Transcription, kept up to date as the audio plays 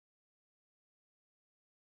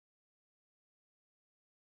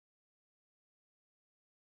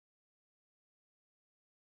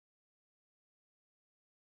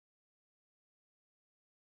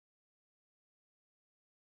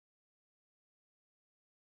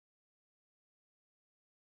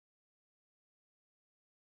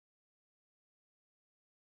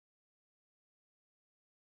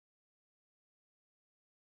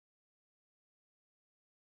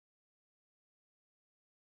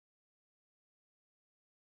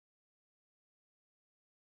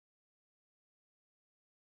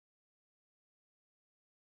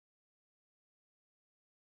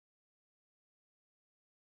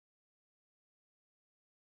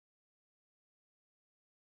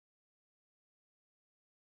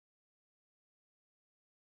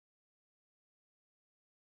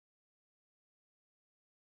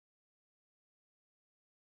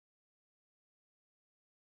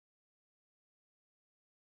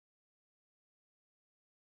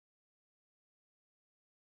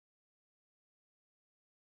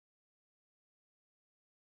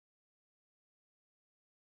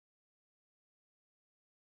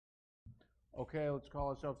Okay, let's call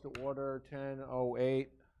ourselves to order, 10:08.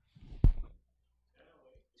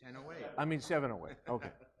 10:08. I mean 7:08,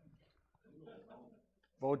 okay.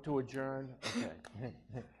 Vote to adjourn,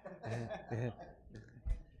 okay.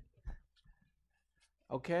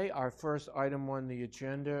 Okay, our first item on the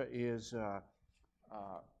agenda is a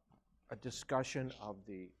discussion of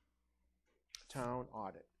the town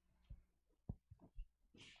audit.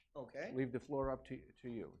 Okay. Leave the floor up to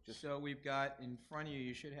you. So we've got in front of you,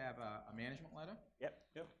 you should have a management letter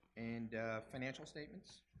Yep. and financial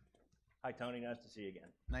statements. Hi, Tony. Nice to see you again.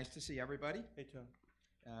 Nice to see everybody. Hey, Tony.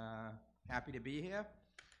 Happy to be here.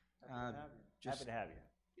 Happy to have you.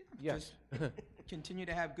 Yes. Just continue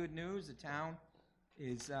to have good news. The town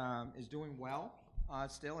is doing well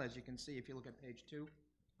still, as you can see. If you look at page 2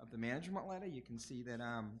 of the management letter, you can see that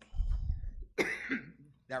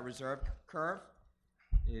that reserve curve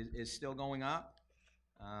is still going up.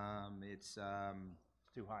 It's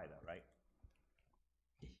too high, though, right?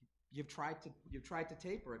 You've tried to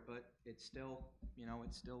taper it, but it's still,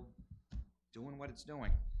 it's still doing what it's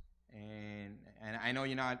doing. And I know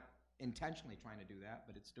you're not intentionally trying to do that,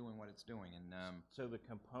 but it's doing what it's doing. And so the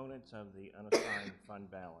components of the unassigned fund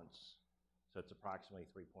balance, so it's approximately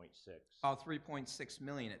 3.6. About 3.6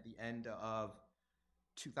 million at the end of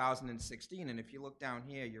 2016. And if you look down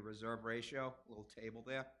here, your reserve ratio, little table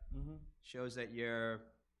there, shows that you're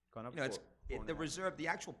Gone up the reserve, the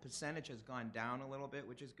actual percentage has gone down a little bit,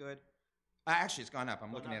 which is good. Actually, it's gone up.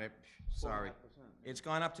 I'm looking at it. Sorry. It's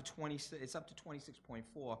gone up to 20. It's up to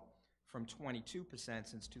 26.4 from 22%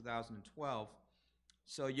 since 2012.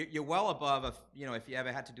 So you're well above. If you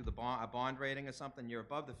ever had to do a bond rating or something, you're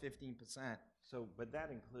above the 15%. So, but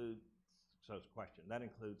that includes. So it's a question. That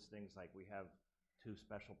includes things like we have 2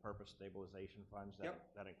 special purpose stabilization funds.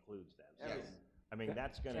 That includes them. So, Yes. I mean,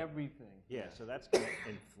 that's going to. Everything. Yeah, so that's going to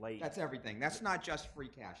inflate. That's everything. That's not just free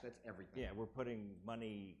cash. That's everything. Yeah, we're putting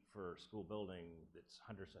money for school building that's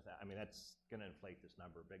hundreds of thousands. I mean, that's going to inflate this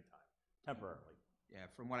number big time, temporarily. Yeah,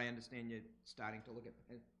 from what I understand, you're starting to look at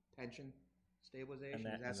pension stabilization.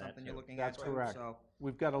 Is that something you're looking at? That's correct. So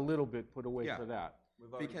we've got a little bit put away for that.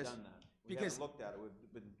 We've already done that. We haven't looked at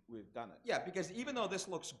it. We've done it. Yeah, because even though this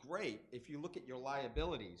looks great, if you look at your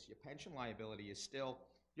liabilities, your pension liability is still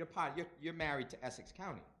you're married to Essex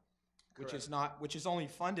County, which is only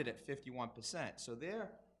funded at 51%. So they're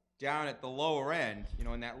down at the lower end,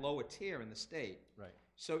 in that lower tier in the state. Right.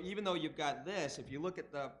 So even though you've got this, if you look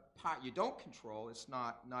at the part you don't control, it's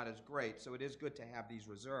not as great. So it is good to have these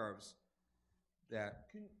reserves. That's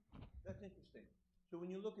interesting. So when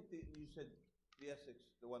you look at you said the Essex,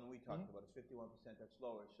 the one we talked about, is 51%. That's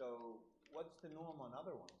lower. So what's the norm on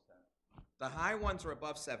other ones then? The high ones are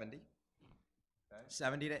above 70. Okay.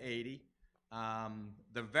 70 to 80.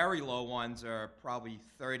 The very low ones are probably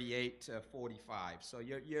 38 to 45. So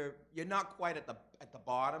you're not quite at the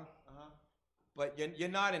bottom, but you're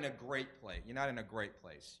not in a great place. You're not in a great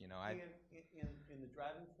place, In the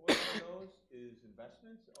driving force of those is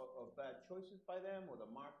investments or bad choices by them, or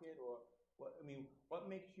the market, or what? I mean, what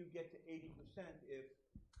makes you get to 80% if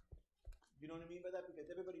you know what I mean by that? Because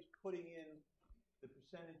everybody's putting in the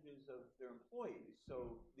percentages of their employees.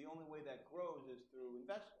 So the only way that grows is through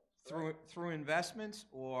investments. Through investments,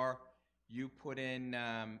 or you put in,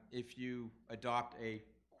 if you adopt a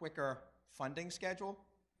quicker funding schedule.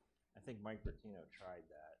 I think Mike Bertino tried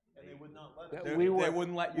that. And they would not let us. They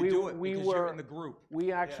wouldn't let you do it because you're in the group.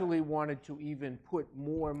 We actually wanted to even put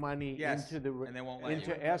more money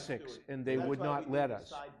into Essex, and they would not let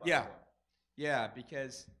us. Yeah,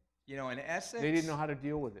 because, in Essex. They didn't know how to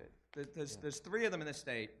deal with it. There's 3 of them in the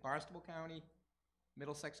state: Barnstable County,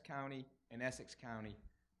 Middlesex County, and Essex County,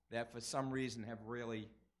 that for some reason have really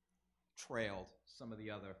trailed some of the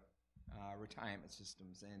other retirement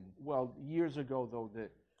systems. And well, years ago, though,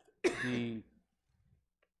 the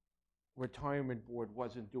retirement board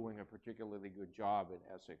wasn't doing a particularly good job in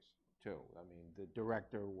Essex, too. I mean, the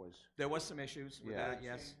director was. There was some issues with that,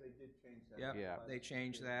 yes. They did change that. Yep, yeah. They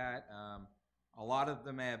changed that. A lot of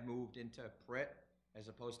them have moved into PRIT, as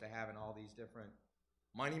opposed to having all these different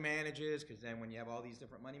money managers, because then when you have all these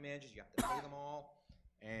different money managers, you have to pay them all.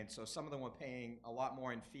 And so some of them were paying a lot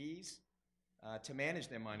more in fees to manage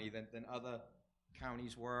their money than other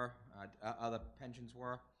counties were, other pensions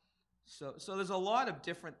were. So there's a lot of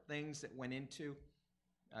different things that went into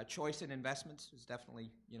choice in investments is definitely,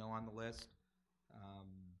 on the list.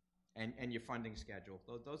 And your funding schedule.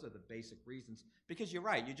 Those are the basic reasons. Because you're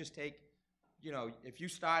right, you just take, if you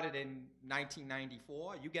started in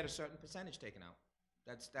 1994, you get a certain percentage taken out.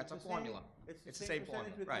 That's a formula. It's the same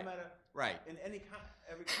formula, right? No matter right. In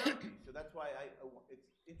every country. So that's why it's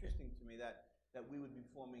interesting to me that that we would be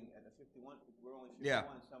performing at a 51, we're only 51, Yeah.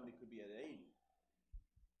 and somebody could be at 80.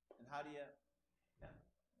 And how do you, yeah,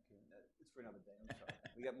 okay, it's for another day, I'm sorry.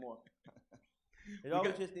 We got more. It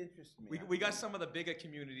always just interests me. We got some of the bigger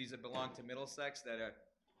communities that belong to Middlesex that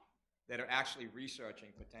are actually researching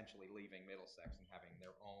potentially leaving Middlesex and having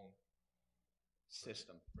their own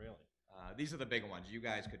system. Really? These are the bigger ones. You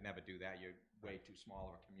guys could never do that. You're way too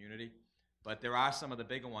small of a community. But there are some of the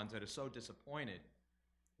bigger ones that are so disappointed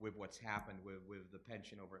with what's happened with the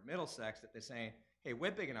pension over at Middlesex that they're saying, hey,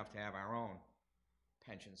 we're big enough to have our own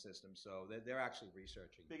pension system. So they're actually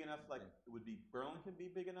researching. Big enough, like, would be Burlington be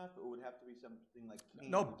big enough, or would it have to be something like Keene?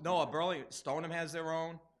 No, Stoneham has their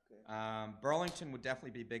own. Okay. Burlington would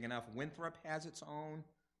definitely be big enough. Winthrop has its own. Okay.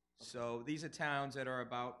 So these are towns that are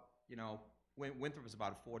about, Winthrop is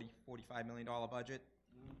about a $45 million budget.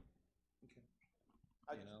 Mm-hmm.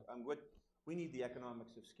 Okay. I'm good. We need the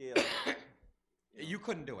economics of scale. You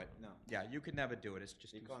couldn't do it. No. Yeah, you could never do it. It's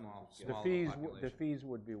just too small. The fees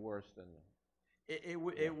would be worse than that. It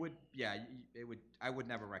would. I would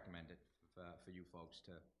never recommend it for you folks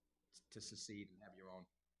to secede and have your own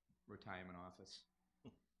retirement office.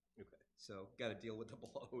 Okay. So got to deal with the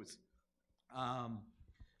blows.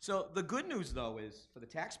 So the good news though is for the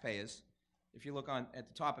taxpayers, if you look at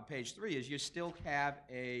the top of page 3, is you still have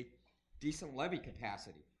a decent levy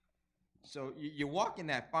capacity. So you're walking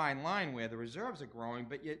that fine line where the reserves are growing,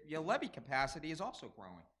 but your levy capacity is also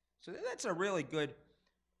growing. So that's a really good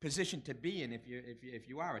position to be in if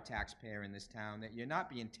you are a taxpayer in this town, that you're not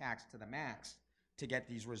being taxed to the max to get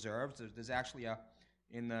these reserves. There's actually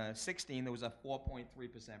in the 16 there was a 4.3%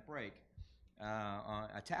 break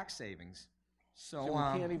a tax savings. So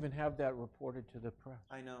we can't even have that reported to the press.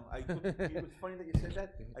 I know. It was funny that you said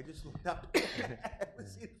that. I just looked up.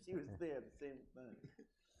 See if she was there at the same time.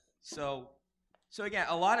 So again,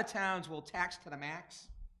 a lot of towns will tax to the max.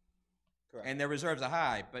 Correct. And their reserves are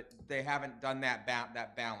high, but they haven't done that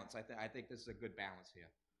balance. I think this is a good balance here.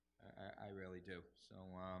 I really do. So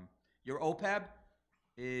your OPEB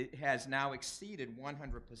has now exceeded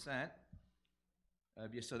 100%.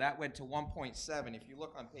 So that went to 1.7. If you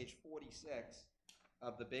look on page 46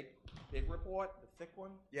 of the big report, the thick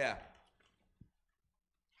one. Yeah.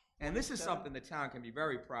 And this is something the town can be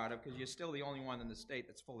very proud of because you're still the only one in the state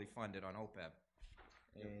that's fully funded on OPEB.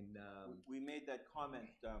 And we made that comment.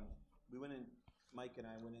 We went in. Mike and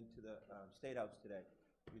I went into the State House today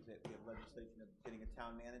because we have legislation of getting a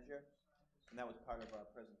town manager, and that was part of our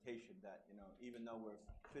presentation. That even though we're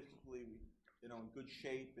fiscally in good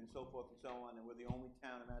shape and so forth and so on, and we're the only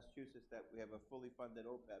town in Massachusetts that we have a fully funded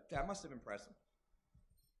OPEB. That must have impressed him.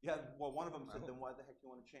 Yeah, well, one of them said, then why the heck do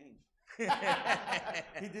you want to change?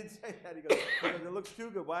 He did say that. He goes, it looks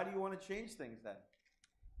too good. Why do you want to change things then?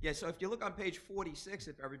 Yeah, so if you look on page 46,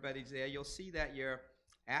 if everybody's there, you'll see that your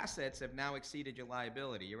assets have now exceeded your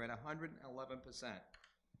liability. You're at 111%.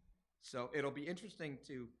 So it'll be interesting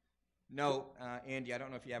to note, Andy, I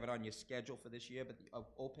don't know if you have it on your schedule for this year, but the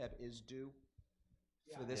OPEB is due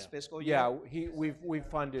for this fiscal year. Yeah, we've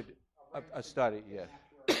funded a study, yes.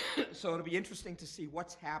 So it'll be interesting to see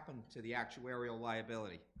what's happened to the actuarial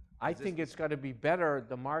liability. I think it's got to be better.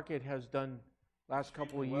 The market has done, last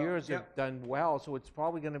couple of years, have done well, so it's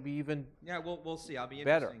probably going to be even Yeah, we'll see. I'll be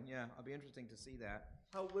better. interesting. Yeah, I'll be interesting to see that.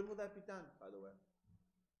 When will that be done, by the way?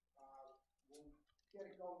 We'll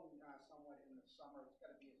get it going somewhat in the summer. It's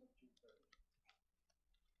got to be as of June 30th.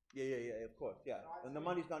 Yeah, of course, yeah. And the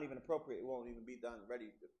money's not even appropriate. It won't even be done,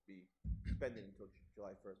 ready to be spending until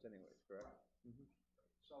July 1st anyways, correct? Right. Mm-hmm.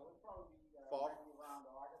 So it'll probably be fall around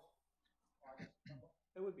August.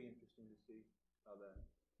 It would be interesting to see how that.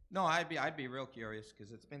 No, I'd be real curious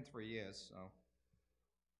because it's been 3 years, so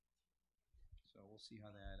we'll see how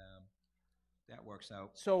that works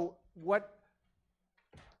out. So what,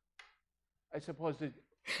 I suppose that,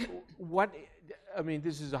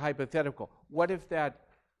 this is a hypothetical. What if that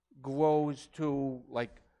grows to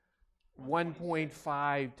like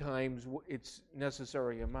 1.5 times its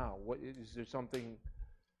necessary amount? What, is there something?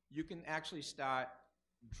 You can actually start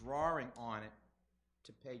drawing on it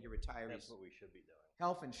to pay your retirees. That's what we should be doing.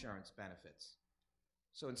 Health insurance benefits.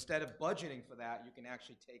 So instead of budgeting for that, you can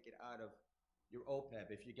actually take it out of your OPEB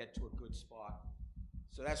if you get to a good spot.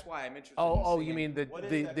 So that's why I'm interested. You mean the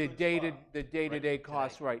day-to-day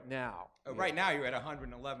costs right now? Right now you're at 111%.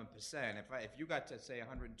 If you got to say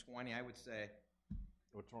 120, I would say.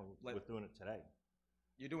 What's wrong with doing it today?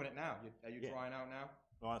 You're doing it now. Are you drawing out now?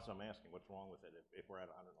 Well, that's what I'm asking. What's wrong with it if we're at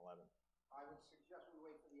 111? I would suggest we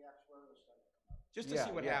wait for the actuarial study. Just to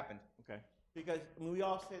see what happened. Okay. Because we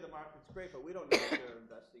all say the market's great, but we don't know what they're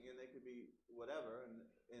investing in. They could be whatever,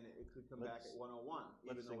 and it could come back at 101,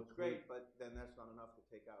 even though it's great, but then that's not enough to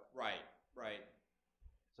take out. Right. Right.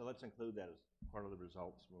 So let's include that as part of the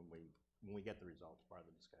results when we get the results, part of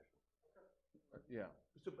the discussion. Yeah.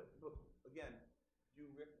 So, but again, do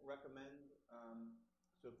you recommend,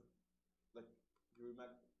 so, like, do you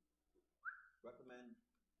recommend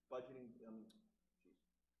budgeting,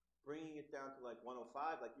 bringing it down to like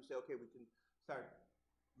 105? Like you say, okay, we can start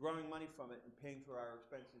growing money from it and paying for our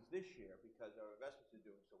expenses this year because our investments are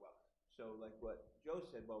doing so well. So like what Joe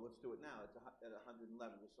said, well, let's do it now. It's at 111.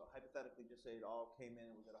 So hypothetically, just say it all came in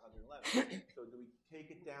and was at 111. So do we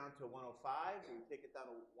take it down to 105? Do we take it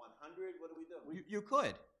down to 100? What do we do? You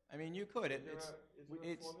could. I mean, you could. Is there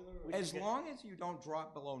a formula? As long as you don't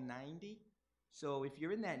drop below 90. So if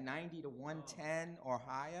you're in that 90 to 110 or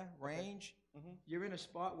higher range, you're in a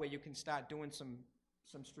spot where you can start doing some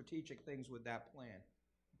strategic things with that plan.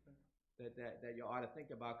 That you ought to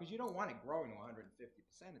think about, because you don't want it growing to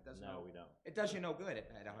 150%. It doesn't. No, we don't. It does you no good at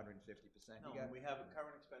 150%. No, we have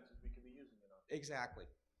current expenses we can be using it on. Exactly.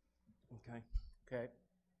 Okay. Okay.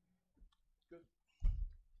 Good.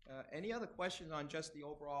 Any other questions on just the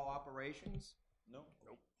overall operations? No.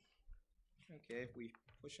 Nope. Okay, if we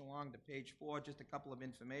push along to page 4, just a couple of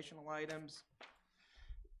informational items.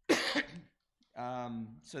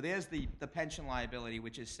 So there's the pension liability,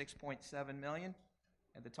 which is $6.7 million.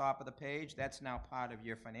 At the top of the page, that's now part of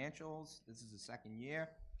your financials. This is the second year.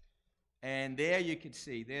 And there you can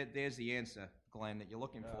see, there's the answer, Glenn, that you're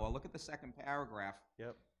looking for. Look at the second paragraph.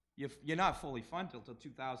 Yep. You're not fully funded until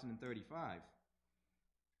 2035.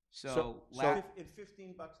 In $15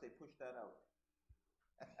 they push that out.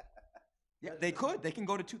 Yeah, they could. They can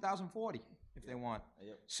go to 2040 if they want.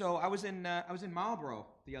 Yep. So I was in Marlboro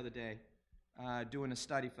the other day doing a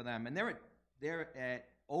study for them, and they're at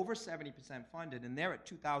over 70% funded, and they're at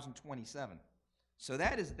 2027. So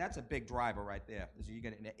that's a big driver right there. So you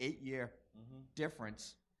get an 8-year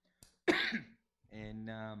difference, and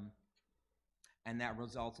that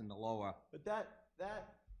results in the lower. But that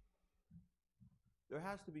there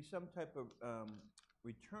has to be some type of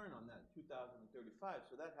return on that in 2035.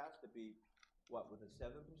 So that has to be what, with a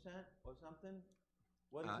 7% or something?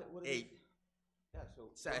 What is it? What is 8. it? Yeah,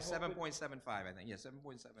 so 7.75, I think. Yeah,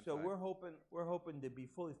 7.75. So we're hoping to be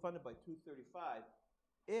fully funded by 235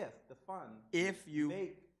 if the fund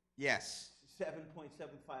make yes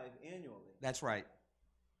 7.75 annually. That's right.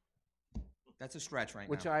 That's a stretch right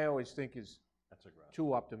Which now. I always think is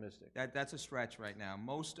too optimistic. That's a stretch right now.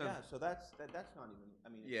 Most of So that's not even. I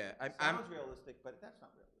mean, Yeah, it sounds realistic, but that's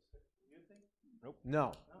not realistic. You think? Nope.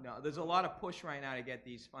 No. No, there's a lot of push right now to get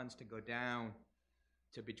these funds to go down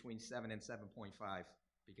to between 7 and 7.5,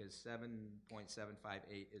 because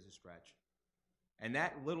 7.758 is a stretch. And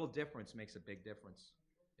that little difference makes a big difference.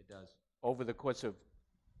 It does. Over the course of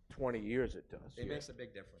 20 years, it does. It makes a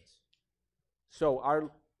big difference.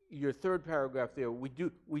 So your third paragraph there, we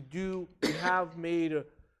have made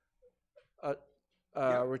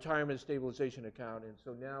a retirement stabilization account, and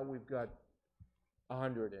so now we've got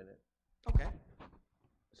 100 in it. Okay.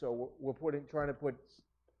 So we're trying to put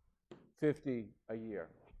 50 a year,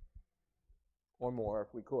 or more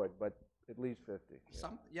if we could, but at least 50.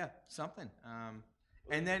 Something.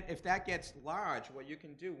 And then if that gets large, what you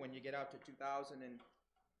can do when you get out to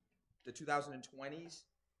the 2020s,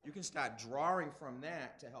 you can start drawing from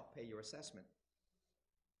that to help pay your assessment.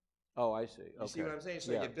 Oh, I see. You see what I'm saying?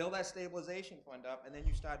 So you build that stabilization fund up, and then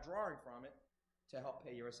you start drawing from it to help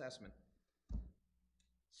pay your assessment.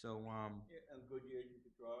 So on good years you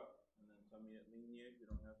could draw, and then some lean years you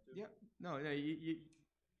don't have to. Yeah. No,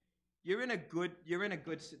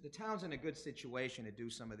 the town's in a good situation to do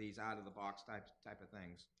some of these out of the box type of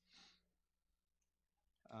things.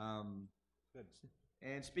 Good.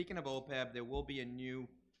 And speaking of OPEB, there will be a new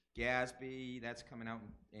GASB that's coming out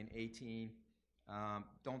in 18.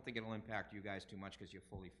 Don't think it'll impact you guys too much because you're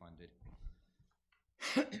fully funded.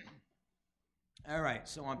 All right,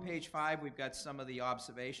 so on page 5, we've got some of the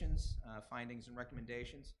observations, findings, and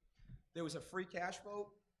recommendations. There was a free cash vote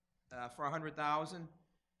for $100,000.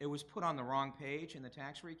 It was put on the wrong page in the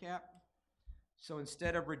tax recap. So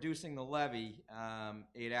instead of reducing the levy,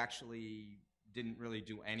 it actually didn't really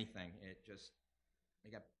do anything.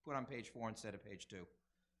 It got put on page 4 instead of page 2.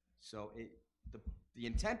 So the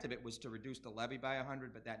intent of it was to reduce the levy by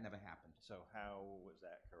 100, but that never happened. So how was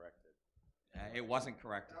that corrected? It wasn't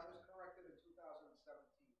corrected. That was corrected in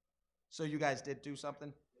 2017. So you guys did do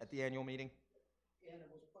something at the annual meeting? And it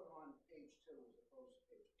was put on page 2 as opposed to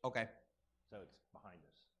page 2. Okay. So it's behind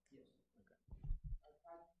us. Yes. I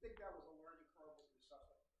think that was a learning curve with the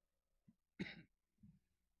assessor.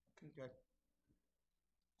 Okay.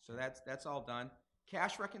 So that's all done.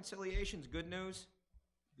 Cash reconciliation's good news.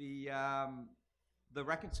 The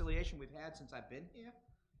reconciliation we've had since I've been here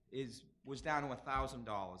was down to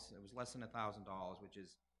 $1,000. It was less than $1,000, which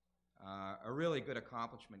is a really good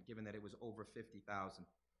accomplishment, given that it was over 50,000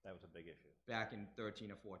 That was a big issue. back in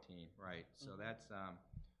 13 or 14, right? So that's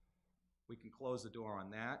we can close the door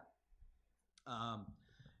on that.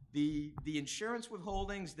 The insurance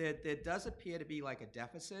withholdings, there does appear to be like a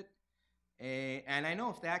deficit, and I know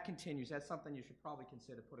if that continues, that's something you should probably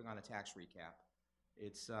consider putting on a tax recap.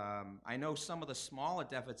 It's I know some of the smaller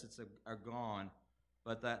deficits are gone,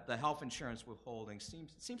 but the health insurance withholding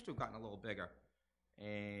seems to have gotten a little bigger,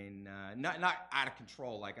 and not out of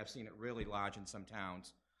control. Like I've seen it really large in some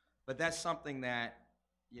towns, but that's something that,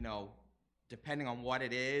 you know, depending on what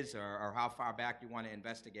it is or how far back you want to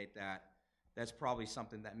investigate that, that's probably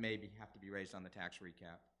something that maybe have to be raised on the tax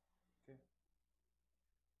recap. Okay.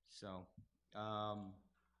 So,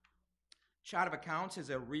 chart of accounts is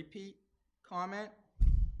a repeat comment,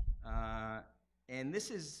 and this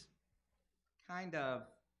is kind of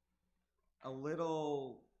a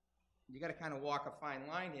little, you got to kind of walk a fine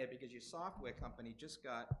line here, because your software company just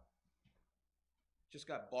got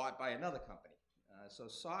bought by another company. So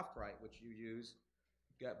SoftWrite, which you use,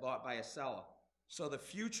 got bought by a seller. So the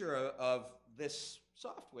future of this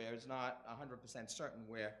software is not 100% certain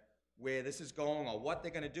where this is going or what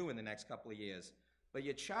they're going to do in the next couple of years. But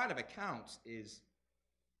your chart of accounts it's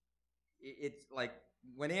like,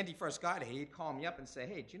 when Andy first got it, he'd call me up and say,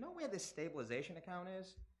 hey, do you know where this stabilization account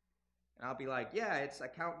is? And I'll be like, yeah, it's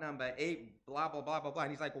account number 8, blah, blah, blah, blah, blah.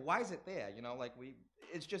 And he's like, well, why is it there? You know, like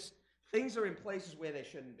it's just, things are in places where they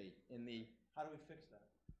shouldn't be. How do we fix that?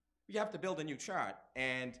 You have to build a new chart.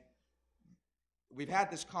 And we've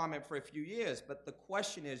had this comment for a few years, but the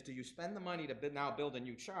question is, do you spend the money to now build a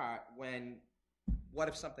new chart what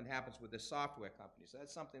if something happens with this software company? So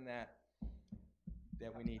that's something that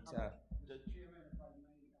we need to. Mr. Chairman, if I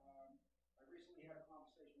may, I recently had a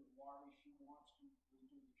conversation with Laurie. She wants to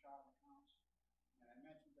redo the chart of accounts. And I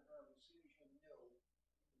mentioned to her, as soon as you're new, it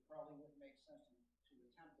probably wouldn't make sense to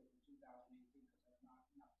attempt it in 2018 because there's not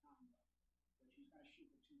enough time left. But she's going to shoot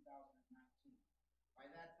for 2019. By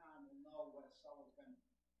that time, we'll know what a seller's going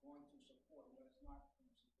to support and what it's not going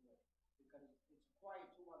to support. Because it's acquired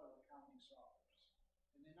 2 other accounting softwares.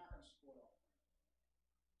 And they're not going to support all 3.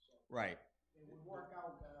 So Right. it would work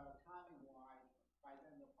out timing-wise. By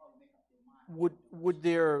then, they'll probably make up their mind. Would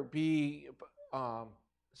there be,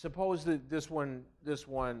 suppose that this one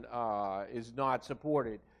is not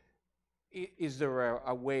supported, is there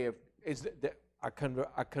a way of, is there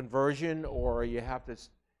a conversion, or you have to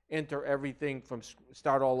enter everything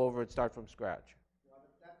start all over and start from scratch? Well,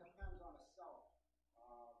 that depends on the seller.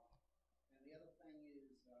 And the other thing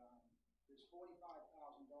is, there's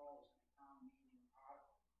 $45,000 in the town meeting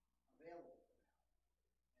article available for that.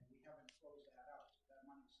 And we haven't closed that out, so that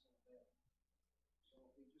money's still available. So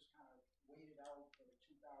if we just kind of wait it out for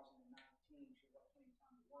 2019, she'll have plenty of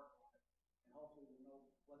time to work on it. And hopefully we'll know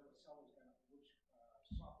whether a seller's going to, which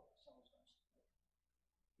software the seller's going to support.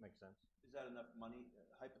 Makes sense. Is that enough money,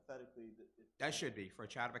 hypothetically? That should be, for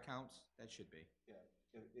a chart of accounts, that should be. Yeah,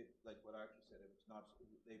 like what Archie said, if it's not,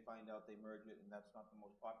 they find out they merge it and that's not the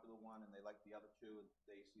most popular one and they like the other 2, and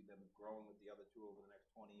they see them growing with the other 2 over the next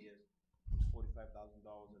 20 years, is $45,000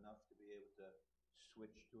 enough to be able to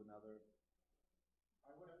switch to another?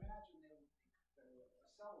 I would imagine a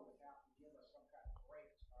seller would have to give us some kind of break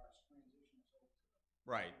as far as transitions over to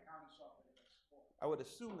Right. the accounting software that they support. I would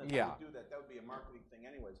assume that Yeah. they would do that. That would be a marketing thing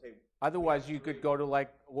anyways. Hey, Otherwise, you could go to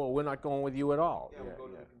well, we're not going with you at all. yeah, we'll go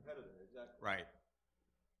to the competitor, exactly. Right.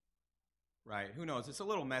 Right. Who knows? It's a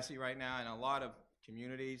little messy right now in a lot of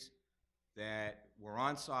communities that were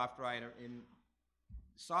on SoftWrite.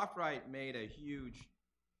 SoftWrite made a huge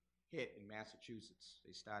hit in Massachusetts.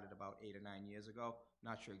 They started about 8 or 9 years ago.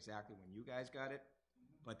 Not sure exactly when you guys got it,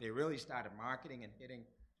 but they really started marketing and hitting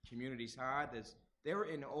communities hard. They're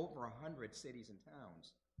in over 100 cities and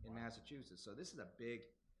towns in Massachusetts. So this is a big,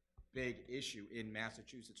 big issue in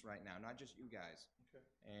Massachusetts right now, not just you guys. Okay.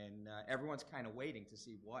 And everyone's kind of waiting to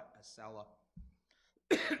see what a seller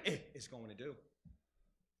is going to do.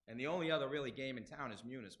 And the only other really game in town is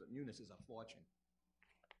Munis, but Munis is a fortune,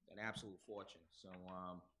 an absolute fortune. So,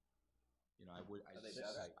 you know, Are they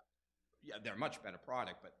better? yeah, they're a much better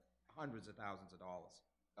product, but hundreds of thousands of dollars.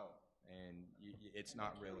 Oh. And it's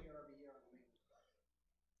not really. Every year on the maintenance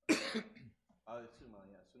side. I would assume,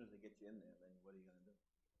 yeah, as soon as they get you in there, then what are you gonna do?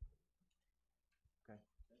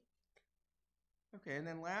 Okay, and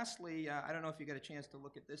then lastly, I don't know if you got a chance to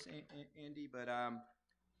look at this, Andy, but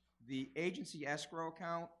the agency escrow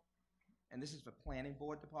account, and this is for planning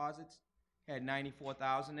board deposits, had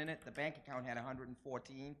 94,000 in it. The bank account had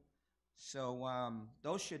 114. So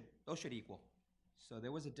those should equal. So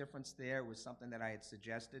there was a difference there. It was something that I had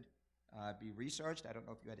suggested be researched. I don't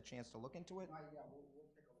know if you had a chance to look into it. Yeah, we'll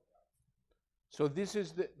take a look at it. So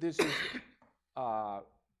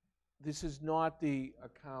this is not the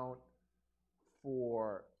account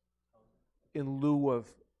for, in lieu of,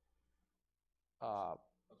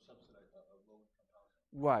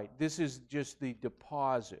 right, this is just the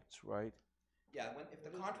deposits, right? Yeah, if the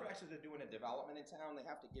contractors are doing a development in town, they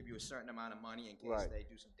have to give you a certain amount of money in case Right. they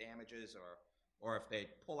do some damages or if they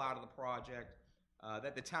pull out of the project,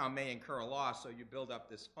 that the town may incur a loss, so you build up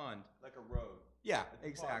this fund. Like a road. Yeah, A deposit.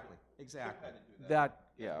 exactly. Chip had to do That,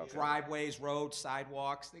 yeah, okay. Driveways, roads,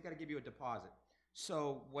 sidewalks, they gotta give you a deposit.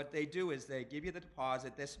 So what they do is they give you the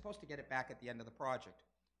deposit, they're supposed to get it back at the end of the project.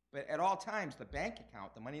 But at all times, the bank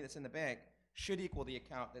account, the money that's in the bank, should equal the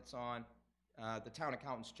account that's on the town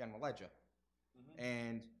accountant's general ledger.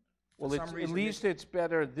 And for Well, some at reason, least it's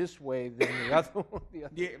better this way than the other one.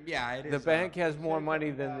 yeah, it is. The bank has It more says money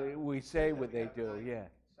that we than have- we it say says that what we they have do, 90 yeah.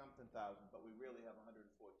 something thousand, but we really have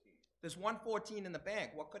 114. There's 114 in the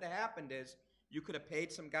bank. What could have happened is you could have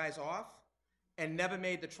paid some guys off and never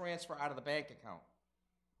made the transfer out of the bank account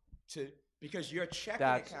because your checking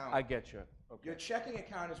That's, account. I get you, Your okay. checking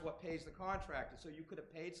account is what pays the contractor, so you could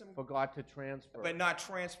have paid some, Forgot to transfer. but not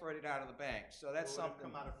transferred it out of the bank. So that's It would have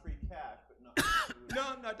something. come out of free cash, but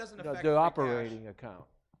not. No, it doesn't No, affect the free cash. operating account,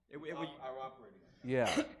 It would, Our operating. account. yeah.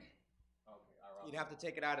 Okay, our you'd have to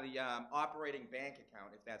take it out of the operating bank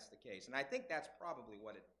account if that's the case, and I think that's probably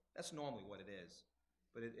that's normally what it is,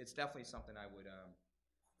 but it's definitely something I would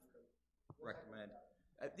recommend.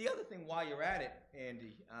 The other thing while you're at it,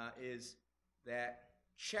 Andy, is that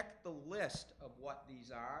check the list of what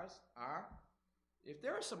these are. If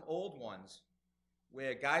there are some old ones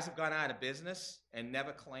where guys have gone out of business and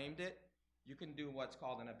never claimed it, you can do what's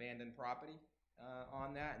called an abandoned property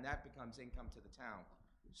on that, and that becomes income to the town.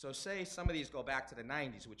 So say some of these go back to the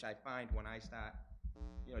 90s, which I find when I start,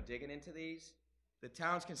 digging into these, the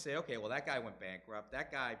towns can say, okay, well, that guy went bankrupt,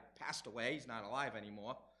 that guy passed away, he's not alive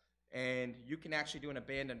anymore, and you can actually do an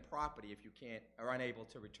abandoned property if you can't, are unable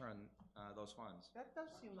to return those funds. That does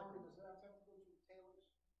seem like. Does that have to go through Taylor's?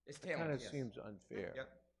 It's Kind of Taylor's, yes. seems unfair. Yep.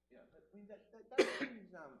 Yeah, but I mean, that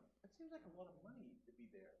seems like a lot of money to be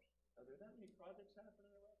there. Are there that many projects happening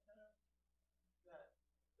around town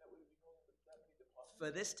that would be going with that many deposits?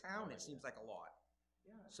 For this town, it seems like a lot.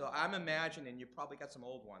 Yeah. So I'm imagining you probably got some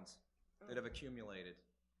old ones that have accumulated,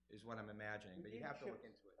 is what I'm imagining, but you have to look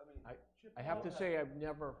into it. I mean, Chip I have to Hall say, had- I've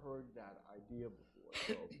never heard that idea before,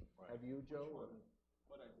 so, have you, Joe?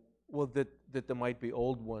 What idea? Well, that there might be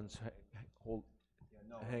old ones Yeah,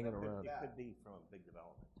 no, hanging that could- around. It could be from a big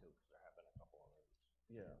development too, because there have been a couple of those.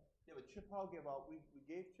 Yeah. Yeah, but Chip Hall gave out, we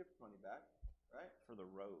gave Chip's money back, right? For the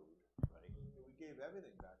road, right? We gave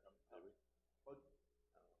everything back. But,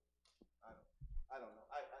 I don't know.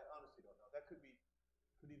 I honestly don't know. That could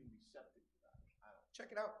even be septic to that. I don't.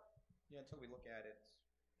 Check it out. Yeah, until we look at it.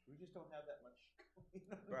 We just don't have that much.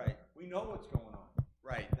 Right. We know what's going on.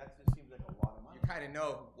 Right. That just seems like a lot of money. You kind of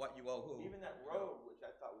know what you owe who. Even that road, which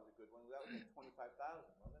I thought was a good one, that was like 25,000,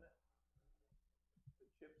 wasn't it? The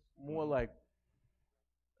Chips. More like,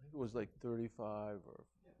 I think it was like 35 or,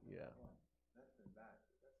 yeah. That's been bad.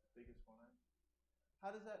 That's the biggest one.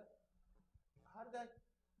 How did that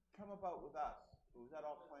come about with us? Or was that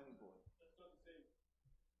all planning board? That's not the same.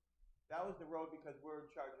 That was the road because we're in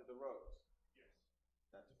charge of the roads. Yes.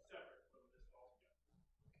 That's It's separate from this altogether.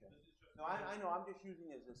 okay. This is just. No, I know. I'm just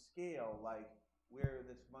using it as a scale, like where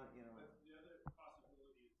this money, But the other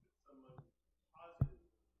possibility is that someone posited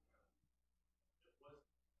an account that was,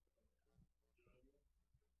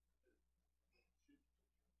 you know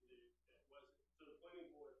what I mean? That wasn't, so the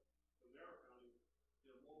planning board, from their accounting,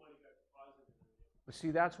 more money got deposited in it.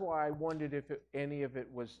 See, that's why I wondered if any of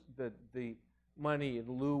it was the money in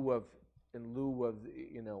lieu of, in lieu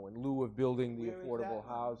of building the Where is affordable that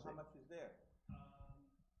money? housing. How much is there? Um,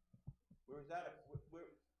 Where is that?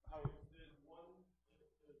 How? there's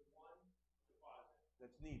one deposit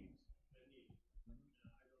That's Needy's. that needs.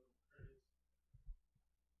 I don't know where it is.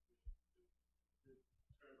 To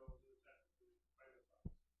turn over to the secretary, private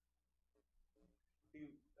funds.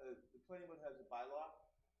 The planning board has a bylaw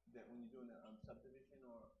that when you're doing a subdivision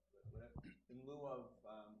or whatever, in lieu of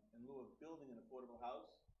building an affordable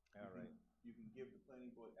house, All right. you can give the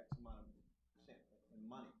planning board X amount of percent in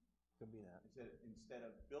money Could be that. instead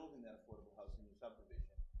of building that affordable house in your subdivision,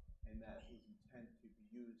 and that is intent to be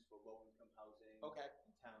used for low-income housing Okay.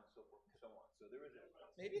 in town, so forth and so on. So there is a.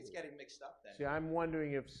 Maybe it's getting mixed up then. See, I'm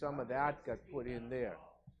wondering if some of that got put in there.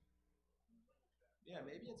 Yeah,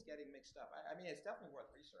 maybe it's getting mixed up. I mean, it's definitely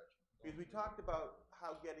worth researching. Because we talked about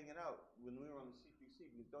how getting it out when we were on the CPC see?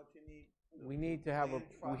 Because don't you need? the We need to have land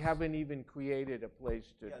we trust? haven't even created a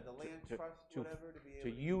place to, Yeah, the land to, trust, to, whatever, to be able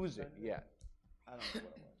to to use it spend yet. I don't know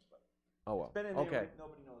what it was, but Oh, well, it's been in there, okay.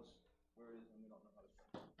 nobody knows where it is, and we don't know how to spend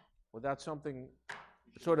it. Well, that's something,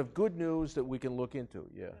 We should- sort of good news that we can look into,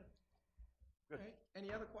 yeah. All right,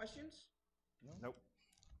 any other questions? Nope.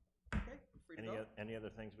 Okay, free to go. Any other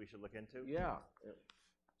things we should look into? Yeah.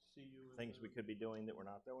 See you. at Things the- we could be doing that we're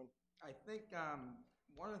not doing? I think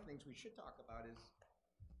one of the things we should talk about is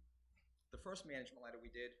the first management letter we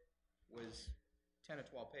did was 10 or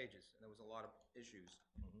 12 pages, and there was a lot of issues.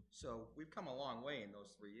 Mhm. So we've come a long way in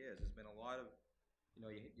those 3 years. There's been a lot of,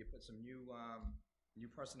 you put some new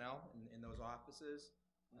personnel in those offices.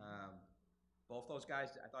 Both those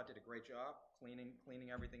guys, I thought, did a great job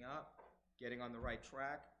cleaning everything up, getting on the right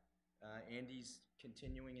track. Andy's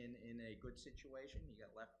continuing in a good situation. He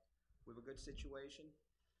got left with a good situation.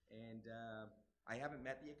 And I haven't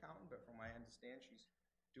met the accountant, but from what I understand, she's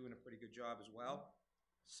doing a pretty good job as well.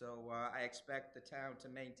 So I expect the town to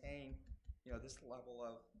maintain, this level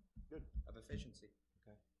of efficiency.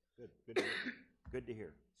 Okay, good. Good to hear. Good to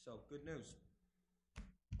hear. So good news.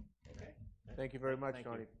 Okay. Thank you very much, Thank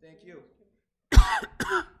you. Tony. Thank you.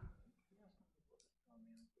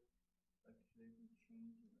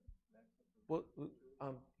 Well,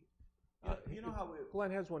 You know how we,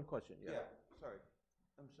 Glenn has one question, yeah. yeah, sorry,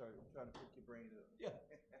 I'm sorry, I'm trying to pick your brain. Yeah.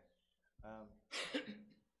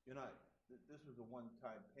 You're not, this was a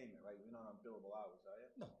one-time payment, right? You're not on billable hours, are you?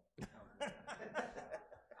 No. No.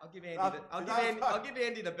 I'll give Andy I'll- the, I'll I'll give Andy, talk- I'll give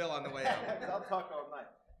Andy the bill on the way out. I'll talk all night.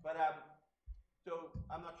 But, so,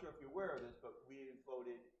 I'm not sure if you're aware of this, but we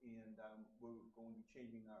voted and, we're going to be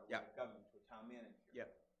changing our way Yeah. of government to a town manager. Yep.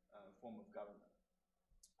 Form of government.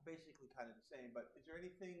 Basically kind of the same, but is there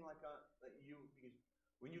anything like, that you, because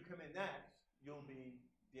when you come in next, you'll be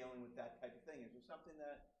dealing with that type of thing. Is there something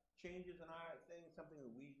that changes in our thing, something that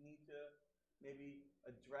we need to maybe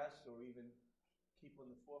address or even keep on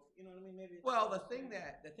the forefront? You know what I mean? Maybe. Well, the thing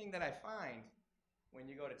that I find when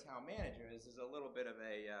you go to town manager is there's a little bit of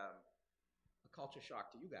a culture shock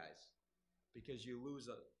to you guys, because you lose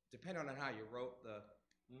depending on how you wrote the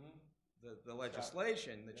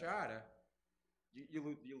legislation, the charter, you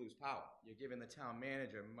lose power. You're giving the town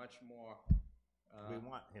manager much more. We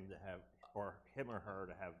want him to have, or him or her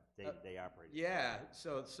to have day-to-day operating. Yeah,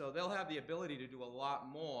 so they'll have the ability to do a lot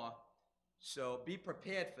more. So be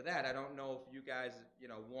prepared for that. I don't know if you guys,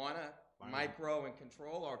 want to Fine. micro and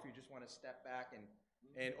control, or if you just want to step back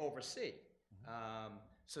and oversee.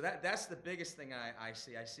 So that's the biggest thing I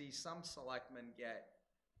see. I see some selectmen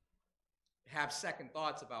have second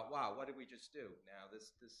thoughts about, wow, what did we just do? Now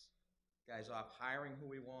this guy's off hiring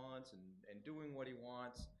who he wants and doing what he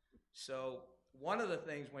wants. So one of the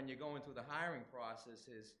things when you're going through the hiring process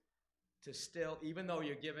is to still, even though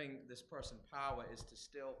you're giving this person power, is to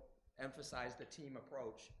still emphasize the team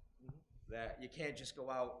approach. That you can't just go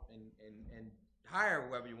out and hire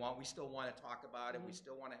whoever you want. We still want to talk about it. We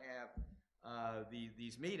still want to have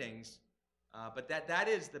these meetings. But that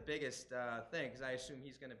is the biggest thing, because I assume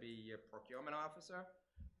he's going to be your procurement officer.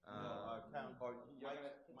 Or you're gonna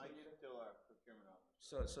Mike's continue to- still our procurement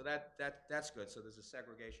officer. So that's good. So there's a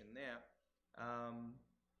segregation there.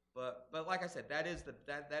 But like I said, that is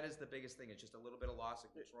the biggest thing. It's just a little bit of loss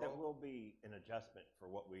of There control. will be an adjustment for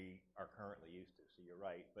what we are currently used to, so you're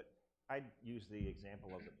right. But I'd use the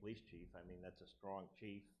example of the police chief. I mean, that's a strong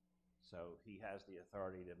chief, so he has the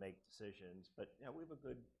authority to make decisions. But, we have a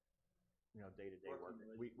good, day-to-day work.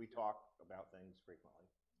 Working We talk about things frequently.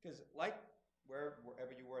 Because like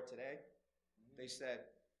wherever you were today, they said,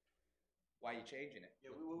 "Why are you changing it?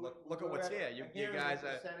 Yeah, Look at what's here. You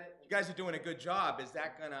guys are doing a good job. Is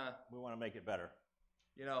that gonna, We want to make it better.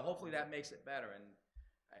 hopefully that makes it better." And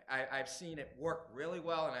I've seen it work really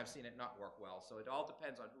well, and I've seen it not work well. So it all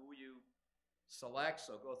depends on who you select.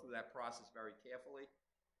 So go through that process very carefully.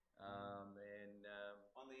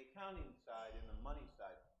 On the accounting side and the money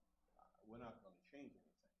side, we're not gonna change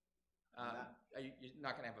anything. You're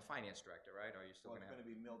not going to have a finance director, right? Or are you still Well, going it's to have?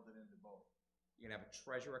 gonna be melded into both. You're going to have a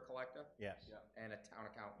treasurer collector Yes. Yeah. and a town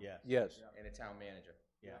accountant Yes. Yes. and a town manager.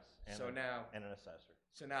 Yes. So now, And an assessor.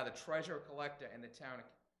 so now the treasurer collector and the town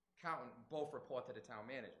accountant both report to the town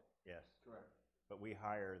manager. Yes. Correct. But we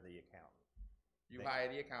hire the accountant. You They- hire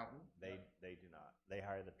the accountant. They do not. They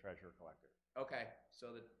hire the treasurer collector. Okay,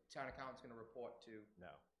 so the town accountant's going to report to.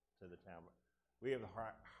 No, to the town. We have the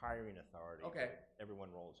hiring authority. Okay. but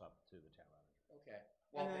everyone rolls up to the town manager. Okay.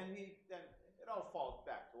 Well, And then it all falls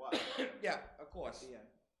back to us. yeah, of course. Yeah.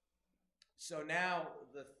 So now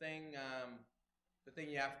the thing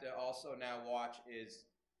you have to also now watch is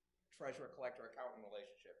treasurer collector accountant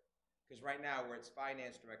relationship, because right now where it's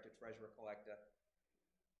finance director treasurer collector,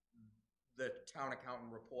 the town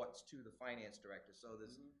accountant reports to the finance director. So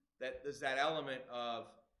there's that element of,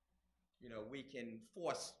 you know, we can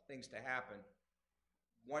force things to happen.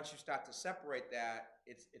 Once you start to separate that,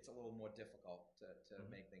 it's a little more difficult to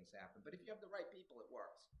make things happen. But if you have the right people, it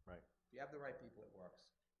works. Right. If you have the right people, it works.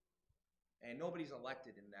 And nobody's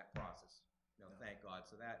elected in that process, you know, thank God.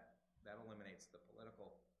 So that eliminates the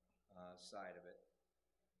political side of it.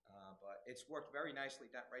 But it's worked very nicely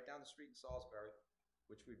right down the street in Salisbury,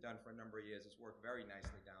 which we've done for a number of years. It's worked very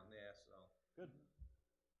nicely down there. So Good.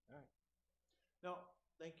 All right. No,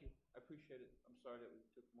 thank you. I appreciate it. I'm sorry that we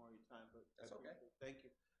took more of your time, but That's I okay. appreciate it. Thank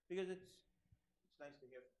you. Because it's nice to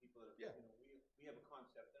hear from people that, Yeah. you know, we have a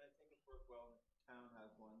concept, and I think it's worked well, and the town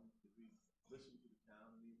has one, because we listen to the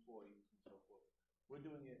town and the employees and so forth. We're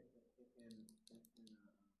doing it with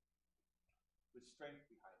strength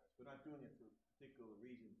behind us. We're not doing it for a particular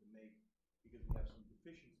reason because we have some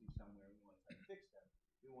deficiencies somewhere and we want to try to fix them.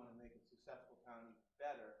 We want to make a successful town even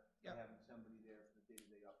better by having somebody there for the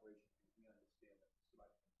day-to-day operation, because we understand that the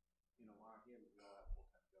selectmen, you know, aren't here, but we all have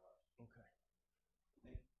full-time jobs. Okay.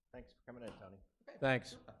 Thanks for coming in, Tony. okay.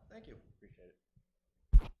 Thanks. Super. Thank you. Appreciate it.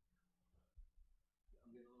 I'm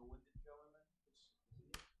getting a little winded, Joe, in there.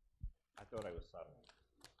 I thought I was subtle.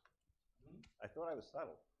 I thought I was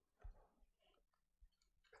subtle.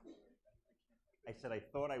 I said I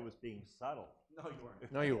thought I was being subtle. No, you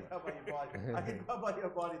weren't. No, you weren't. How about your body? I can tell by your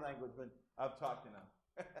body language, but I've talked enough.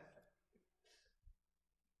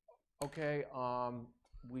 Okay,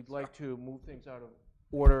 we'd like to move things out of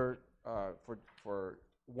order for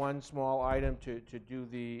one small item to do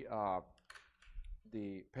the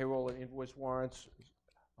payroll and invoice warrants.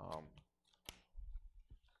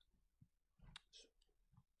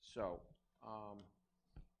 So,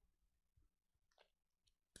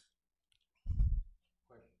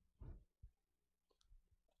 Question?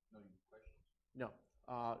 No, you questions? no.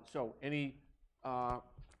 So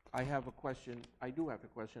I have a question, I do have a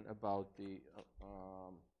question about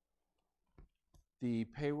the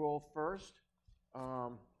payroll first.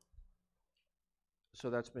 So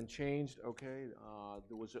that's been changed, okay?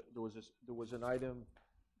 There was an item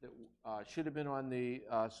that should have been on the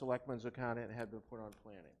selectmen's account and had been put on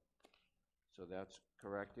planning. So that's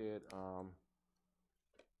corrected.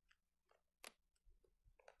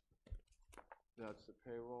 That's the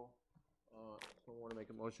payroll. Someone want to make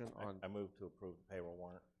a motion on? I move to approve the payroll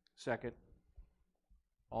warrant. Second.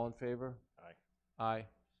 All in favor? Aye. Aye.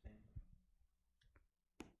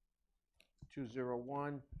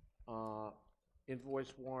 201,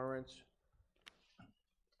 invoice warrants.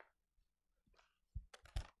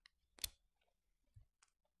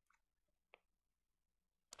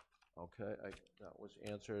 Okay, that was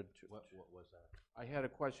answered. What was that? I had a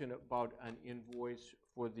question about an invoice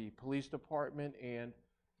for the police department, and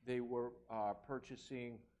they were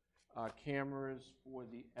purchasing cameras for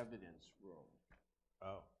the evidence room.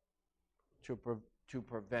 Oh. To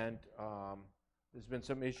prevent, there's been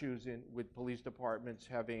some issues with police departments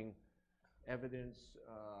having evidence.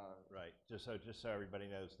 Right. Just so everybody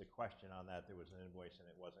knows, the question on that, there was an invoice and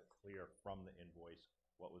it wasn't clear from the invoice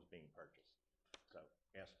what was being purchased. So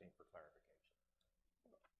asking for clarification.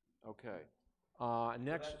 Okay. So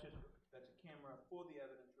Next. that's a camera for the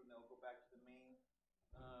evidence room that will go back to the main.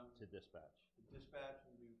 To dispatch. The dispatch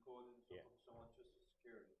and be recorded and so Yeah. forth, so on, just for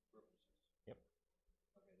security purposes. Yep.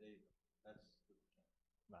 Okay, there you go. That's the camera.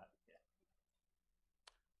 Not yet.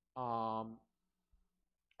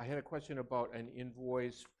 I had a question about an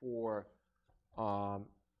invoice for a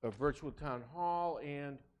virtual town hall,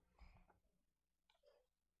 and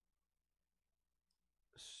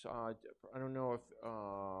I don't know if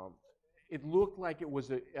it looked like it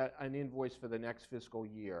was an invoice for the next fiscal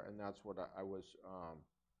year, and that's what I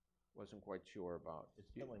wasn't quite sure about. It's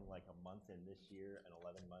billing like a month in this year and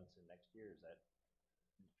 11 months in next year. Is that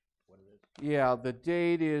what it is? Yeah, the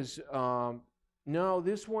date is no.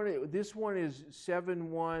 This one is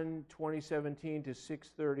 7/1/2017 to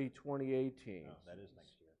 6/30/2018. Oh, that is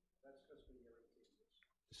next year. That's fiscal year 18.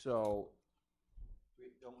 So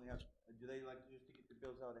Don't we have, do they like just to get the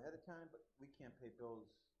bills out ahead of time? But we can't pay bills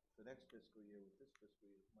for next fiscal year with this fiscal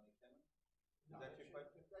year's money, can we? Is that your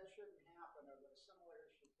question? That shouldn't happen. But a similar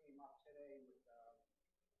issue came up today with, I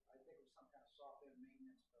think it was some kind of software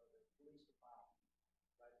maintenance for the police department.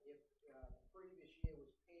 But if the previous year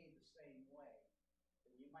was paid the same way,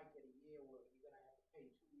 then you might get a year where you're gonna have to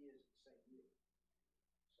pay 2 years the same year.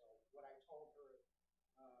 So what I told her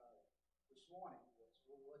this morning was,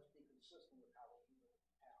 well, let's be consistent with how we do it in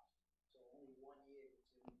the past. So only 1 year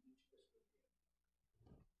gets in each fiscal year.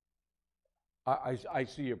 I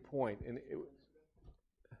see your point, and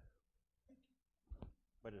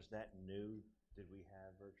But is that new Did we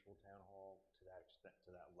have virtual town hall to that extent,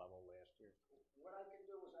 to that level last year? What I can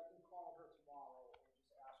do is I can call her tomorrow and just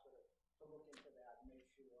ask her to look into that and make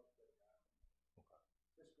sure that,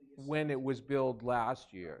 fiscal year When it 17 was billed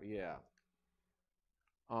last year, yeah.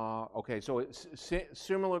 Okay, so it's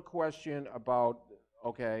similar question about,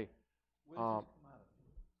 okay, Where does this come out of?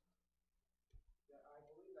 that I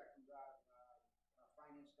believe that comes out of,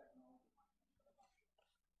 finance technology, but I'm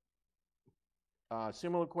not sure.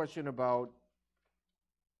 similar question about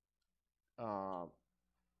uh,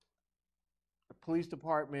 the police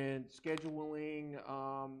department scheduling,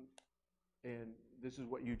 and this is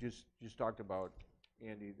what you just talked about,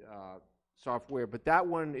 Andy, software, but that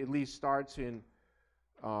one at least starts in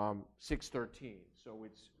 6/13, so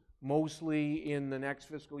it's mostly in the next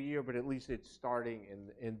fiscal year, but at least it's starting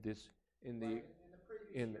in this, in the, Right, in the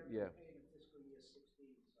previous in, year, yeah. they paid in fiscal year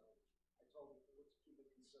 16, so I told her, let's keep it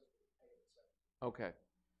consistent, pay it at 17. Okay.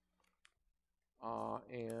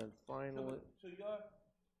 And finally, So you're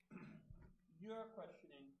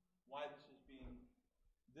questioning why this is being,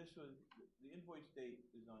 the invoice date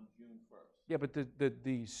is on June 1st. yeah, but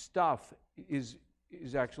the stuff is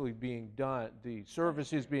actually being done, the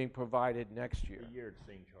service is being provided next year. The year it's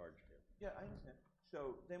being charged to. Yeah, I understand.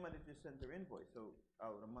 So they might have just sent their invoice,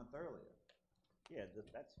 out a month earlier. Yeah,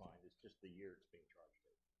 that's fine, it's just the year it's being charged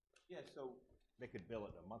to. Yeah, so, They could bill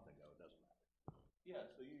it a month ago, it doesn't matter. yeah,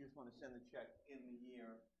 so you just wanna send the check in the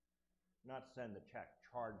year. Not send the check,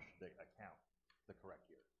 charge the account the correct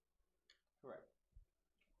year. Correct.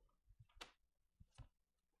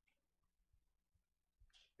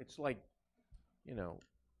 It's like,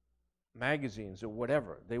 magazines or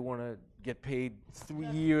whatever, they want to get paid 3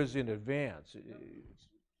 years in advance. It's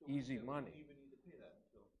So easy we money. don't even need to pay that,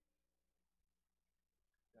 so.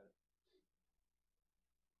 Got it.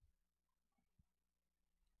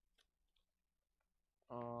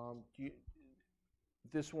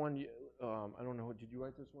 This one, I don't know, did you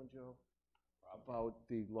write this one, Joe? About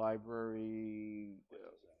the library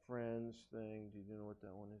friends thing, do you know what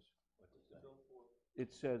that one is? What does The that? bill for,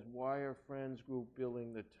 It says, why are Friends Group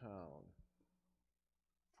billing the town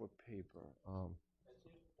for paper?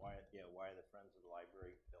 Why are the Friends of the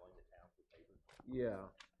Library billing the town for paper? Yeah,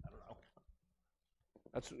 I don't know.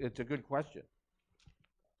 it's a good question.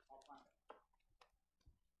 I'll find it.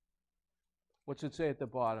 What's it say at the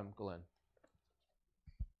bottom, Glenn?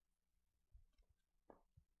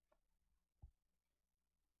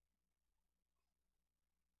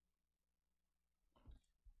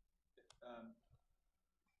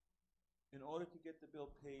 in order to get the bill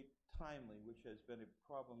paid timely, which has been a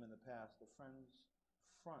problem in the past, the Friends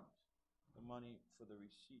front the money for the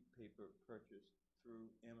receipt paper purchased through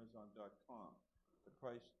Amazon.com. The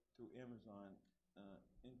price through Amazon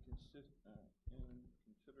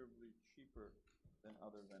inconsiderably cheaper than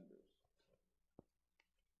other vendors.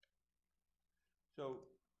 So,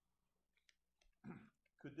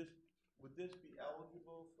 would this be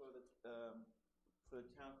eligible for the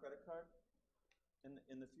town credit card in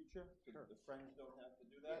the future? Sure. The Friends don't have to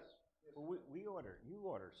do that? Yes. Well, you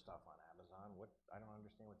order stuff on Amazon, I don't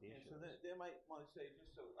understand what the Yeah, issue so is. they might want to say,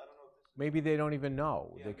 just so, I don't know if this is. Maybe they don't even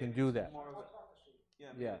know Yeah, they can maybe do this is that. more of I'll a- talk to Sue.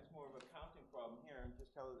 Yeah, maybe Yeah. it's more of a accounting problem here, and just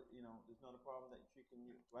tell her, that, there's not a problem that she can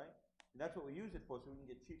use, right? And that's what we use it for, so we can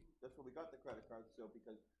get cheap, that's what we got the credit card, so,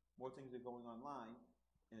 because more things are going online,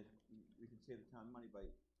 and we can save the town money by.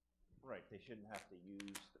 Right, they shouldn't have to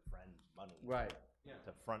use the Friends' money. Right. Yeah.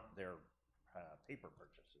 To front their paper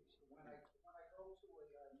purchases. When I go to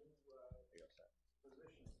a new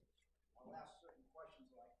position, I'll ask certain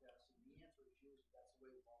questions like this, and the answer is usually that's the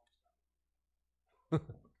way we've always done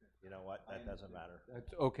it. You know what, that doesn't matter.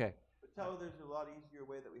 That's okay. But tell her there's a lot easier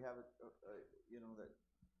way that we have it, that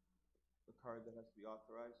a card that has to be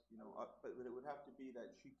authorized, but it would have to be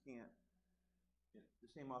that she can't, the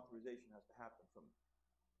same authorization has to happen from,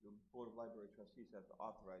 the Board of Library Trustees have to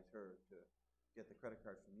authorize her to get the credit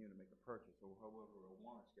card from you to make a purchase, or however a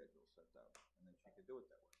warrant schedule is sent out, and then she could do it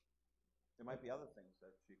that way. There might be other things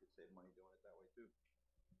that she could save money doing it that way too.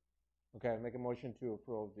 Okay, make a motion to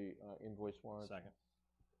approve the invoice warrant. Second.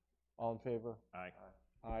 All in favor? Aye.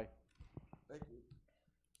 Aye. Thank you.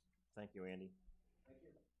 Thank you, Andy. Thank you.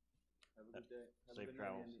 Have a good day. Have a Safe good night,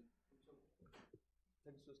 travels. Andy.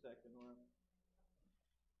 Thanks for stacking around.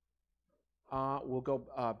 We'll go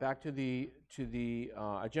back to the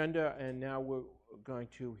agenda, and now we're going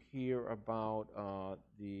to hear about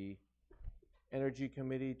the Energy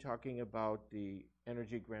Committee talking about the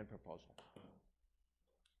energy grant proposal.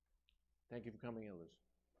 Thank you for coming in, Liz.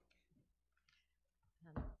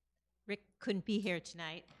 Rick couldn't be here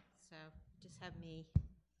tonight, so just have me.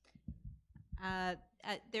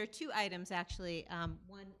 There are two items, actually.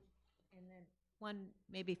 One, and then one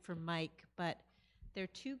maybe for Mike, but there are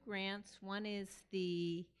two grants. One is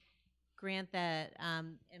the grant that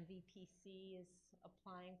MVPC is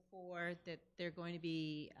applying for, that they're going to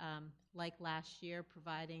be, like last year,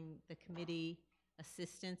 providing the committee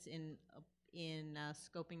assistance in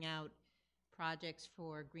scoping out projects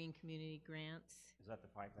for green community grants. Is that the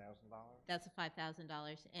 $5,000? That's a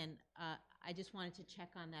 $5,000, and I just wanted to check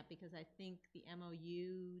on that because I think the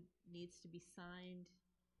MOU needs to be signed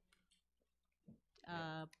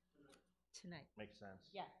tonight. Makes sense.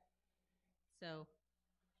 Yeah. So,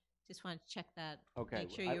 just wanted to check that. Okay.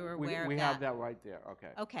 Make sure you were we- aware of We that. have that right there,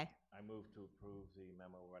 okay. Okay. I move to approve the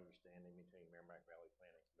memo of understanding between Merrimack Valley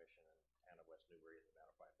Planning Commission and Town of West Newbury in the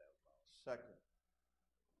amount of $5,000. Second.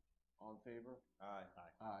 All in favor? Aye.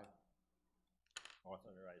 Aye.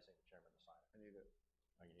 Authorizing the chairman to sign it. I need a,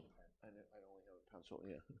 I need a pen. I only have a pencil,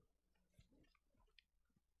 yeah.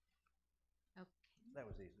 Okay. That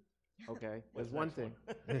was easy. Okay, What's there's one next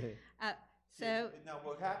thing. So, Now,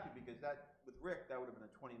 we're happy because that, with Rick, that would have been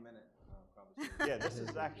a 20-minute conversation. Yeah, this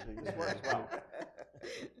is actually, this works well.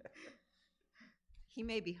 he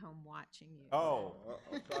may be home watching you. Oh,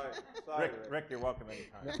 Sorry, Rick, you're welcome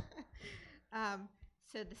anytime.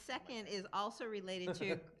 So the second is also related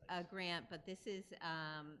to a grant, but this is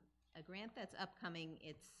a grant that's upcoming.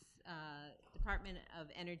 It's Department of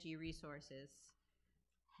Energy Resources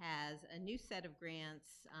has a new set of grants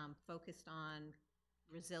focused on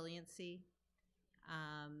resiliency,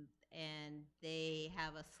 and they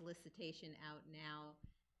have a solicitation out now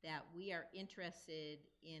that we are interested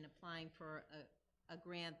in applying for a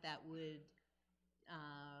grant that would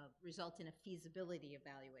result in a feasibility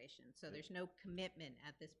evaluation. So there's no commitment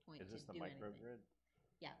at this point Is to this the do anything. microgrid?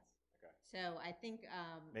 Yes. Okay. So I think,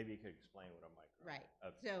 Maybe you could explain what a microgrid. right.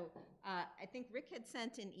 Okay. So I think Rick had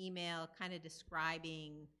sent an email kind of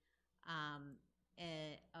describing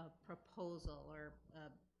a proposal or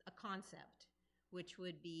a concept, which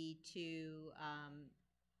would be to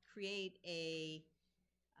create a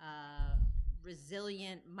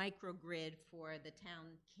resilient microgrid for the town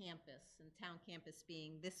campus, and town campus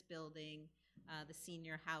being this building, the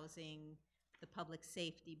senior housing, the public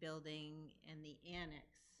safety building, and the annex.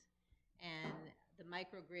 And the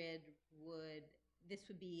microgrid this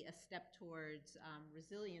would be a step towards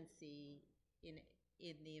resiliency in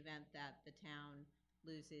the event that the town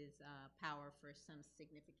loses power for some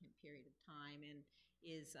significant period of time and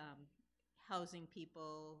is housing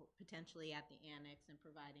people potentially at the annex and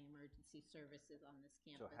providing emergency services on this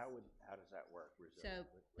campus. So how does that work? So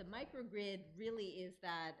the microgrid really is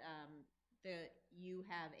that you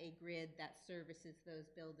have a grid that services those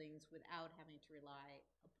buildings without having to rely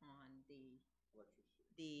upon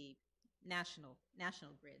the national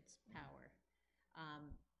grid's power.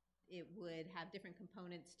 It would have different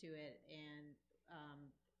components to it, and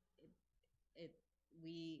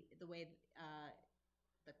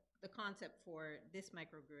the concept for this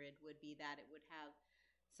microgrid would be that it would have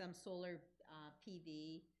some solar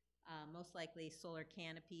PV, most likely solar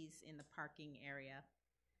canopies in the parking area,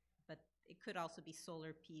 but it could also be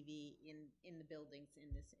solar PV in the buildings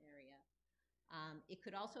in this area. It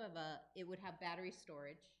could also it would have battery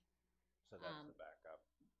storage. So that's the backup.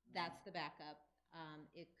 That's the backup.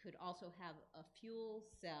 It could also have a fuel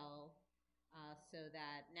cell so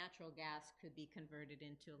that natural gas could be converted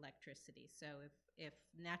into electricity. So if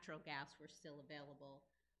natural gas were still available,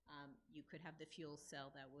 you could have the fuel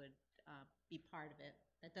cell that would be part of it.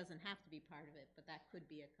 That doesn't have to be part of it, but that could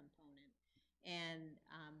be a component. And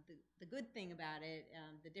the good thing about it,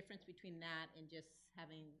 the difference between that and just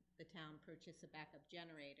having the town purchase a backup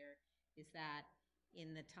generator is that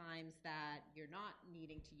in the times that you're not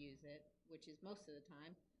needing to use it, which is most of the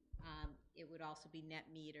time, it would also be net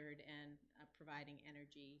metered and providing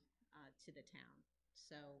energy to the town.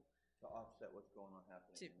 So To offset what's going on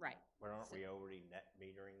happening. right. But aren't we already net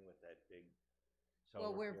metering with that big solar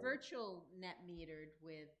Well, we're field? virtual net metered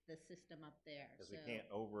with the system up there. Because So,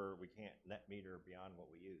 we can't net meter beyond what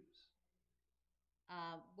we use.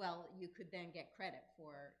 well, you could then get credit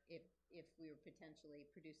for if we were potentially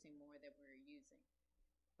producing more than we were using.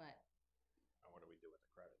 But And what do we do with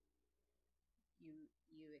the credit?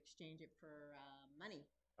 you exchange it for money.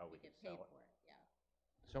 Oh, we You can get paid sell it. for it. Yeah.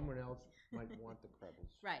 Someone else might want the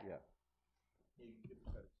credits. Right. Yeah. You can give the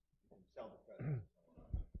credits. You can sell the credits.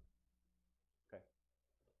 Okay.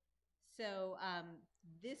 So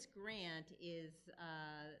this grant is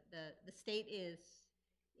the state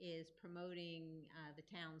is promoting the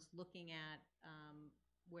towns looking at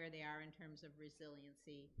where they are in terms of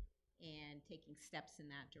resiliency and taking steps in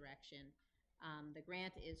that direction. The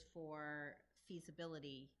grant is for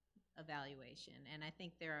feasibility evaluation, and I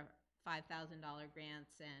think there are $5,000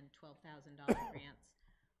 grants and $12,000 grants.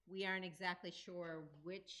 We aren't exactly sure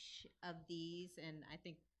which of these, and I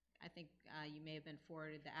think you may have been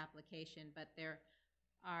forwarded the application, but there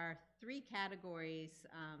are 3 categories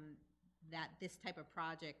that this type of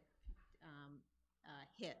project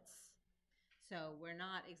hits. So we're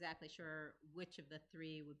not exactly sure which of the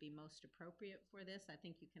 3 would be most appropriate for this. I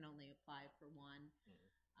think you can only apply for one.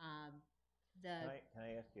 Can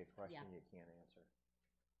I ask you a question Yeah. you can't answer?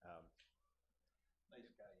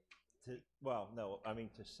 Nice guy. Well, no, I mean,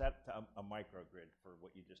 to set a microgrid for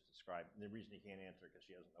what you just described, and the reason you can't answer it because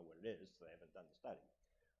she doesn't know what it is, so they haven't done the study.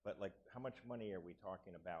 But like, how much money are we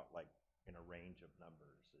talking about, like, in a range of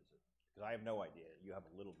numbers? Is it, because I have no idea. You have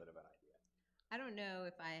a little bit of an idea. I don't know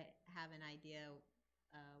if I have an idea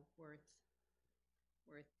worth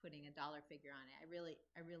putting a dollar figure on it.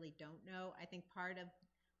 I really don't know. I think part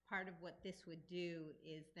of what this would do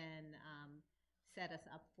is then set us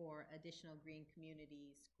up for additional green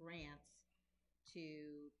communities grants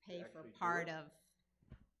to pay for actually do part it? of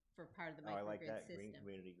the Oh, I like microgrid that, system. green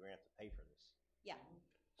community grant to pay for this. Yeah.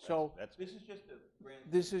 So That's This is just a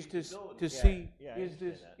grant. this is to feasibility. see, yeah, I is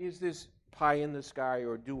understand that. this pie in the sky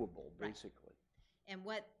or doable, Right. basically? And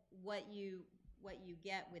what you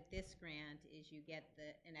get with this grant is you get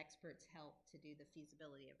an expert's help to do the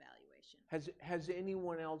feasibility evaluation. Has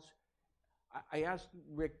anyone else, I asked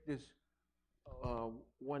Rick this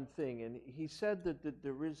one thing, and he said that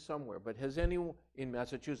there is somewhere, but has anyone in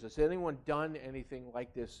Massachusetts, has anyone done anything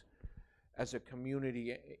like this as a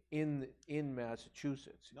community in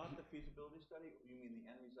Massachusetts? Not the feasibility study, you mean the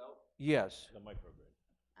end result? Yes. The microgrid.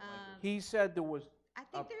 He said there was I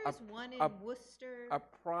think there is one in Worcester. a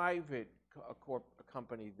private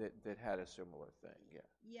company that had a similar thing, yeah.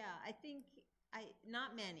 Yeah, I think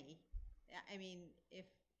not many. I mean, if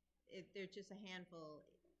there's just a handful,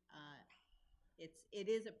 it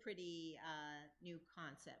is a pretty new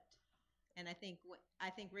concept, and I think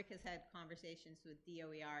Rick has had conversations with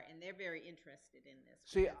DOER, and they're very interested in this.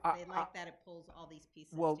 See, They like that it pulls all these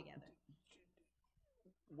pieces well, together.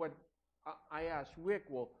 What I asked Rick,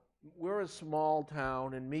 well, we're a small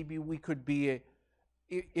town, and maybe we could be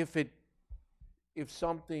if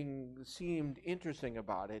something seemed interesting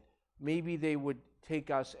about it, maybe they would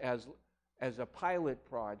take us as a pilot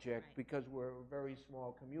project. Right. Because we're a very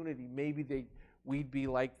small community. Maybe we'd be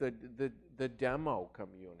like the demo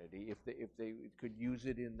community if they could use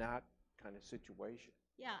it in that kind of situation.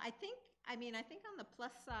 Yeah, I think on the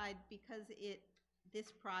plus side, because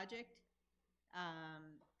this project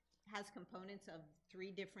has components of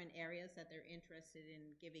 3 different areas that they're interested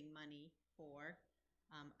in giving money for.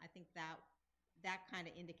 I think that kind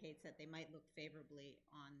of indicates that they might look favorably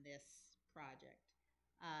on this project.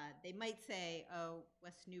 They might say, "Oh,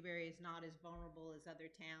 West Newbury is not as vulnerable as other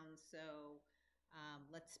towns, so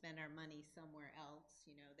let's spend our money somewhere else."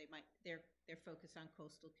 You know, they're focused on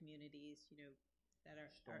coastal communities. You know, that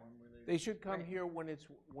are They should come Right. here when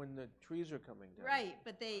the trees are coming down. right.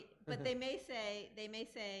 But they may say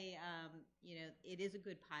you know, it is a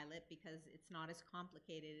good pilot because it's not as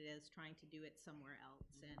complicated as trying to do it somewhere else,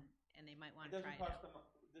 and they might want It to try doesn't it cost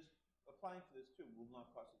out. them, applying for this too will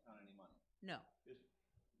not cost the town any money. No. Just,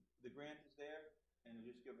 the grant is there, and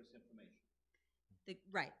you just give us information.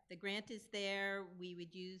 The grant is there. We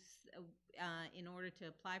would use, in order to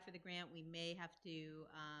apply for the grant, we may have to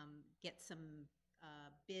get some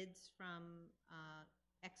bids from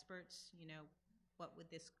experts. You know, what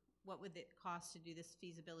would it cost to do this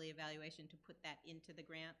feasibility evaluation to put that into the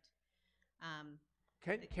grant?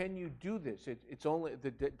 Can you do this? It's only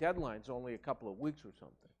the deadline's only a couple of weeks or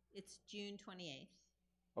something. It's June 28th.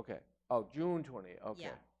 Okay. Oh, June 20th. Okay.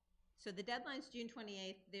 Yeah. So the deadline's June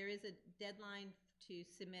 28th. There is a deadline to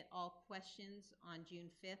submit all questions on June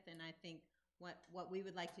 5th, and I think what we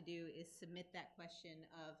would like to do is submit that question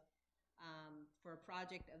of for a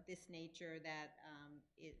project of this nature that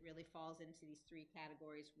it really falls into these 3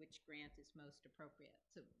 categories, which grant is most appropriate.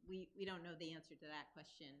 So we don't know the answer to that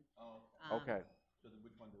question. Oh, okay. Okay. So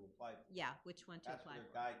which one to apply for? Yeah, which one to Ask for apply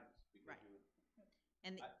their for. guidance, because Right. you would.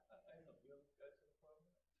 And the, I don't know, do you guys have a problem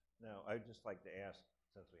with that? No, I'd just like to ask,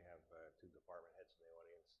 since we have 2 department heads in the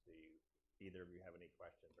audience, do either of you have any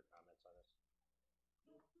questions or comments on this?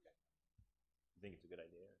 Okay. You think it's a good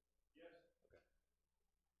idea? Yes. Okay.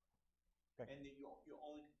 Okay. And you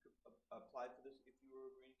only could apply for this if you were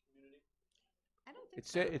a green community? I don't think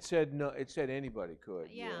It said no. It said anybody could.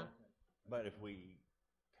 Yeah. But if we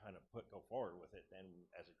kind of go forward with it, then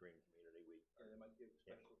as a green community, Yeah, they might give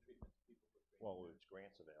special treatment to people with green. well, there's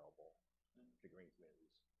grants available to green communities.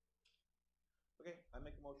 Okay, I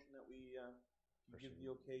make a motion that we give the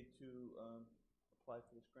okay to apply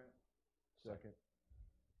for this grant. Second.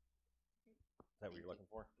 that what you're looking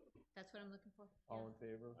for? That's what I'm looking for. All Yeah. in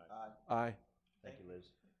favor? Aye. Aye. Thank you, Liz.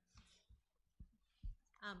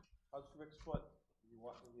 How's Rick's foot?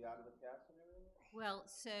 Is he out of the cast and everything? Well,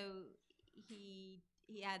 so he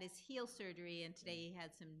had his heel surgery, and today he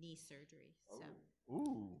had some knee surgery. So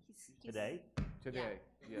Ooh, he's today? Today,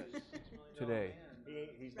 yes. $6 million Today. man.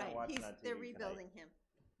 He's Right. not watching on TV They're tonight. rebuilding him.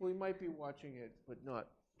 Well, he might be watching it, but not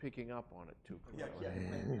picking up on it too Yeah, clearly.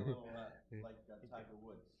 maybe a little, like Tiger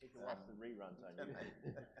Woods. He can watch the reruns on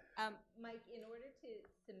YouTube. Mike, in order to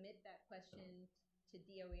submit that question to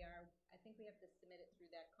DOER, I think we have to submit it through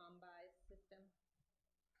that Combis system,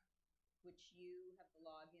 which you have the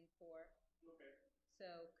login for. Okay.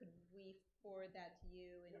 So could we forward that to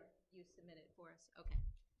you and you submit it for us? Okay.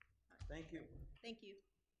 Thank you. Thank you.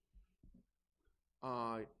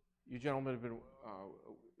 You gentlemen have been,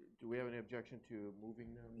 do we have any objection to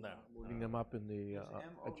moving them? No. Moving them up in the Is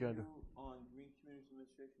agenda? MOU on Green Communities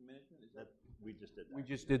Administration Management, is that? We just did that. We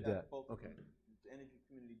just did that, Both of okay. them. It's Energy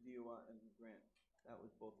Community DOR and the grant. That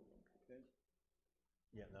was both of them, okay?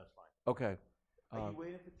 Yeah, that's fine. Okay. Are you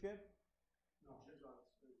waiting for Chip? No, she's on the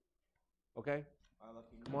street. Okay, I'll let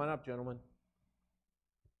you come know. on up, gentlemen.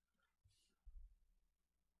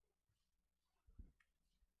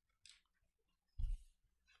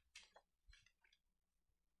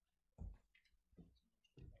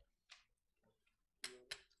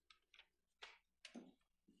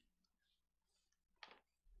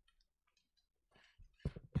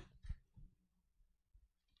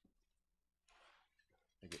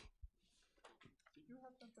 Thank you. Did you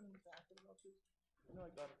have something in the packet about this? I know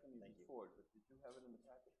I got it from you before, but did you have it in the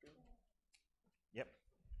packet too? Yep.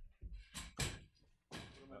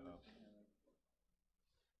 What am I missing?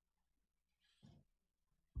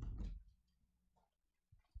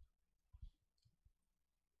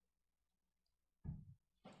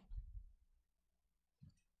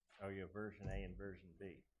 Oh, you have version A and version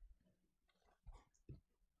B.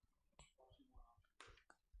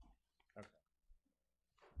 Okay.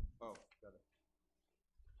 Oh, got it.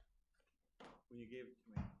 When you gave it to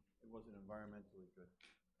me, it wasn't environmentally good.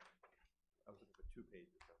 I was looking for 2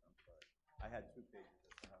 pages, I'm sorry. I had 2 pages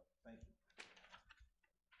at the house, thank you.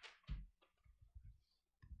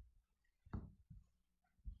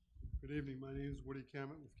 Good evening, my name is Woody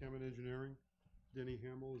Cammett with Cammett Engineering. Denny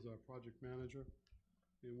Hamill is our project manager,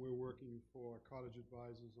 and we're working for Cottage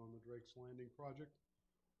Advisors on the Drake's Landing project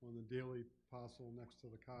on the Daly parcel next to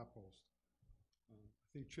the car post. I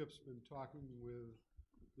think Chip's been talking with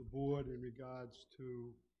the board in regards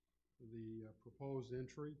to the proposed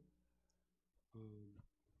entry.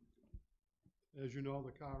 As you know,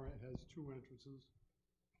 the car has 2 entrances,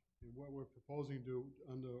 and what we're proposing to,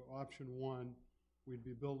 under option 1, we'd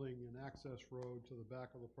be building an access road to the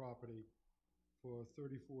back of the property for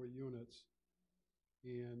 34 units.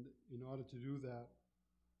 And in order to do that,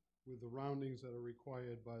 with the roundings that are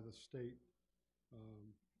required by the state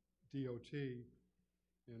DOT,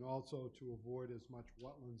 and also to avoid as much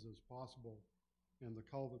wetlands as possible, and the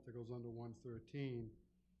culvert that goes under 113,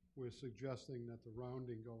 we're suggesting that the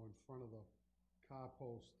rounding go in front of the car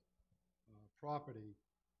post property,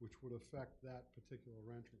 which would affect that particular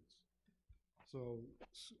entrance. So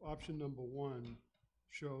option number 1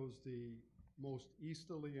 shows the most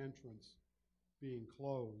easterly entrance being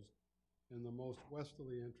closed and the most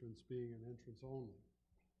westerly entrance being an entrance only.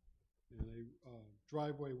 And a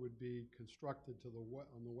driveway would be constructed to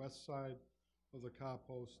on the west side of the car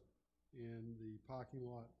post, and the parking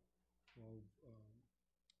lot of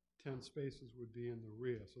 10 spaces would be in the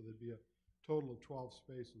rear. So there'd be a total of 12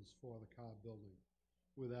 spaces for the car building,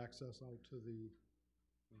 with access out to the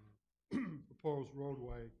proposed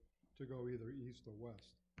roadway to go either east or west.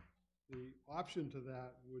 The option to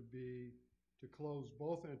that would be to close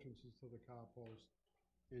both entrances to the car post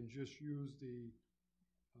and just use the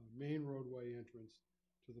main roadway entrance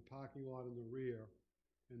to the parking lot in the rear,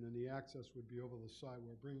 and then the access would be over the side.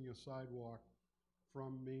 We're bringing a sidewalk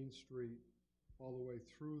from Main Street all the way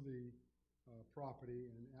through the property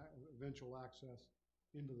and eventual access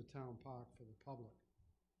into the town park for the public.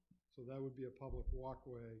 So that would be a public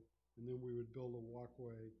walkway, and then we would build a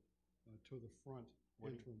walkway to the front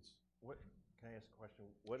entrance. Can I ask a question?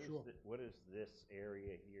 What is this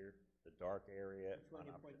area here, the dark area? Which one on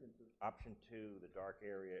you pointing to? Option 2, the dark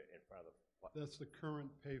area in front of the. That's the current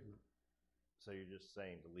pavement. So you're just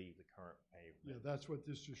saying to leave the current pavement? Yeah, that's what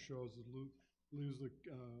this just shows, is leave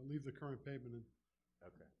the current pavement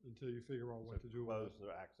Okay. until you figure out what to do with Close it.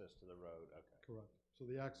 the access to the road, okay. Correct. So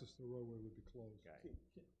the access to the roadway would be closed. Okay.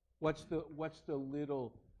 What's the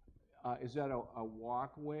little, is that a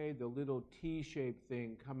walkway, the little T-shaped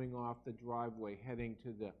thing coming off the driveway heading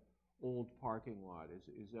to the, old parking lot?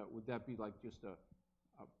 Would that be like just a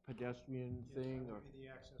pedestrian thing, That or? would be the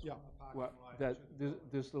access Yeah. from the parking What, lot that, to the this, building.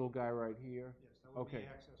 this little guy right here? Yes, that would be Okay.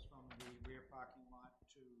 access from the rear parking lot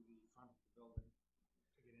to the front of the building,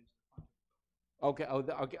 to get into the front of the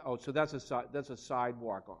building. Okay, so that's a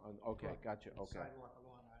sidewalk okay, Correct. gotcha, okay. Sidewalk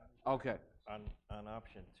along that. Okay, On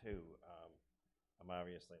option two, I'm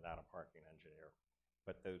obviously not a parking engineer,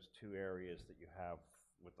 but those two areas that you have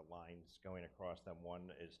with the lines going across them,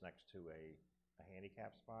 one is next to a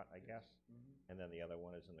handicap spot, I guess, and then the other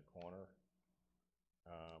one is in the corner.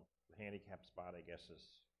 The handicap spot, I guess,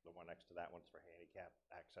 is the one next to that one's for handicap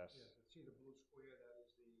access. Yes, see the blue square, that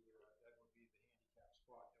is that would be the handicap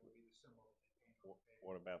spot, that would be the symbol that they paint on the pavement.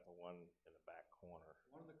 What about the one in the back corner?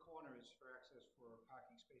 The one in the corner is for access for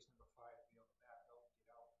parking space number 5, to be able to back out and get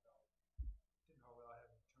out without, didn't know without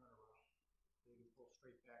having to turn around. So you can pull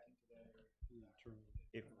straight back into that area.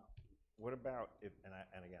 If, what about if, and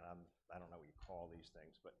again, I don't know what you call these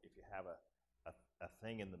things, but if you have a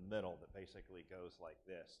thing in the middle that basically goes like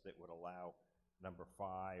this, that would allow number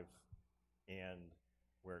 5, and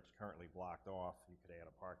where it's currently blocked off, you could add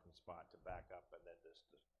a parking spot to back up and then just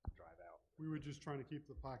drive out. We were just trying to keep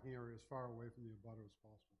the parking area as far away from the abutter as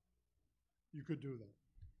possible. You could do that.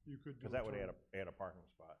 You could do. Because that would add a parking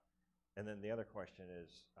spot. And then the other question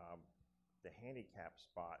is, the handicap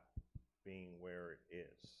spot being where it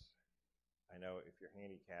is. I know if you're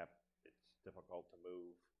handicapped, it's difficult to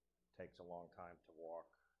move, takes a long time to walk,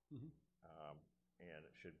 and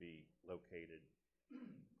it should be located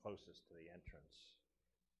closest to the entrance.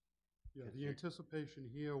 Yeah, the anticipation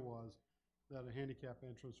here was that a handicap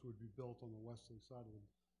entrance would be built on the western side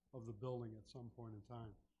of the building at some point in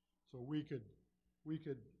time. So we could,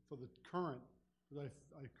 for the current, because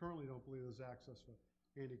I currently don't believe there's access for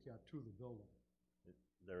handicap to the building.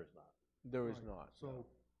 There is not. there is Right. not. So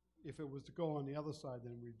if it was to go on the other side,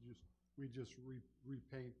 then we just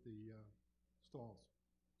repaint the stalls.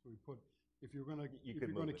 So we put, if you're gonna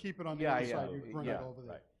keep it on the other side, you bring it over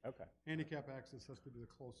there. Right, okay. Handicap access has to be the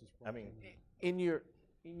closest. I mean, proximity.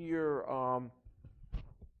 In your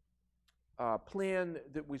plan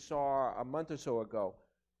that we saw a month or so ago,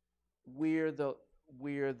 where the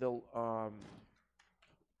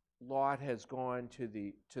lot has gone to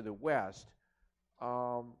the west,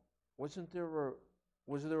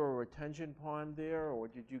 was there a retention pond there, or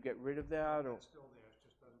did you get rid of that, or? It's still there, it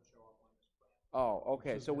just doesn't show up on this plan. Oh,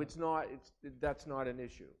 okay, so that's not an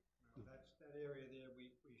issue. No, that area there, we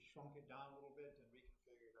shrunk it down a little bit and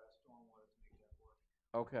reconfigured our stormwater to make that work,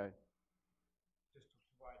 Okay. just to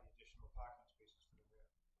provide the additional parking spaces to the rear.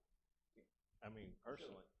 I mean,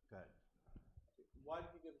 personally, go ahead. Why did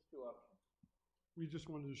you give us 2 options? We just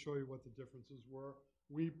wanted to show you what the differences were.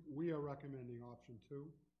 We are recommending option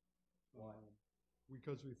 2. Why?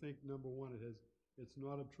 Because we think, number one, it's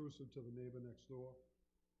not obtrusive to the neighbor next door.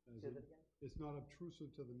 Say that again? It's not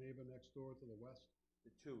obtrusive to the neighbor next door to the west.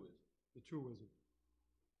 The 2 is. The 2 isn't.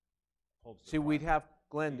 Holds the See, we'd front. have,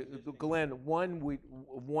 Glenn,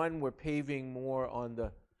 one we're paving more on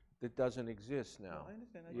that doesn't exist No, now. I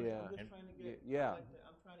understand. Yeah. I'm just trying to get. Yeah.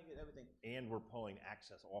 I'm trying to get everything. And we're pulling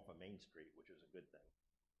access off of Main Street, which is a good thing,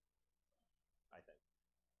 I think.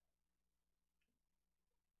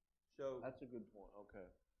 So, That's a good point, okay.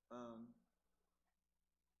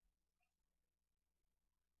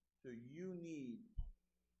 so you need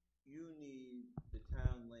the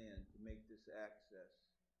town land to make this access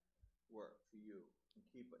work for you and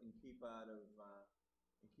keep out of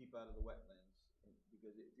the wetlands.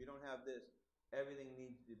 Because if you don't have this, everything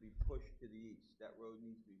needs to be pushed to the east. That road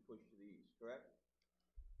needs to be pushed to the east, correct?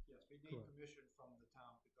 Yes, we need Correct. permission from the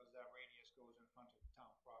town because that radius goes in front of the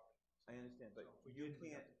town property. I understand, but So if we you did,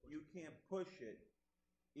 we'd have to push you it. can't push it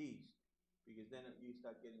east because then you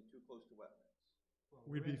start getting too close to wetlands. Well,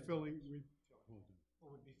 We'd we're be in the filling, wetlands.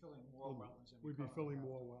 Well, we'd be filling more wetlands than we we'd be currently filling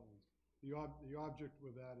have. more wetlands. The object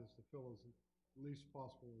with that is to fill as least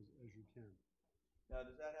possible as you can. Now,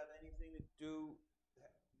 does that have anything to do,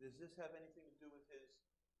 does this have anything to do with his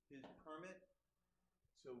permit?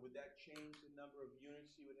 So would that change the number of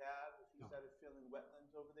units he would have if he No. started filling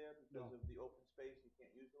wetlands over there because No. of the open space, he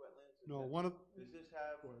can't use the wetlands? No, Does this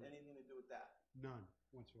have Go ahead. anything to do with that? none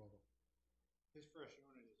whatsoever. His first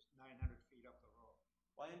unit is 900 feet up the road.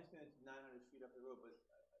 Well, I understand it's 900 feet up the road, but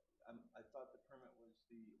I thought the permit was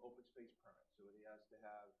the open space permit, so he has to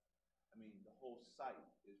have, I mean, the whole site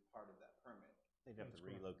is part of that permit. They'd have to That's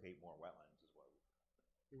correct. relocate more wetlands as well.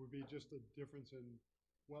 It would be just a difference in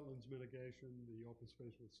wetlands mitigation. The open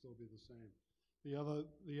space would still be the same. The other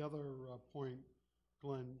point,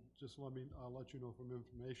 Glenn, I'll let you know from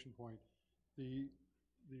information point, the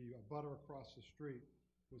abutter across the street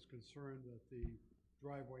was concerned that the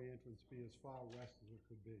driveway entrance be as far west as it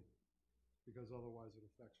could be, because otherwise it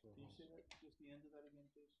affects her Can you house. say that, just the end of that again,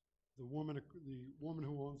 please? The woman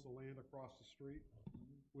who owns the land across the street,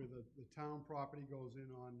 where the town property goes in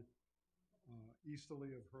on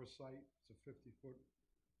easterly of her site, it's a 50-foot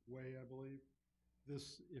way, I believe.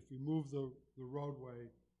 This, if you move the roadway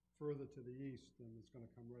further to the east, then it's gonna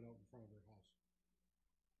come right out in front of her house.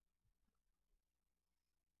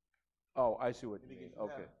 Oh, I see what you Because mean, you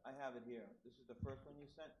okay. I have it here. This is the first one you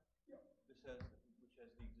sent? Yep. This has, which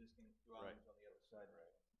has the existing dwellings on the other side.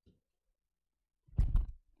 Right.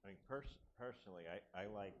 I mean, personally, I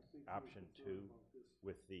like option 2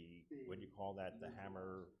 with the, what do you call that, the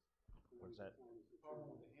hammer, what's that? The problem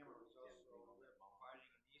with the hammer is also we're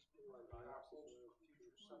providing an easement to parcels for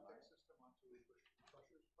future septic system onto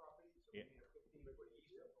Crusher's property, so we Yeah. need a 15-foot easement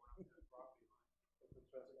going up to that property line. To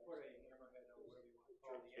put a hammerhead or whatever you want to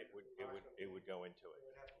call the end of the parcel. It would go into They it.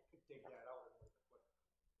 would have to dig that out in order to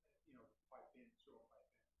put, pipe in, sewer pipe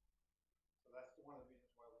in. So that's one of the reasons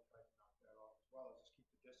why we tried to knock that off, as well as just keep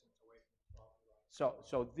the distance away from the property line.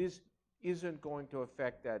 So this isn't going to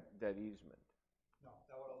affect that easement? No,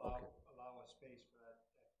 that would allow, Okay. allow a space for that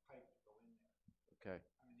pipe to go in there. Okay.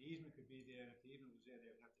 I mean, the easement could be there, and if the easement was there, they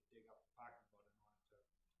would have to dig up the parking lot in order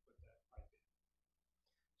to put that pipe in.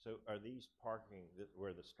 So are these parking,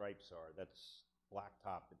 where the stripes are, that's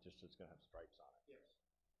blacktop, it's gonna have stripes on it? Yes.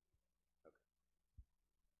 Okay.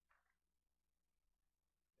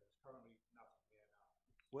 There's currently nothing there now.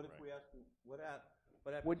 What if Right. we ask, what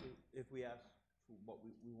happens Would- if we ask for what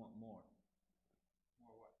we want more?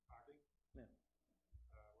 More what, parking? Yeah.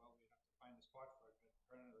 Well, we'd have to find a spot for it, but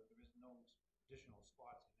currently there is no additional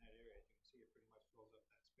spots in that area. As you can see, it pretty much fills up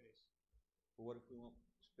that space. But what if we want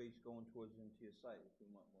space going towards into your site, if we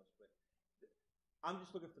want more space? I'm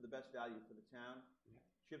just looking for the best value for the town. Yeah.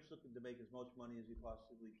 Chip's looking to make as much money as he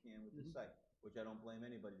possibly can with this site, which I don't blame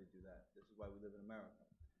anybody to do that. This is why we live in America.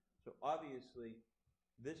 So obviously,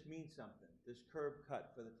 this means something. This curb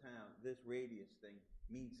cut for the town, this radius thing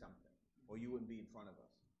means something, or you wouldn't be in front of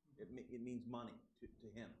us. It means money to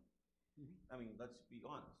him. I mean, let's be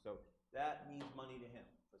honest. So that means money to him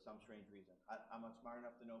for some strange reason. I'm not smart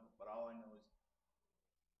enough to know, but all I know is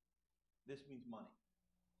this means money.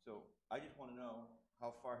 So I just want to know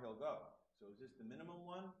how far he'll go. So is this the minimum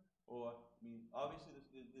one? Or, I mean, obviously,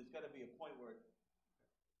 there's got to be a point where it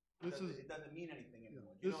doesn't mean anything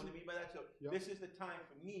anymore. Do you know what I mean by that? So this is the time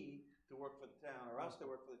for me to work for the town, or us to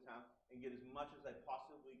work for the town, and get as much as I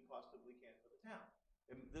possibly can for the town.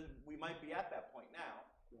 We might be at that point now,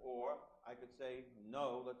 or I could say,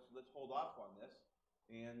 no, let's hold off on this,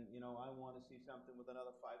 and, I want to see something with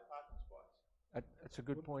another 5 parking spots. That's a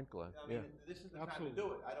good point, Glenn, I yeah. mean, this is the time to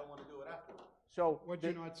do it. I don't want to do it afterwards. So, What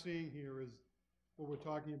you're not seeing here is, what we're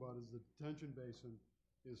talking about is the detention basin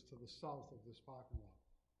is to the south of this parking lot.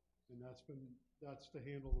 And that's to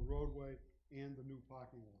handle the roadway and the new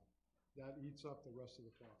parking lot. That eats up the rest of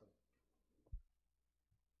the property.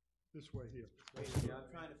 This way here. Yeah, I'm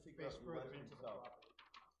trying to figure out Space west further and into the south. property.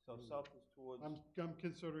 So south is towards, I'm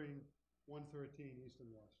considering 113 east and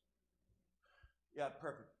west. yeah,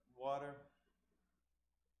 perfect. Water.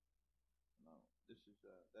 No, this is,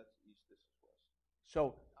 that's east, this is west.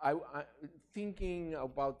 so I thinking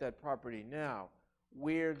about that property now,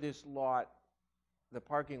 where this lot, the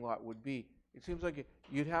parking lot would be, it seems like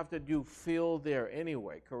you'd have to do fill there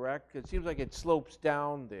anyway, correct? It seems like it slopes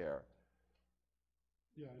down there.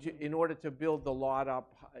 Yeah, In order to build the lot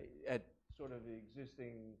up at sort of the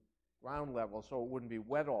existing ground level, so it wouldn't be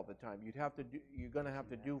wet all the time, you're gonna have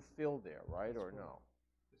to do fill there, right, or no?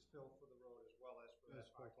 It's filled for the road as well as for that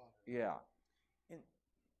That's parking. correct. Yeah, And,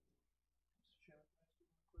 Mr. Chairman, can I ask you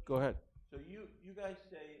one question? go ahead. So you guys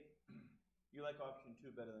say you like option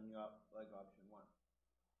 2 better than you like option 1.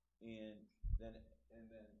 And then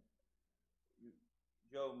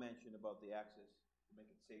Joe mentioned about the access to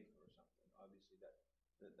make it safer or something. Obviously, that's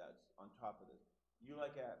on top of this. You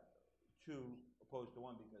like 2 opposed to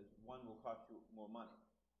 1 because 1 will cost you more money.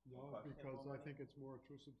 No, because I think it's more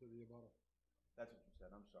intrusive to the abutter. That's what you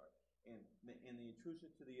said, I'm sorry. And the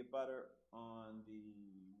intrusive to the abutter on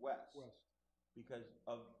the west. West. Because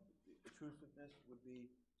of the intrusiveness would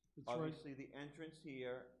be It's right, obviously the entrance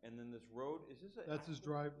here, and then this road, is this a? that's his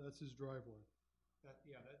driveway.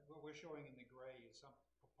 What we're showing in the gray is some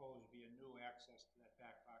proposed to be a new access to that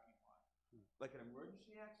back parking lot. Like an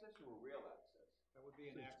emergency access or a real access? That would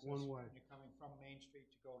be an It's access. one way. When you're coming from Main Street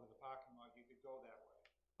to go to the parking lot, you could go that way.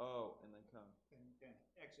 Oh, and then come. And then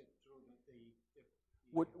exit through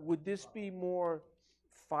Would this be more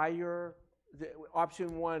fire,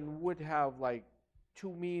 option 1 would have like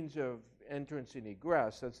 2 means of entrance and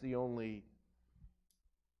egress, that's the only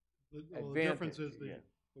Well, the difference is advantage.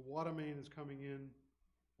 the water main is coming in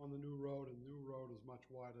on the new road, and the new road is much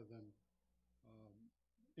wider than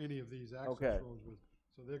any of these Okay. access roads with,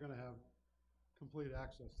 so they're gonna have complete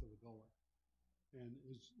access to the building. And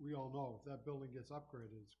as we all know, if that building gets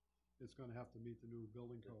upgraded, it's gonna have to meet the new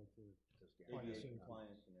building code for fire ADA safety.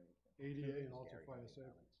 compliance and everything. ADA and also Scary fire having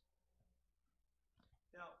safety. comments.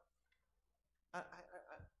 Now,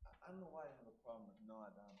 I don't know why I have a problem with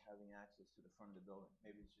not having access to the front of the building.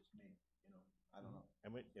 Maybe it's just me, you know, I don't know.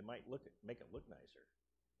 And it might make it look nicer.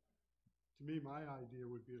 To me, my idea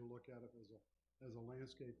would be to look at it as a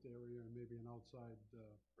landscaped area and maybe an outside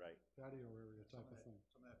Right. patio area Some type of of thing.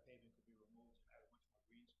 Some of that pavement could be removed and have much more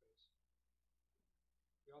green space.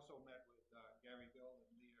 We also met with Gary Bill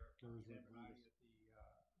and Leader, Gary's Tim and I recommended.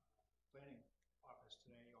 at the planning office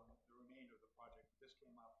today on the remainder of the project. This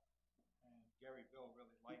came up, and Gary Bill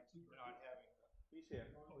really liked not having the. He's here.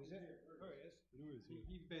 Oh, he's there? There he is. I know he's here.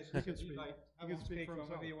 He He basically can said he'd speak. like, He I can won't speak speak for for him,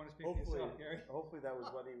 maybe you himself. want to speak for yourself, Gary. Hopefully that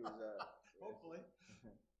was what he was, Hopefully.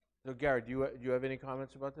 So Gary, do you have any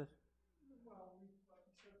comments about this? Well, we, like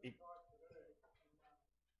you said, It- we talked today, and,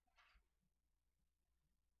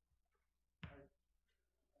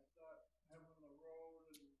 I thought having the road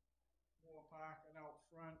and more parking out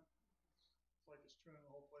front, it's like it's turning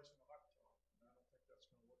the whole place into a hot tub, and I don't think that's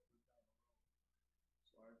gonna look good down the road.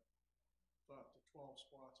 So I thought the 12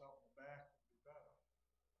 spots out in the back would be better,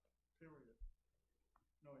 period.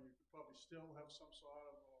 You know, you could probably still have some sort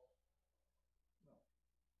of,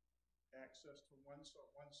 access to one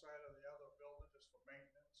side or the other building just for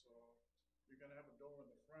maintenance, or you're gonna have a door in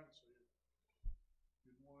the front, so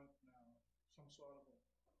you'd want, some sort of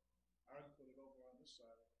I'd put it over on this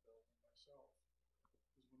side of the building myself.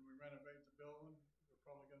 Because when we renovate the building, we're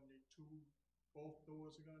probably gonna need both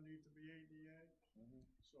doors are gonna need to be ADA.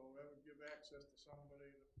 So that would give access to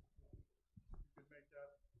somebody that, you could make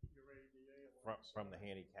that your ADA. From the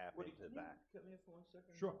handicap Woody, into the can you back. cut me off for 1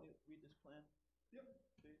 second? Sure. Read this plan, Yep.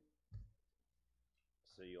 please.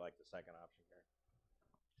 So you like the second option, Gary?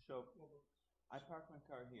 So, Well, I park my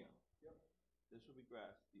car here. Yep. This will be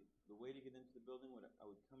grass. The way to get into the building would, I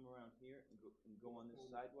would come around here and go on this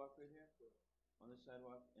sidewalk right here, on this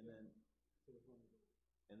sidewalk, and then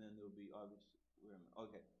there'll be obviously,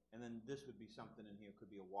 okay, and then this would be something in here, could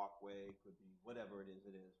be a walkway, could be whatever it is,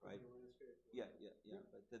 right? Yeah,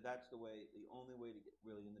 but that's the way, the only way to get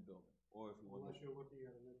really in the building, or if you want. Unless you're looking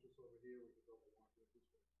at an entrance over here, we could go walk this way.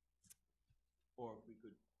 Or if we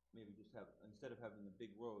could maybe just have, instead of having the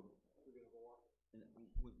big road, We're gonna go walk. and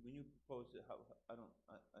when you proposed it, I can't.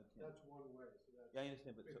 That's one way, so that's Yeah, I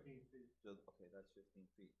understand, but 15 feet. okay, that's 15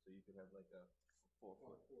 feet, so you could have like a 4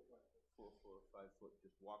 foot, 4 or 5 feet. 4 or 5 foot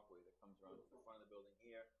just walkway that comes around to the front of the building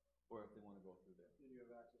here, or if they wanna go through there. Then you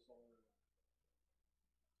have access all around.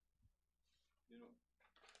 You know,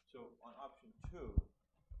 so on option 2,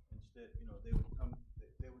 instead, they would come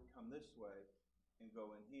this way and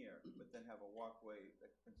go in here, but then have a walkway,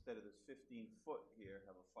 that instead of this 15 foot here,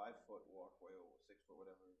 have a 5 foot walkway or 6 foot,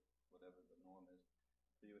 whatever the norm is.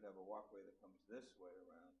 So you would have a walkway that comes this way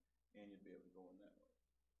around, and you'd be able to go in that way.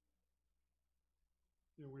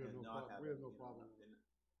 Yeah, we have And no not problem, have we it, have no you know, problem. in-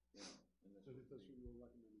 and this I think would that's be- what you were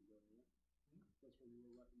recommending, Joe, right? That's what you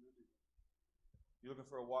were recommending. You're looking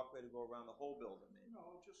for a walkway to go around the whole building, maybe?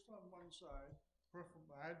 No, just on one side.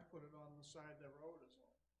 Preferably, I'd put it on the side the road is on.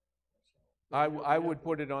 I would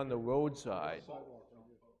put it on the roadside. Sidewalk right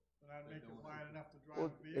here. And I'd make it wide enough to drive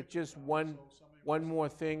Well, a vehicle. it's just down, one- so somebody one wants more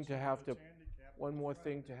to- thing to have somebody to- that's handicapped One can more drive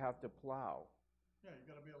thing it. to have to plow. Yeah, you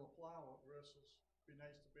gotta be able to plow it versus, be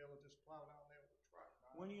nice to be able to just plow down there with a truck.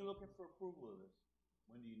 When are you looking for approval of this?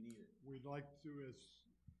 When do you need it? We'd like to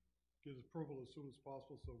get approval as soon as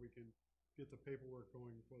possible so we can get the paperwork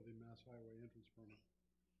going for the Mass Highway entrance permit.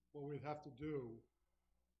 What we'd have to do,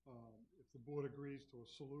 if the board agrees to a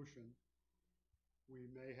solution, we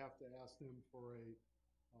may have to ask them for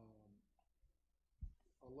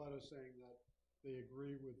a letter saying that they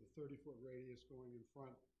agree with the 30-foot radius going in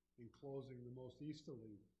front and closing the most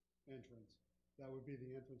easterly entrance. That would be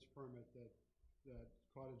the entrance permit that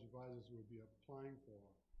Cottage Advisors would be applying for.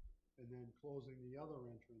 And then closing the other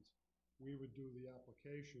entrance, we would do the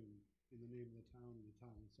application in the name of the town and the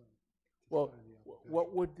town would sign. Well, sign the application.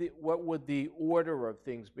 what would the order of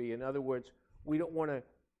things be? In other words, we don't want to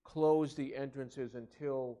close the entrances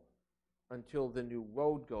until the new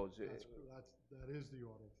road goes in. That is the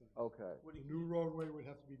order of things. Okay. The new roadway would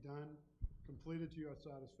have to be done, completed to your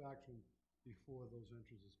satisfaction before those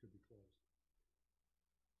entrances could be closed.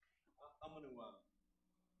 I'm gonna,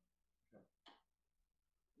 okay.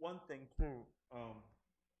 One thing too,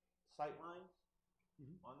 sight lines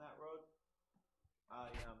Mhm. on that road,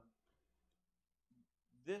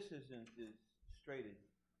 this isn't as straight as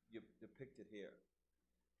you depicted here.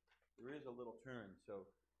 There is a little turn, so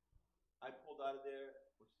I pulled out of there,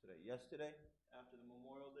 what's today, yesterday, after the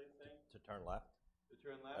Memorial Day thing, To turn left, to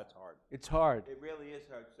turn left. that's hard. It's hard. It really is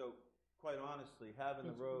hard, so quite honestly, having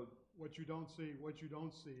the road, What you don't see is what you're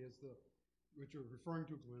referring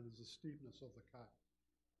to, Glenn, is the steepness of the cut.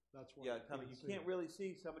 That's what yeah, coming, you can't really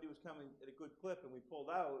see, somebody was coming at a good clip and we pulled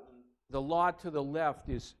out and, The lot to the left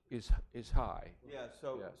is high. yeah,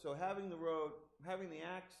 so, Yeah. so having the road, having the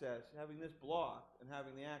access, having this block and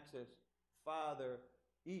having the access farther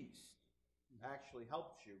east actually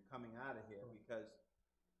helps you coming out of here because,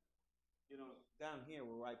 you know, down here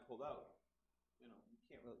where I pulled out, you know, you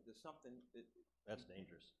can't really, there's something that. That's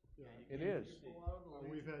dangerous. Yeah, It is.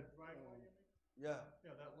 we've had, Yeah.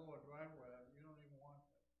 Yeah, that lower driveway, you don't even want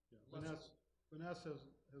that. yeah, Vanessa has.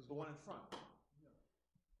 The one in front.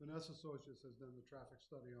 Vanessa Associates has done the traffic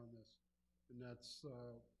study on this, and that's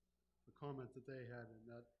the comment that they had, and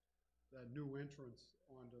that new entrance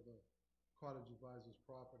onto the cottage advisor's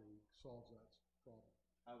property solves that problem.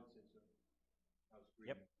 I would say so. I was agreeing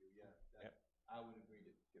Yep. with you, yeah. Yep. I would agree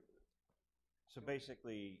to get rid of it. So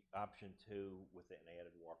basically, option 2 with an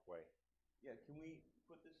added walkway. Yeah, can we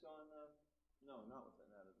put this on, no, not with an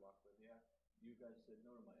added walkway, yeah. You guys said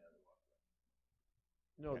no to my added walkway.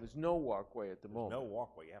 No, there's no walkway at the There's no moment.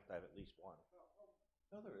 walkway, you have to have at least one.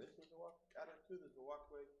 No, there is, there's a walk, added two, there's a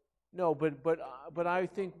walkway. No, but I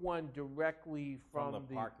think one directly From from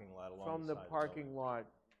the parking lot along from the side of parking lot,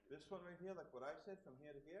 This one right here, like what I said, from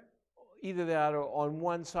here to here? either that or on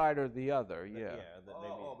one side or the other, yeah. Yeah, that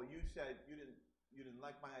Oh, maybe, but you said you didn't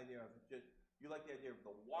like my idea of just, you like the idea of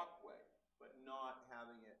the walkway, but not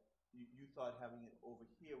having it, you thought having it over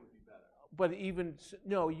here would be better. But even,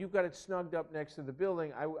 no, you've got it snugged up next to the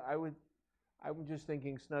building. I'm just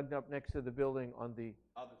thinking snugged up next to the building on the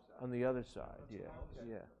Other side. other side, yeah, Okay.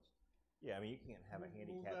 yeah. yeah, I mean, you can't have a Move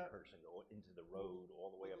handicapped that- person go into the road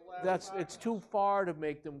all the way up. the to last the That's, road. it's too far to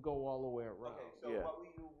make them go all the way around, Okay, so yeah. what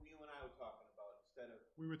you and I were talking about, instead of,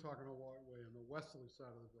 We were talking a walkway on the westerly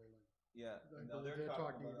side of the building. yeah, I no, believe they're they're talking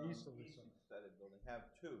talking about on easterly the side. east side of the building, have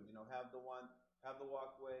two, you know, have the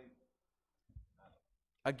walkway.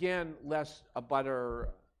 Again, less a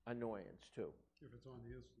butter annoyance too, If it's on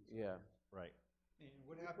the eastern side. yeah. Right. And Can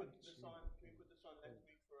what we put happens? this on, can we put this on next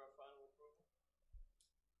week for our final approval?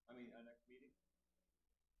 I mean, our next meeting?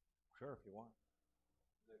 Sure, if you want.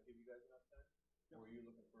 Does that give you guys enough time? Or are you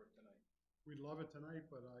looking for it tonight? We'd love it tonight,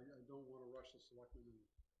 but I don't want to rush the selectmen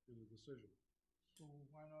in the decision. So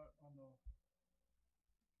why not on the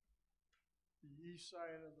east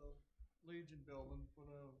side of the Legion building, put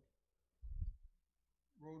a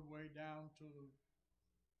roadway down to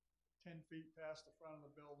 10 feet past the front of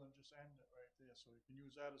the building, just end it right there, so you can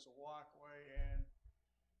use that as a walkway and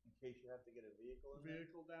In case you have to get a vehicle in there?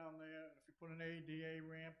 vehicle down there. And if you put an ADA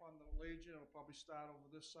ramp on the Legion, it'll probably start over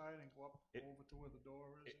this side and go up over to where the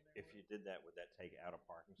door is. If you did that, would that take out a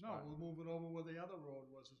parking No, spot? we'll move it over where the other road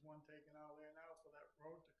was. There's one taken out there now for that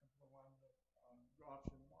road to come along the,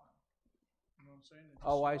 option 1. You know what I'm saying? They just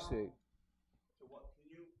Oh, I stop. see. So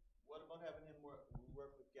what about having him work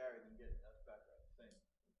with Gary and get us back that thing?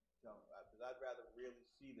 Because I'd rather really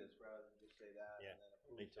see this rather than just say that Yeah, and then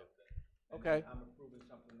approve me too. something. And Okay. then I'm approving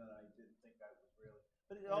something that I didn't think I was really,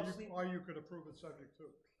 but it Or all you- seems, Or you could approve it subject to.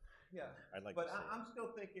 yeah. I'd like But to see it. I'm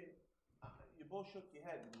still thinking, you both shook your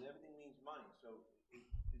head because everything means money, so is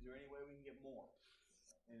there any way we can get more?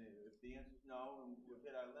 And if the answer's no, and we've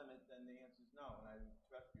hit our limit, then the answer's no, and I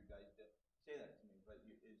trust you guys to say that to me, but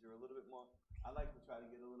is there a little bit more? I'd like to try to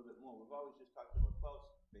get a little bit more. We've always just talked about 12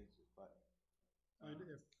 spaces, but. I mean,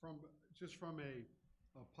 just from a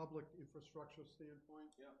public infrastructure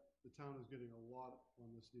standpoint, Yeah. the town is getting a lot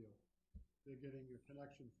on this deal. They're getting a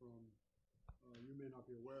connection from, you may not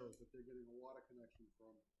be aware of, but they're getting a water connection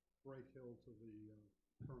from Break Hill to the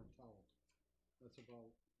current tower. That's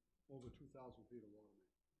about over 2,000 feet of water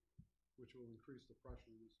main, which will increase the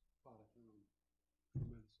pressure in this part of town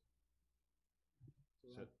tremendously.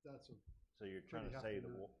 So that's a, So you're trying to say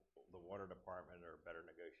pretty hefty the water department are better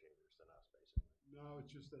negotiators than us, basically? no,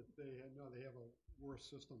 it's just that they have a worse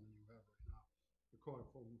system than you have right now, according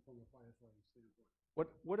from a firefighting standpoint.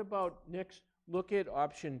 What about next, look at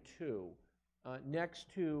option 2, next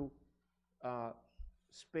to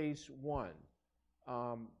space 1.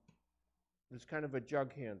 There's kind of a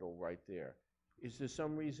jug handle right there. Is there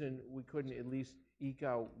some reason we couldn't at least eke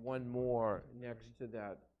out one more next to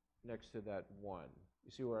that 1?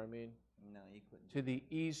 You see what I mean? No, you couldn't. To the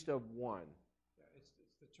east of 1. Yeah, it's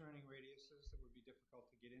the turning radiuses that would be difficult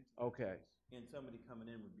to get into. Okay. And somebody coming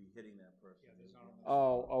in would be hitting that person. Yeah, there's not enough.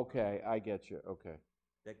 Oh, okay, I get you, okay.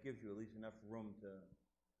 That gives you at least enough room to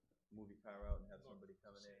move your car out and have somebody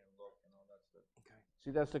coming in and look and all that stuff. See,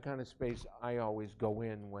 that's the kind of space I always go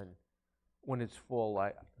in when it's full.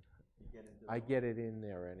 You get into I the- get it in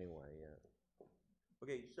there anyway, yeah.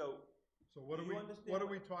 Okay, so, So what Do are you we, understand what are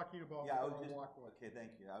what- we talking about yeah, I for was our just, walkway? okay,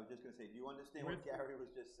 thank you. I was just gonna say, do you understand what With- Gary was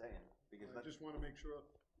just saying? Because I let's, just wanna make sure,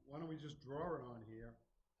 why don't we just draw it on here?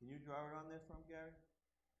 can you draw it on there from Gary?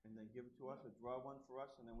 And then give it to us, or draw one for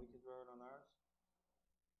us, and then we can draw it on ours?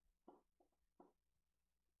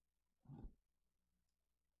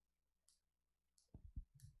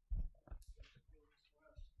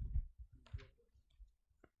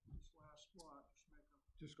 This last spot, just make a,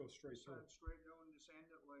 Just go straight through. start straight down and just end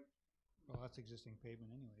it like, Well, that's existing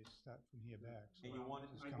pavement anyways, start from here back. so And you want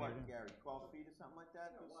it to just be come what, right in. Gary, 12 feet or something like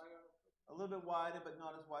that? yeah, Just why, a little bit wider, but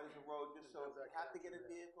not as wide as the road, just so if you have to get a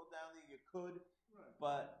vehicle down there, you could, right.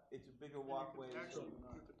 but it's a bigger walkway. You could so actually, you're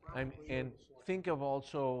not- you could probably. And think of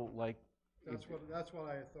also like That's what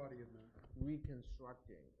I thought he had meant.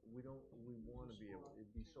 reconstructing. We want to be able,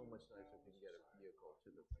 it'd be so much nicer if we can get a vehicle to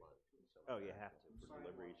the front. and some Oh, of you that. have to for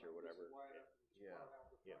deliveries or whatever. Yeah.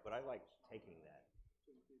 Yeah, but I like taking that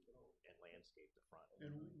and landscape the front.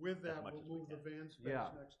 And with As that, much we'll as we move the can. van space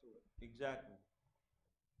Yeah. next to it. Exactly.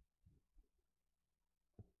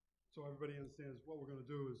 So everybody understands what we're gonna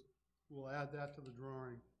do is, we'll add that to the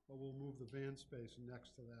drawing, but we'll move the van space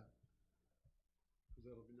next to that. Cause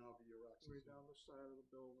that'll now be your access. Right down the side of the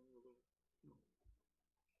building with a,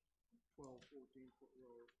 12, 14-foot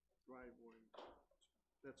road driveway.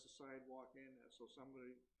 That's the sidewalk in there, so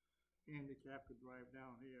somebody handicapped could drive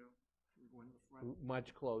down here and go in the front.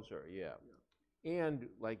 Much closer, yeah. And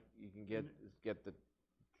like you can get the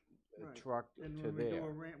Right. truck And to when we do there.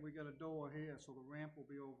 a ramp, we got a door here, so the ramp will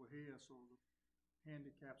be over here, so the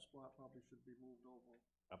handicap spot probably should be moved over.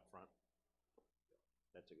 Up front.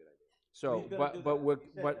 That's a good idea. So, He's gonna do but that. we're, He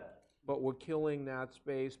said but, that. but we're killing that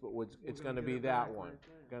space, but it's We're gonna get be it that back one. right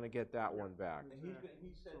there. Gonna get that one back. And Exactly.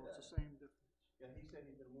 he said So it's that. the same difference. Yeah, he said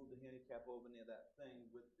he's gonna move the handicap over near that thing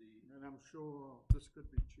with the, And I'm sure this could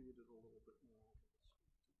be cheated a little bit more.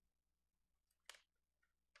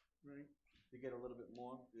 Right? to get a little bit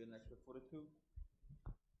more, get an extra foot or two.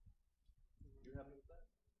 You happy with that?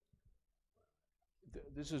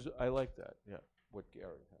 This is, I like that, yeah, what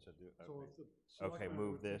Gary has. So do, So okay. if the Okay, selectmen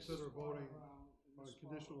move would this. consider voting on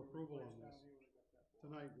conditional approval on this,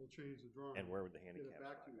 tonight we'll change the drawing. And where would the Get it handicap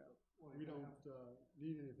back to spot you. go? We don't,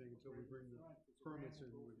 need anything until we bring the permits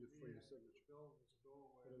in with you for your signature.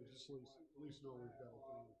 But at least know we've got a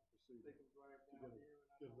plan to proceed, to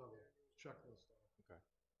get another checklist off. Okay.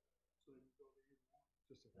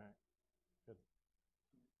 Just a. Alright, good.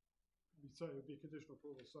 So it'd be conditional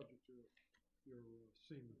approval subject to your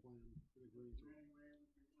seeing the plan and agreeing to it.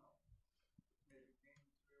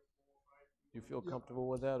 You feel comfortable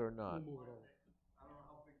with that or not? We'll move it over.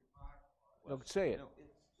 No, say it. No,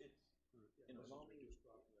 it's, involving,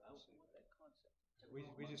 I don't want that concept.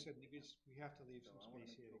 We just said, we have to leave some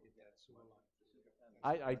space here to get that sewer line.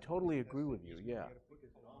 I totally agree with you, yeah. We gotta put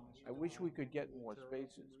it on this I wish we could get more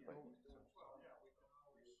spaces, but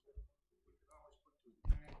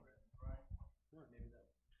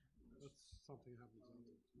That's something that happens on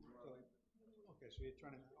Okay, so you're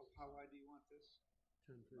trying to, how wide do you want this?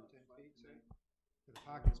 10 feet. 10 feet, say? The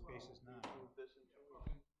parking space is 9. Move this into it.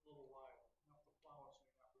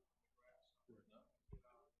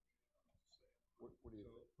 what do you So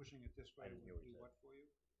think? pushing it this way I didn't hear would what do you what for you?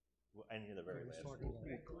 Well, I didn't hear the very He's last talking one. about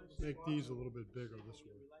make these a little bit bigger this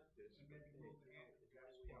way. Yeah,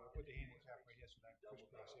 put the handicap right here, so that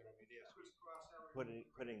crisscross area right here. Putting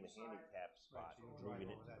the handicap spot, moving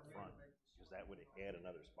it to the front, because that would add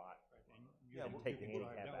another spot. Yeah, And we'll take the you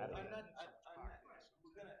can drive handicap out of I'm there. not,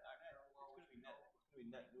 we're gonna, it's gonna be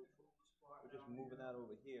net neutral. We're just moving that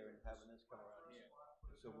over here and having this come around here.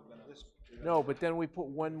 So we're gonna. No, but then we put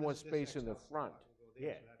one more space in the front.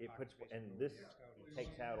 Yeah, it puts, and this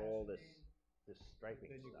takes out all this striping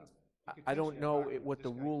stuff. I don't know what the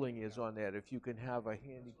ruling is on that, if you can have a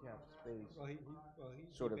handicapped space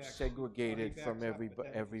sort of segregated from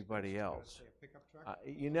everybody else.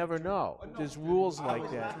 You never know, there's rules like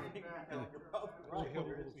that. So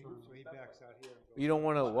he backs out here. You don't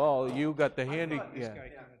wanna, well, you got the handy, This yeah. guy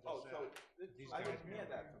kinda Oh, does so, that. I didn't hear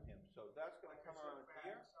that from him, so that's gonna come around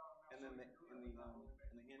here, and then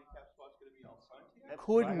and the handicap spot's gonna be out front here?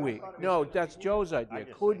 Could we? No, that's Joe's idea,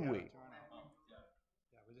 just could say we?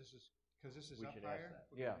 Yeah, but this is, because this is We up should ask higher. that.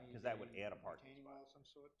 we're Yeah. gonna Because need that would a add a parking retaining spot. wall of some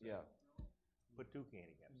sort. Yeah. Put two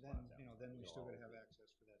handicap And spots then, out. then we Go still all gotta over. have access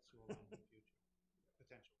for that sewer line in the future,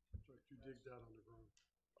 potential. So if you dig that underground.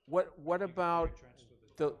 What about Trench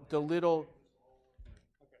to the little,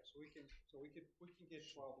 Okay, so we can get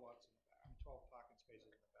 12 lots in the back, 12 parking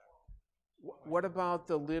spaces in the back. What about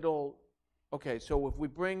the little, okay, so if we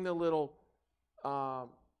bring the little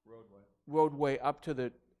roadway up to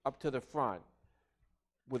the front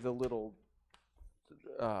with a little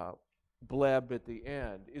bleb at the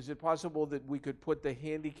end, is it possible that we could put the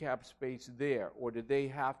handicap space there, or do they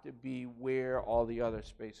have to be where all the other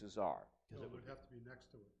spaces are? No, it would have to be next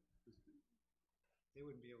to it. They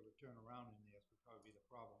wouldn't be able to turn around in there, would probably be the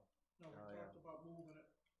problem. No, we talked about moving it,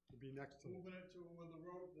 To be next to it. moving it to where the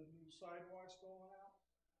road, the new sidewalks going out.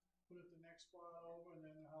 Put it the next spot over, and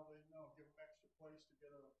then how they, give them extra place to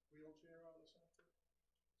get a wheelchair out or something.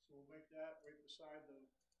 So we'll make that right beside the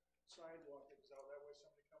sidewalk that goes out, that way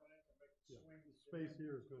somebody coming in can make the Yeah, swing. the space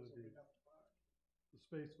here is gonna There'll be, enough to park. the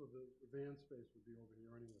space for the van space would be over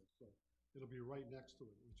here anyway, so it'll be right next to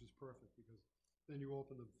it, which is perfect, because then you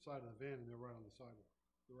open the side of the van and they're right on the sidewalk.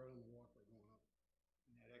 They're right on the walkway going up.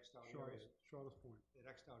 And that Xed out area, Shortest point. that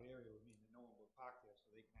Xed out area would mean that no one will park there, so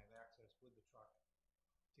they can have access with the truck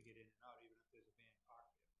to get in and out, even if there's a van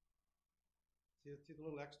parked there. See the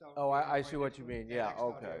little Xed out? Oh, area I right see what next you to it? mean, yeah, That Xed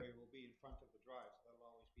out okay. area will be in front of the drive, so that'll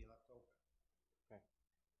always be left open. Okay.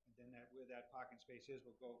 And then where that parking space is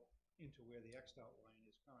will go into where the Xed out line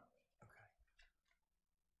is currently. Okay.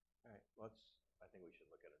 All right, I think we should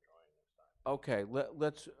look at a drawing next time. Okay,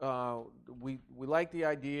 let's, we like the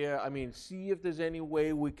idea, I mean, see if there's any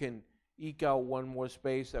way we can eke out one more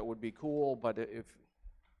space, that would be cool, but if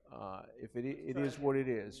it is what it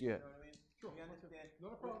is, yeah. You know what I mean? Sure. We understand.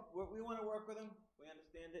 Not a problem. We wanna work with them, we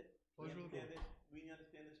understand it. Pleasure to We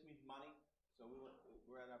understand this means money, so we're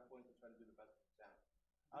at our point to try to do the best we can.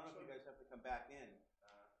 I don't know if you guys have to come back in,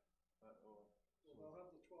 or. Well, they'll have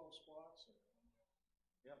the 12 spots, and,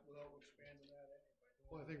 Yep. without expanding that anyway.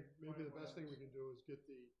 Well, I think maybe the best thing we can do is get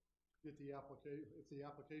the application, if the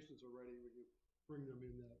applications are ready, we can bring them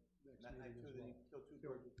in that next That night meeting too, as then well. you kill two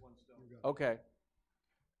birds with one stone. You got it. Okay,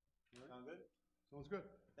 Sound good? Sounds good.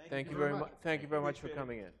 thank you very much, thank you very much for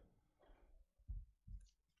coming in.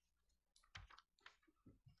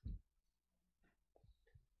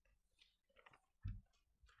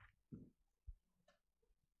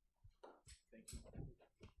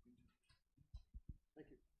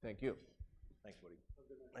 Thank you. Thanks, Woody.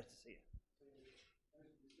 Nice to see you.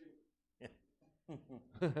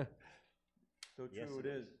 So Yes, true it it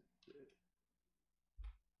is.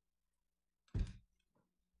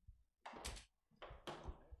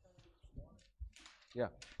 Yeah.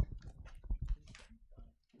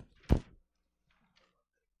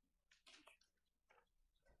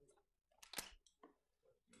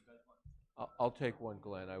 I'll take one,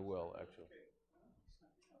 Glenn, I will, actually.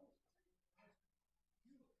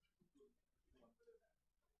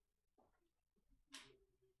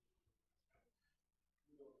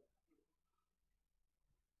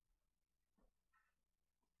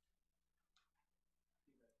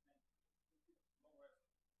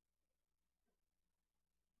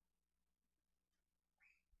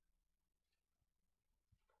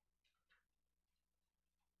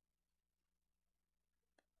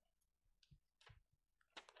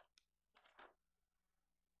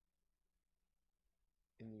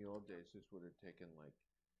 In the old days, this would have taken like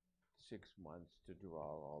 6 months to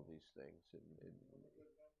draw all these things, and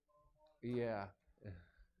yeah.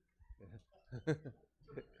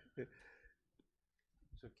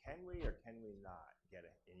 So can we or can we not get,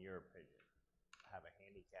 in your opinion, have a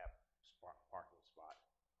handicap parking spot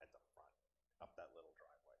at the front, up that little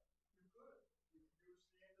driveway? You could, you could use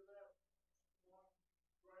the end of that one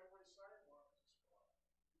driveway sidewalk as a spot.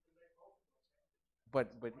 You can make both of those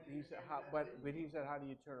handicapped. He said, how do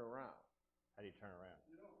you turn around? How do you turn around?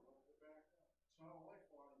 You don't go back up. It's not like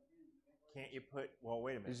 40 feet. Can't you put, well,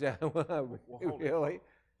 wait a minute. Is that hold it. really?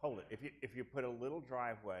 Hold it. If you put a little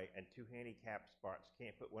driveway and 2 handicap spots,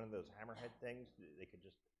 can't put one of those hammerhead things that they could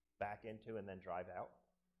just back into and then drive out?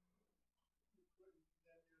 You couldn't,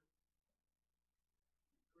 then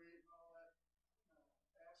you're creating all that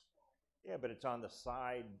asphalt. Yeah, but it's on the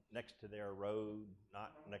side next to their road, not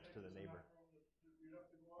next to the neighbor. You'd have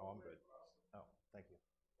to go Oh, all I'm the way good. across the Oh, thank you.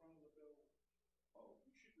 front of the building. Oh,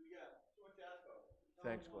 we got too much asphalt.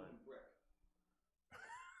 Thanks, Tell them Glenn. one brick.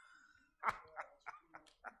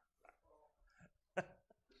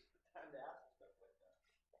 Time to ask stuff like that.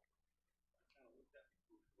 I kind of looked at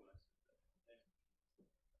you when I said that.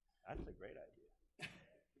 That's a great idea.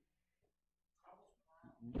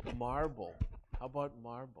 Marble. How about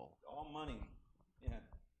marble? All money, yeah.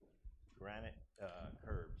 Granite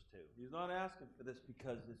curbs, too. He's not asking for this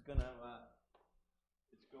because it's going to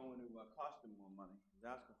cost him more money. He's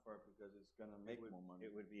asking for it because it's gonna make more money.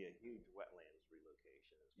 It would be a huge wetlands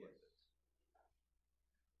relocation is what it is.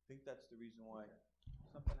 I think that's the reason why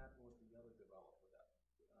something happened with the other developer that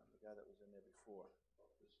guy that was in there before.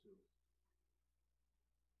 This too.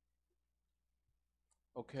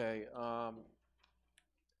 Okay,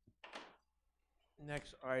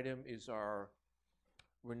 next item is our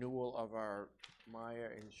renewal of our Maya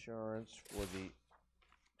insurance for the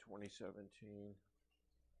 2017.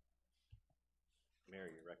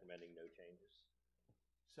 Mary, you're recommending no changes?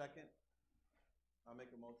 Second, I'll make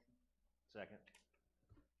a motion. Second?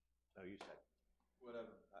 Oh, you second.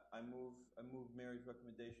 Whatever. I move Mary's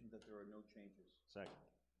recommendation that there are no changes. Second.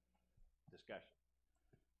 Discussion.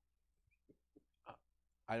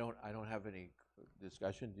 I don't have any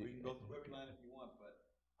discussion. We can go through every line if you want, but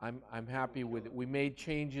I'm happy with it. We made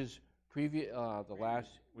changes the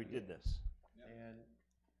last, We did this. and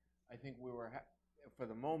I think we were, for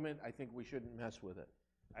the moment, I think we shouldn't mess with it.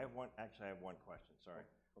 Actually, I have one question, sorry.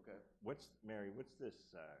 Okay. Mary, what's this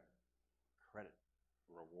credit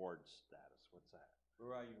reward status? What's that?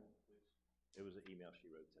 where are you, please? It was an email she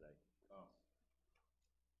wrote today. Oh.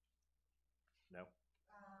 No?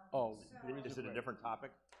 Oh, Is it a different topic?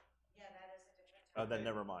 Yeah, that is a different Oh, topic. then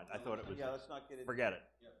never mind. I thought it was, Yeah, let's not get into. forget it.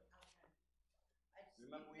 Yep. Okay. I just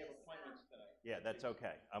Remember, need we have this, appointments tonight. Yeah, that's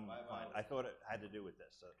okay. I'm 5 fine. hours. I thought it had to do with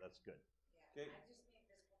this, so that's good. Yeah, Okay. I just need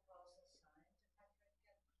this proposal signed, if I could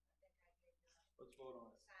get, I think I gave you Let's vote on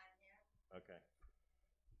a it. sign here. Okay.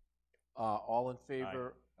 all in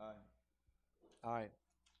favor? Aye. Aye.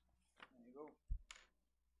 There you go.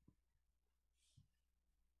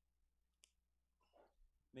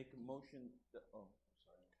 Make a motion that, oh,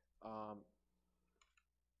 sorry.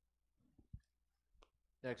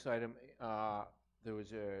 Next item, there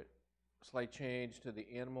was a slight change to the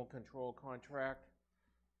animal control contract.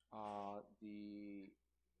 The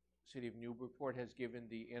City of Newburyport has given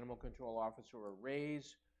the animal control officer a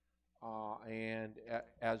raise, and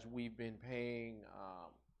as we've been paying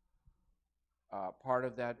part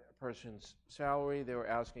of that person's salary, they were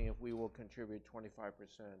asking if we will contribute 25%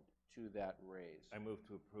 to that raise. I move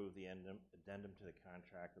to approve the addendum to the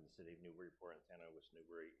contract of the City of Newburyport and Town of West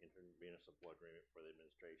Newbury intermunicipal agreement for the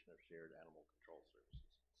administration of shared animal control services.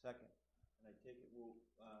 Second, and I take it we'll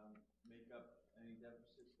make up any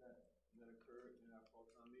deficits that occur in our fall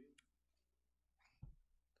town meeting?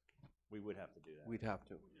 We would have to do that. We'd have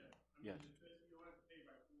to, Yeah, I mean, yes. you want to pay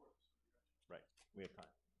by quarters. Right, we have time.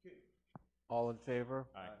 Okay. All in favor?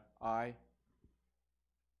 Aye. Aye.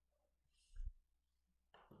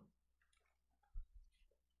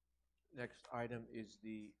 Next item is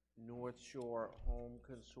the North Shore Home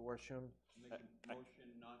Consortium. Make a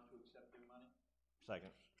motion not to accept their money?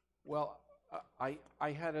 Second. Well,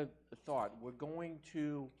 I had a thought. We're going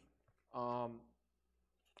to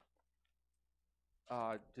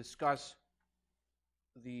discuss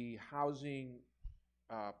the housing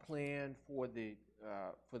plan for the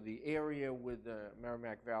area with the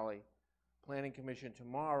Merrimack Valley Planning Commission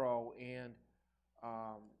tomorrow, and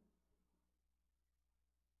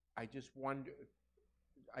I just wonder,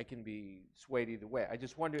 I can be swayed either way. I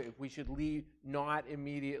just wonder if we should not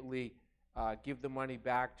immediately give the money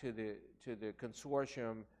back to the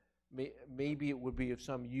consortium. Maybe it would be of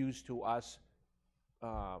some use to us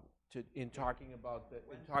in talking about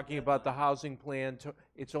the housing plan.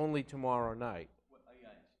 It's only tomorrow night. Yeah,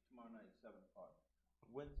 it's tomorrow night, 7 o'clock.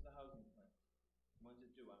 When's the housing plan? When's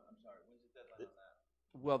it due? I'm sorry, when's the deadline on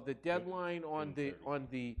that? Well, the deadline on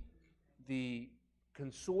June the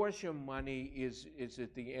consortium money is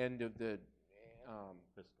at the end of the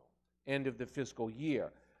fiscal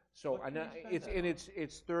year. So, What and can we spend that on?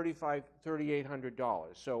 it's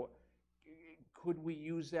 $3,800. So, could we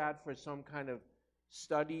use that for some kind of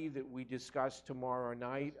study that we discuss tomorrow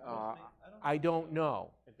night? I don't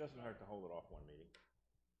know. It doesn't hurt to hold it off one meeting.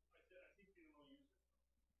 I think they will use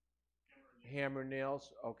it. Hammer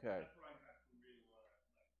nails? Okay. That's what I got from reading all that.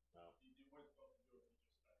 No. You weren't supposed to do it for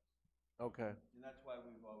just studies. Okay. And that's why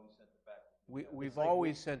we've always sent it back. We've like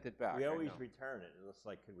always sent it back. We I always know. return it. It looks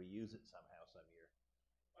like, could we use it somehow some year?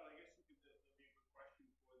 But I guess that'd be a good question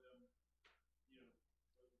for them, you know.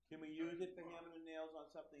 Can we use it for hammering the nails on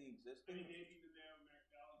something I existing? mean, maybe the Merrimack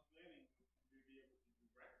Valley planning would be able to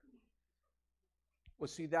direct the money. Well,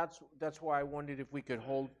 see, that's why I wondered if we could Just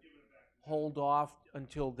give it back to them. hold off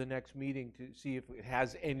until the next meeting to see if it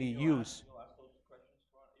has any use. You'll ask those questions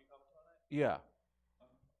tomorrow, you come tomorrow night? Yeah.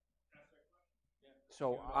 Ask that question. Yeah.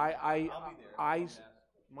 So I'll be there.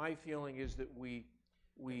 my feeling is that we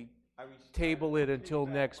Table table it until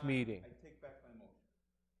next meeting. I take back my motion.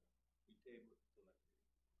 We table it until next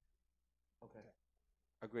meeting. Okay.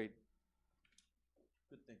 Agreed.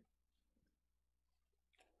 Good thing.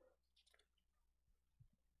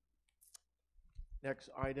 Next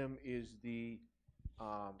item is the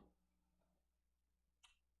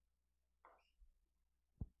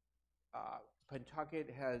Pentucket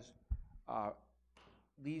has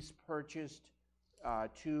lease purchased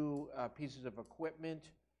 2 pieces of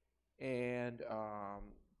equipment and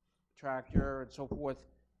tractor and so forth,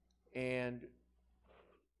 and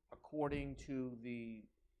according to the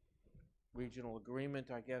regional agreement,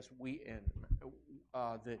 I guess,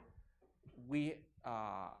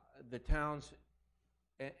 the towns,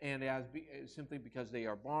 and simply because they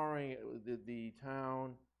are borrowing, the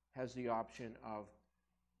town has the option of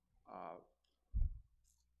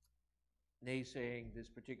naysaying this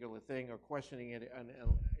particular thing or questioning it, and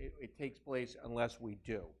it takes place unless we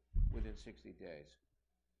do within 60 days.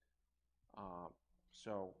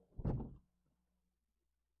 So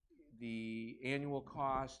the annual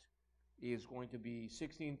cost is going to be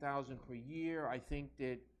 $16,000 per year. I think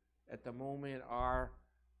that at the moment our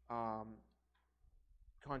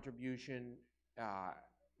contribution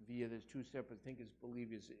via this two-step, I think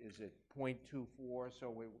is at 0.24,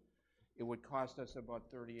 so it would cost us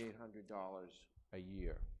about $3,800 a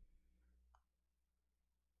year.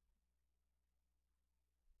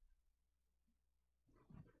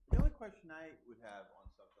 The only question I would have on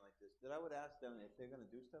something like this, that I would ask them if they're gonna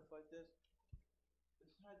do stuff like this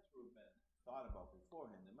had to have been thought about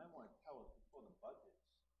beforehand. They might wanna tell us before the budget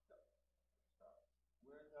stuff.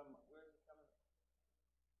 Where's it coming?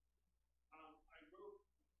 I wrote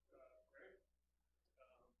Greg,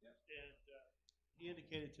 Yep. and he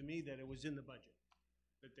indicated to me that it was in the budget,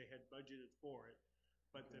 that they had budgeted for it,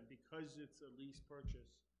 but that because it's a lease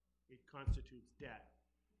purchase, it constitutes debt,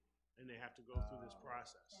 and they have to go through this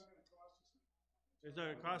process. It's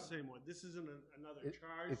not gonna cost us anymore. This isn't another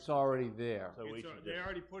charge. It's already there. So we should They just,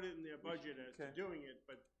 already put it in their budget as to Okay. doing it,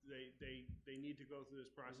 but they need to go through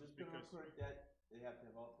this Is process this gonna because, incur debt? They have to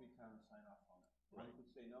have all 3 towns sign off on it. One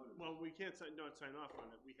could say no to this. well, we can't not sign off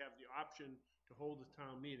on it. We have the option to hold a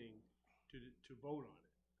town meeting to vote on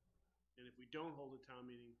it. And if we don't hold a town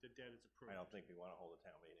meeting, the debt is approved. I don't think we want to hold a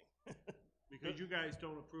town meeting. Because you guys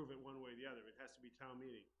don't approve it one way or the other. It has to be town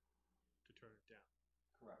meeting to turn it down.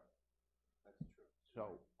 Correct. That's true.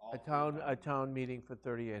 So All a 3 town towns. meeting for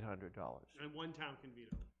 $3,800. And one town can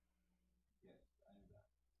veto. Yes, I knew that.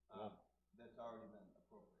 That's already been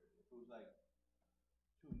appropriated. If it was like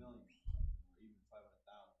 2 million or even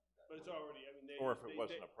 500,000. But it's already, I mean, they. Or if it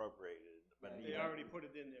wasn't appropriated, but They already put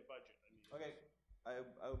it in their budget. I mean. Okay, I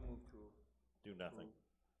would move to. do nothing.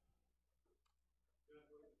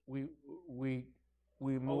 We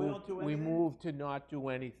we don't do anything? move to not do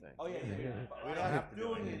anything. Oh, yeah. We don't have to do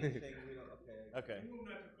doing anything. anything. We don't, okay. Okay. You move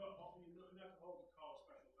not to hold the call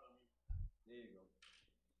special town meeting. There you go.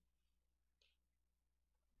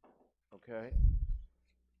 Okay.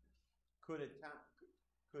 Could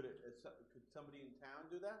somebody in town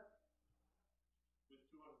do that? With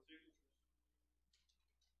 200 signatures.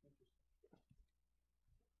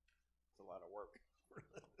 It's a lot of work.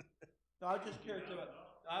 No, I was just curious about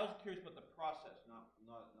the process, not the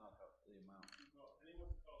amount. Anyone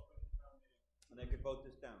can call a special town meeting. And they could vote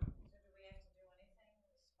this down. So do we have to do anything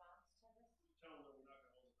in response to this? Tell them that we're not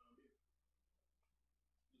gonna hold a town meeting.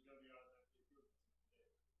 It's gonna be automatically approved.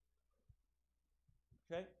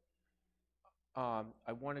 Okay?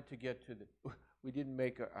 I wanted to get to the, I didn't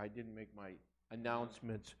make my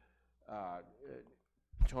announcements.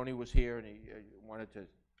 Tony was here and he wanted to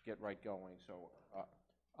get right going, so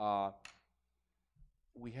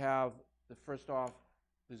we have, first off,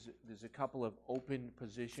 there's a couple of open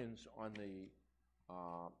positions on the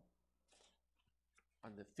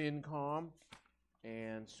FinCom,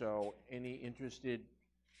 and so any interested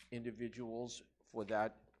individuals for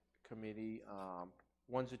that committee,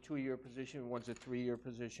 one's a 2-year position, one's a 3-year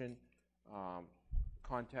position,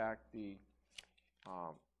 contact the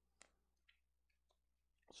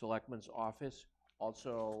Selectmen's office.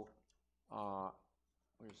 Also,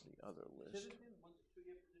 where's the other list? Citizen, one's a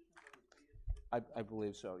 2-year position, one's a 3-year? I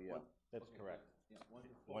believe so, yeah. That's correct. Yeah,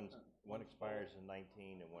 one's a full term. One expires in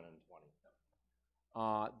 19 and one in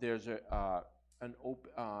 20. There's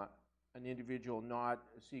an individual not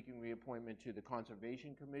seeking reappointment to the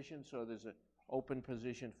Conservation Commission, so there's an open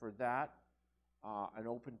position for that, an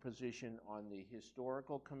open position on the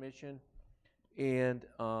Historical Commission, and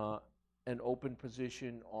an open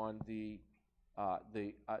position on the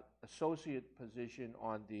associate position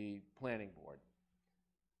on the Planning Board.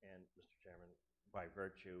 And, Mr. Chairman, by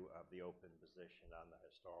virtue of the open position on the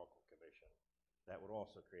Historical Commission, that would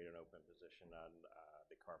also create an open position on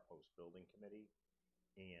the Carpost Building Committee,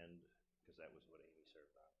 and, because that was what Amy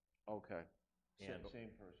served on. Okay. And- Same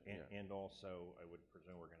person, yeah. And also, I would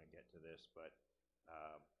presume we're going to get to this, but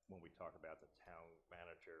when we talk about the town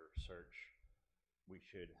manager search, we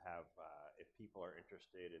should have, if people are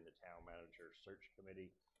interested in the town manager search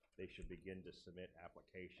committee, they should begin to submit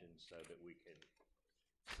applications so that we can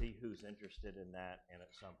see who's interested in that, and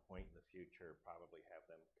at some point in the future, probably have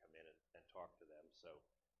them come in and talk to them. So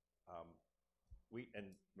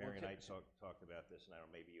Mary and I talked about this, and I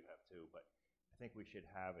don't know, maybe you have too, but I think we should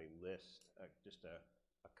have a list, just a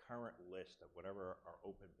current list of whatever our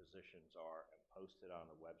open positions are and post it on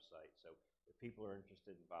the website. So if people are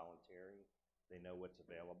interested in volunteering, they know what's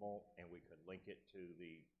available, and we could link it to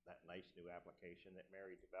that nice new application that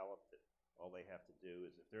Mary developed. That all they have to do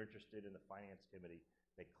is, if they're interested in the Finance Committee,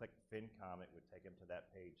 they click FinCom, it would take them to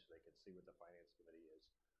that page so they could see what the Finance Committee is.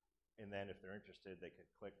 And then if they're interested, they could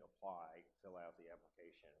click Apply, fill out the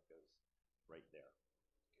application, it goes right there.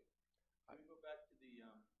 Can we go back to the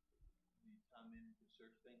town manager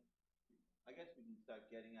search thing? I guess we can start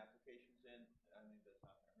getting applications in. I mean, that's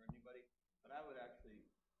not gonna hurt anybody, but I would actually,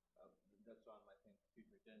 that's on my thing,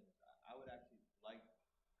 future agendas. I would actually like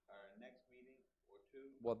our next meeting or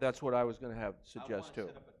two. Well, that's what I was going to suggest too.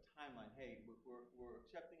 I want to set up a timeline. Hey, we're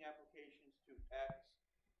accepting applications to X,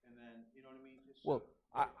 and then, you know what I mean? Just Well,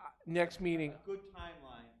 next meeting, a good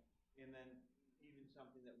timeline, and then even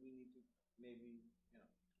something that we need to maybe, you know.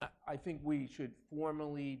 I think we should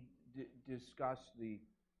formally discuss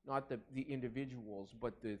not the individuals,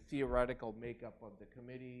 but the theoretical makeup of the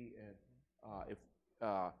committee, and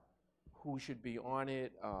who should be on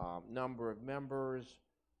it, number of members,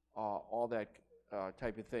 all that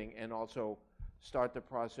type of thing, and also start the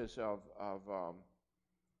process of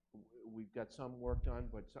we've got some work done,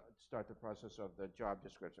 but start the process of the job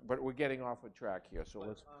description. But we're getting off of track here, so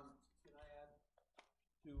let's. Can I add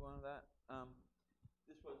to that?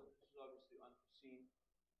 This is obviously unforeseen,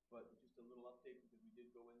 but just a little update, because we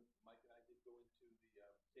did go in, Mike and I did go into the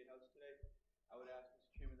State House today. I would ask,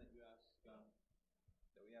 Mr. Chairman, that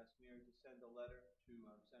we ask Mary to send a letter to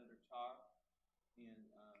Senator Tarr and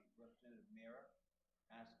Representative Mara,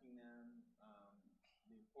 asking them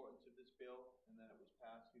the importance of this bill, and that it was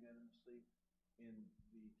passed unanimously in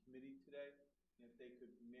the committee today. And if they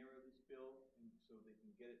could mirror this bill, and so they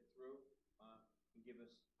can get it through, and give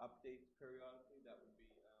us updates periodically, that would be.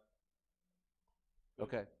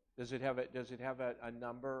 Okay. Does it have a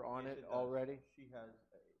number on Yes, it does. already? She has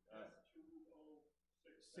a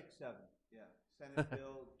 2067. Yeah, Senate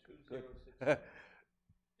Bill 2067.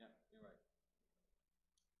 Yeah, you're right.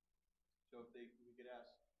 So if we could ask,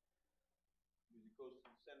 because it goes to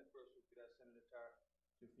the Senate first, we could ask Senator Tarr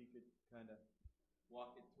if he could kind of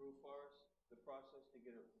walk it through for us, the process to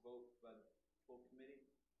get a vote by the full committee,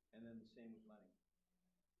 and then the same with Lenny.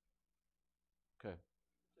 Okay.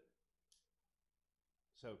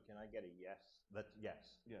 So can I get a yes?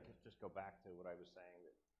 Yes. Yeah. Just go back to what I was saying,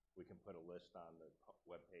 that we can put a list on the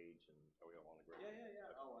webpage, and are we all in agreement? Yeah.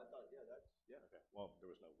 Okay. Oh, I thought, that's. Okay. Well,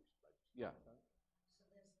 there was no. Yeah. So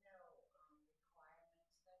there's no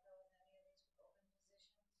requirements that go with any of these open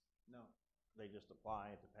positions? No, They just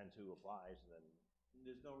apply. It depends who applies, and then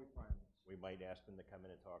there's no requirements. we might ask them to come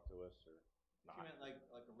in and talk to us, or not. She meant like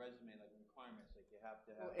a resume, like requirements, like you have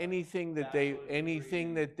to have. Anything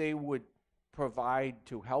that they would provide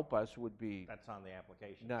to help us would be That's on the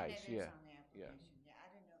application. nice. And it is Yeah. on the application, yeah. I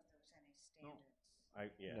didn't know if there was any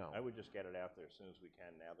standards. No. I would just get it out there as soon as we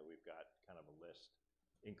can, now that we've got kind of a list,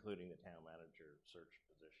 including the town manager search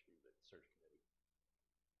position, the search committee.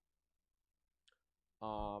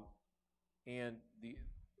 And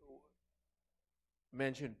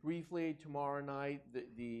mentioned briefly tomorrow night,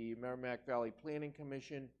 the Merrimack Valley Planning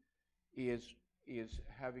Commission is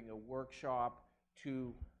having a workshop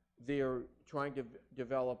they're trying to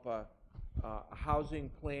develop a housing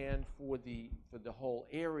plan for the whole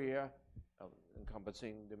area,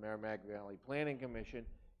 encompassing the Merrimack Valley Planning Commission.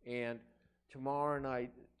 And tomorrow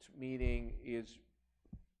night's meeting is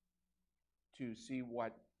to see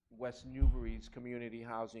what West Newbury's community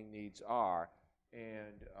housing needs are.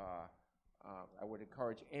 And I would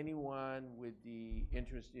encourage anyone with the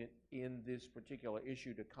interest in this particular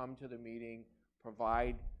issue to come to the meeting,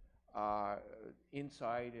 provide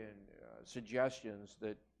insight and suggestions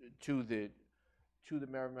that to the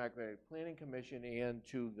Merrimack Valley Planning Commission and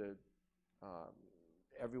to the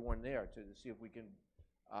everyone there, to see if we can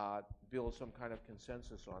build some kind of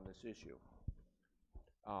consensus on this issue.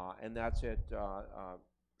 And that's at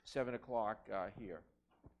 7 o'clock here.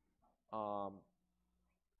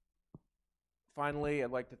 Finally,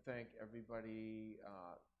 I'd like to thank everybody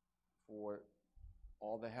for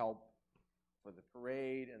all the help for the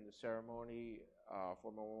parade and the ceremony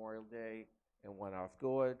for Memorial Day. It went off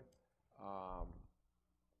good.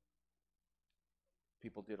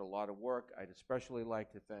 People did a lot of work. I'd especially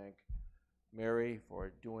like to thank Mary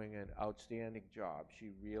for doing an outstanding job. She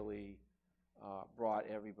really brought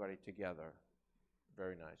everybody together.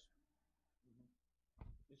 very nice.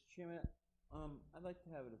 Mr. Chairman, I'd like to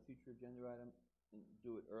have it a future agenda item and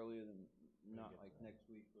do it earlier than, not like next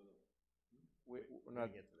week or the. We're We not,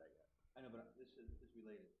 didn't get to that yet. I know, but this is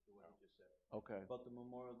related to what you just said. okay, About the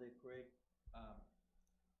Memorial Day Parade,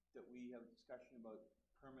 that we have a discussion about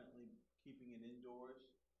permanently keeping it indoors,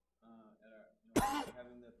 at our,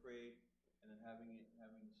 having the parade and then having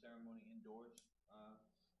the ceremony indoors.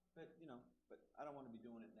 But I don't wanna be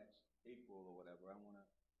doing it next April or whatever. I wanna,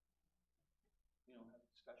 have a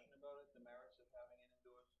discussion about it, the merits of having it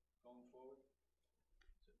indoors going forward.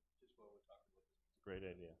 So, just while we're talking about this. Great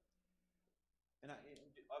idea. And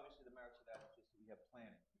obviously, the merits of that is just that we have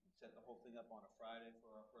planning. We can set the whole thing up on a Friday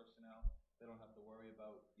for our personnel. They don't have to worry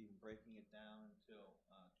about even breaking it down until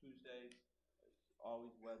Tuesdays. It's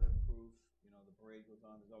always weatherproof. The parade goes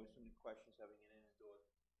on. There's always so many questions having it indoors.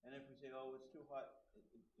 And if we say, oh, it's too hot,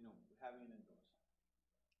 having it indoors.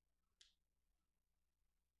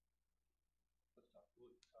 Let's talk.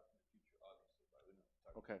 We'll talk in the future, obviously, but we don't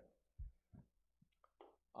talk. okay.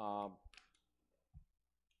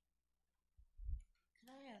 Could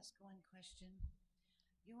I ask one question?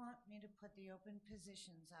 You want me to put the open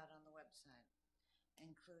positions out on the website,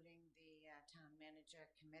 including the town manager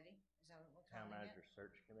committee? Is that what we're Town calling Manager it?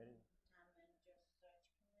 Search Committee? Town manager search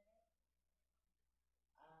committee.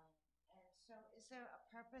 And so is there a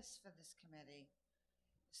purpose for this committee?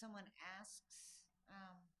 If someone asks,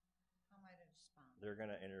 how am I to respond? They're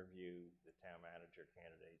gonna interview the town manager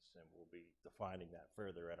candidates, and we'll be defining that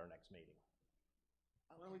further at our next meeting.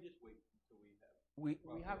 Why don't we just wait until we have? We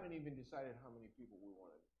haven't even decided how many people we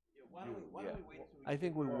want to. Yeah, why don't we wait until we? I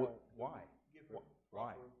think we would. Why? Give her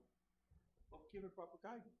Why? proper. Well, give her proper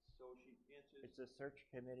guidance, so she answers. It's a search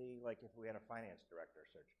committee, like if we had a finance director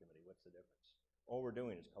search committee, what's the difference? All we're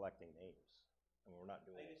doing is collecting names, and we're not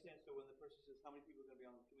doing. I understand, so when the person says, how many people are gonna be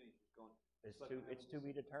on the committee, she's going. It's to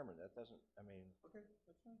be determined, that doesn't, I mean, Okay,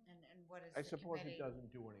 that's fine. And what is I the suppose committee? it doesn't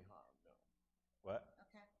do any harm, no. what?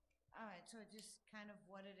 Okay, all right, so just kind of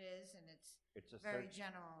what it is, and it's It's a very search,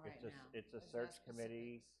 general right it's a, now. it's a There's no search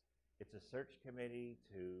committee. specifics. It's a search committee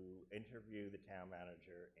to interview the town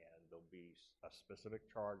manager, and there'll be a specific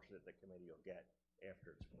charge that the committee will get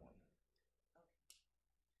after it's formed.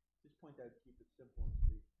 Just point out, keep it simple and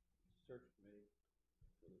see, search committee,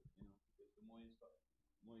 so that, because the more you start,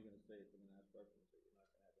 the more you're gonna say it, they're gonna ask questions that you're not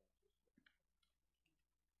gonna have answers.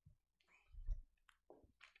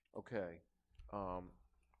 Okay.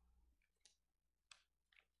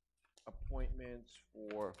 Appointments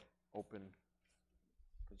for open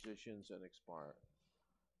positions and expire.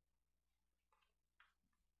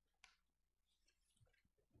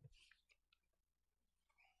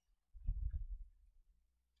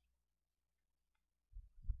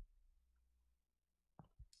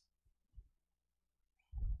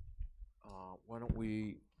 Why don't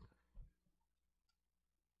we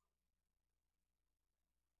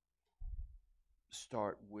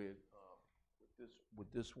start with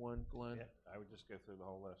this one, Glenn? Yeah, I would just go through the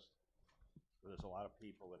whole list. There's a lot of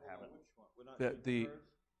people that Hold on, haven't. which one? We're not The- doing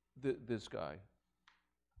the- hers? This guy.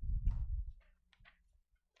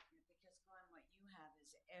 Because Glenn, what you have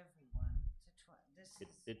is everyone. This is.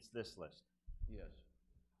 It's this list. Yes.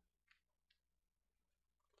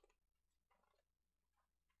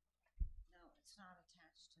 No, it's not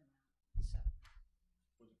attached to that. So,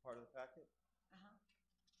 Was it part of the packet? uh-huh.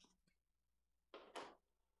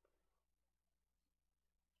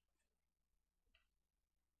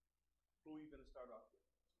 Who are you gonna start off with?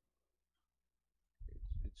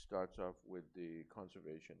 It starts off with the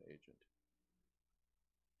conservation agent.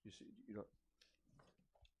 You see,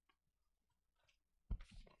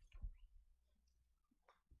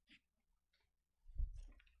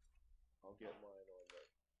 I'll get mine on the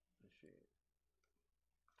machine.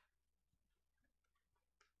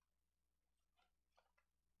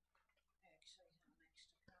 I actually have an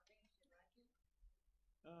extra copy if you like it.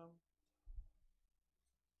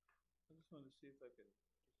 I just wanted to see if I could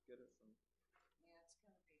just get it from, Yeah, it's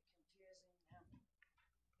gonna be confusing now.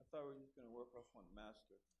 I thought we were just gonna work off one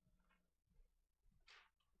master.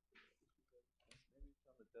 Maybe it's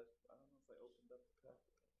on the desk, I don't know if I opened up the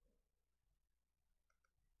packet.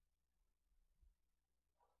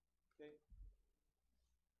 Okay.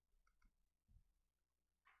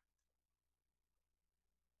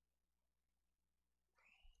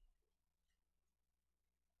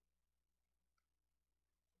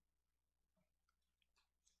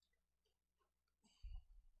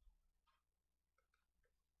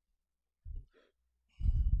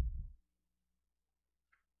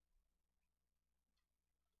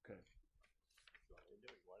 Okay.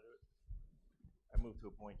 I move to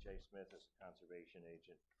appoint Jay Smith as conservation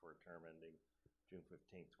agent for a term ending June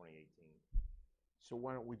 15th, 2018. So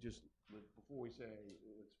why don't we just, before we say,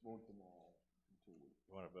 let's vote them all in 2 weeks.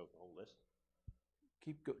 You want to vote the whole list?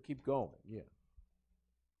 Keep going, yeah.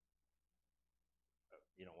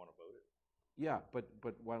 You don't want to vote it? Yeah, but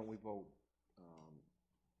why don't we vote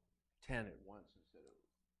 10 at once instead of,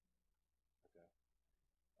 Okay.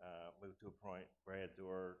 Move to appoint Brad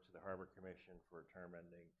Dorr to the Harbor Commission for a term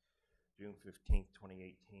ending June 15th,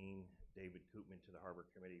 2018. David Koopman to the Harbor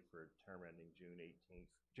Committee for a term ending June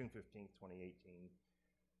 15th, 2018.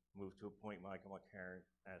 Move to appoint Michael McCarron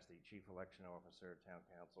as the Chief Election Officer, Town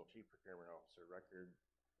Council, Chief Procurement Officer, Records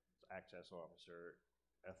Access Officer,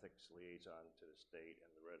 Ethics Liaison to the State,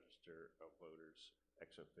 and the Register of Voters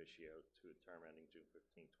ex officio to a term ending June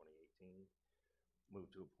 15, 2018.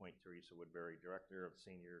 Move to appoint Teresa Woodbury, Director of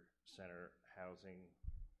Senior Center Housing,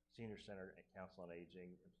 Senior Center and Council on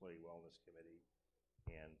Aging, Employee Wellness Committee,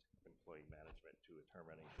 and Employee Management to a term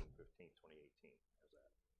ending June 15, 2018. How's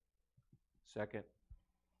that? second?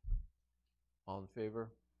 All in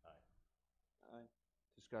favor? Aye. Aye.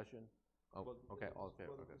 Discussion? Oh, Well, okay, all in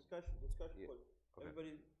favor, well, okay. Discussion, Yeah, but okay.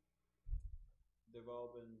 everybody, they've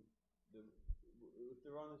all been, if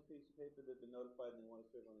they're on this piece of paper, they've been notified and they want to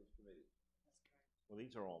serve on these committees. That's correct. Well,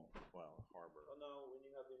 these are all, well, Harbor. Oh, no, when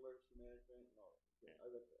you have the emergency management, no, Yeah. I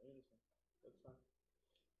understand, that's fine.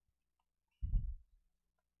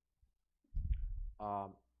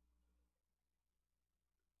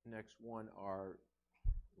 Next one are,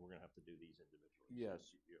 We're going to have to do these individually. so Yes.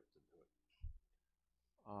 You have to do it.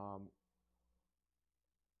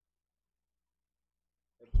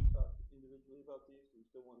 Have we talked individually about these? Do we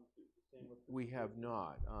still want to do the same? with the- we have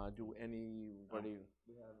not. Do anybody,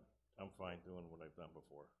 We haven't. I'm fine doing what I've done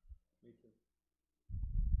before. Me too.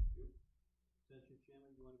 You? Since you're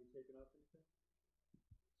chairman, do you want to be taken off anything?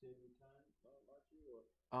 Save your time, Archie, or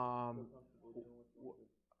feel comfortable doing what you want to do?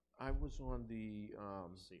 I was on the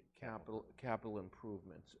See, capital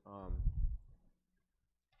improvements.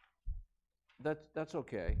 That's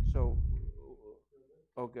okay. So,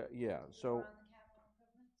 okay, yeah. So, We're on the capital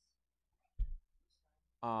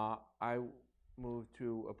improvements? I move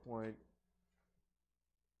to appoint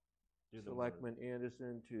do the one- Selectman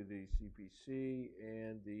Anderson to the CPC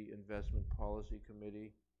and the Investment Policy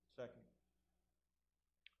Committee. Second.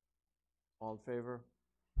 All in favor?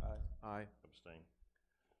 Aye. Aye. Abstain.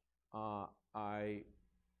 I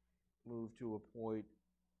move to appoint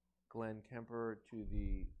Glenn Kemper to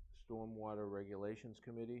the Stormwater Regulations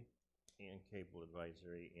Committee. And Cable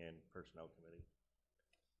Advisory and Personnel Committee.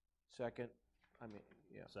 Second,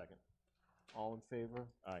 yeah. Second. All in favor?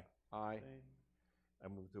 Aye. Aye. I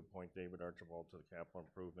move to appoint David Archibald to the Capital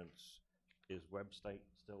Improvements. Is website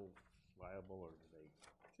still viable, or do they?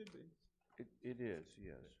 Should be. It is,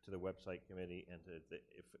 yes. To the website committee and to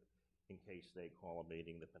in case they call a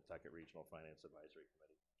meeting, the Pentucket Regional Finance Advisory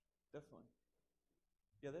Committee. Definitely.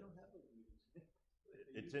 Yeah, they don't have those meetings.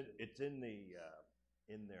 It's in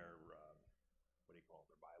their what do you call it,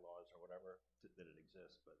 their bylaws or whatever, that it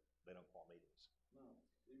exists, but they don't call meetings. No,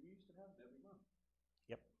 we used to have them every month.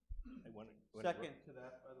 Yep. And Second to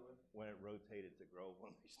that, by the way. when it rotated to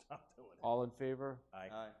Groveland, they stopped doing it. All in favor? Aye.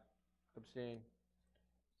 Aye. Abstain?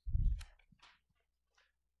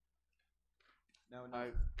 Now,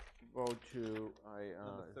 I vote to,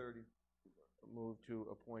 number 30. move to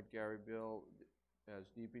appoint Gary Bill as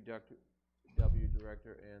DPW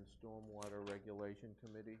Director and Stormwater Regulation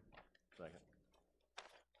Committee. Second.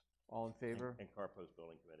 All in favor? And Carpost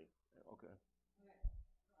Building Committee. Okay. Okay.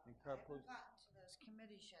 And I haven't carpools? gotten to those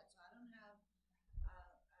committees yet, so I don't have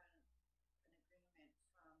an agreement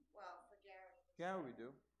from, well, for Gary. Gary, we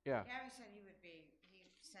do. Yeah. Gary said he would be,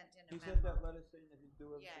 he sent in a He memo. sent that letter saying that he'd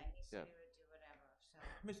do Yeah, everything. he said Yeah. he would do whatever, so.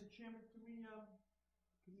 Mr. Chairman, can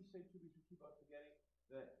we say too, we should keep on forgetting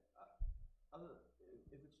that,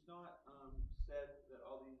 if it's not, said that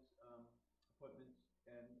all these, appointments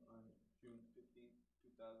end on June 15th,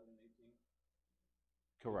 2018?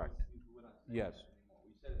 Correct. We're not saying Yes. that anymore.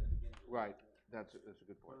 We said it at the beginning. Right. That's a good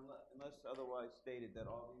But point. unless otherwise stated that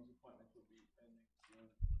all these appointments will be ending June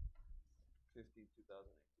 15th,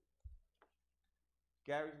 2018.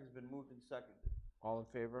 Gary's has been moved and seconded. All in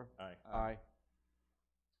favor? Aye. Aye.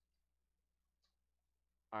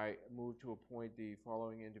 I move to appoint the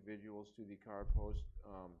following individuals to the Carpost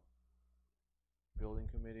Building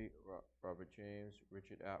Committee: Robert James,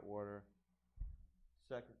 Richard Atwater.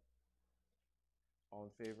 Second. All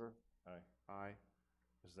in favor? Aye. Aye.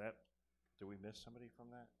 Is that, do we miss somebody from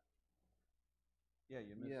that? Yeah,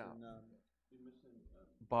 you're Yeah. missing,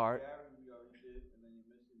 Bart. Gary, we already did, and then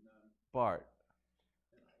you're missing, Bart.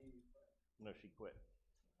 Amy. No, she quit.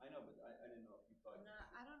 I know, but I didn't know if you thought. No,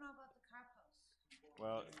 I don't know about the car post.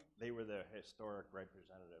 Well, they were the historic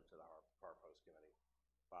representative to the Park Post Committee,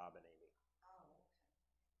 Bob and Amy. Oh, okay.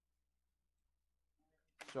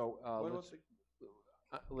 So, What about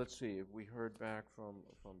let's see, if we heard back from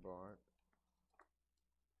Bart.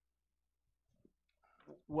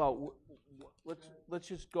 Well, let's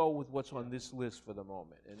just go with what's on this list for the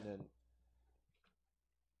moment, and then,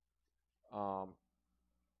 So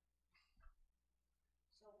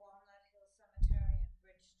Walnut Hill Cemetery and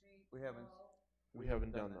Bridge Street. We haven't- Road. we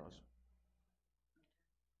haven't done that those. yet.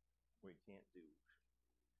 We can't do.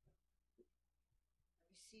 I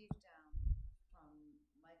received, from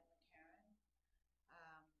Mike McCarron,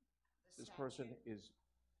 the This person statute-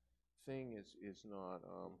 is not,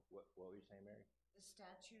 What were you saying, Mary? The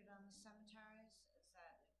statute on the cemeteries is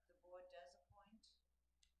that if the board does appoint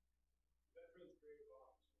Veterans Grave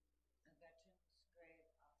Officer. a veterans grave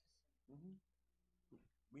officer.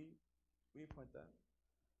 We appoint that.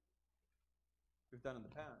 We've done in the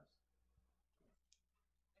past.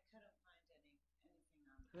 I couldn't find anything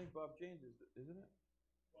on I that. think Bob James is, isn't it?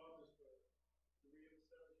 Bob is for 3 of the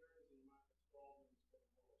cemeteries, and Marcus Baldwin is for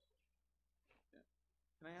the Morris.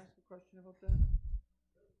 Can I ask a question about that?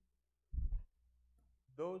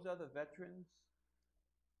 Those are the veterans?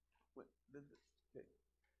 Okay.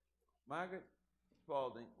 Margaret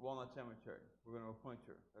Spalding, Walnut Cemetery, we're gonna appoint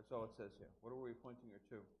her, that's all it says here. What are we appointing her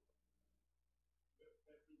to?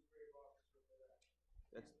 Veterans Grave Officer for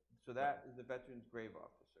that. So that is the Veterans Grave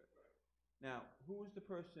Officer. Now, who is the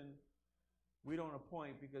person we don't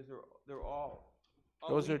appoint because they're all.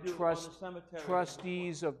 those we are do on trust- the cemetery-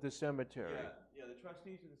 trustees of the cemetery. Yeah, the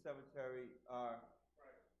trustees of the cemetery are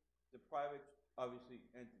the private, obviously,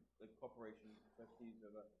 like corporation trustees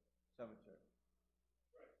of a cemetery.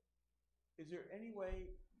 Right. Is there any way,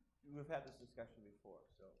 we've had this discussion before,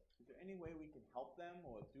 so is there any way we can help them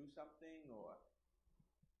or do something or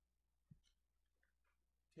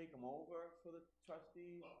take them over for the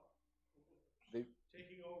trustees?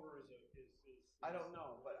 Taking over is. I don't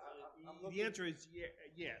know, but I'm looking. The answer is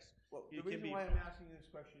yes. Well, It the can reason be why I'm both. asking this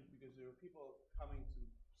question is because there are people coming to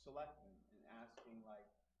Selectmen and asking like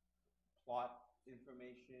plot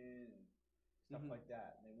information and stuff like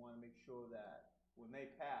that. And they want to make sure that when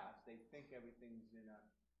they pass, they think everything's in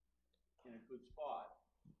a good spot.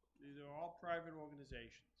 These are all private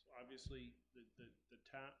organizations. Obviously, the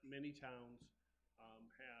town, many towns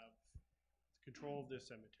have control of their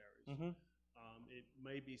cemeteries. It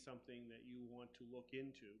may be something that you want to look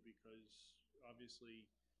into because obviously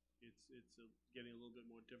it's getting a little bit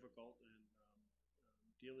more difficult and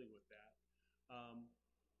dealing with that.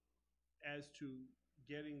 As to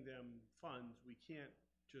getting them funds, we can't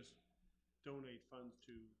just donate funds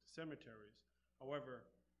to cemeteries. However,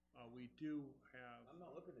 we do have. I'm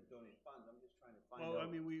not looking to donate funds. I'm just trying to find Well, out.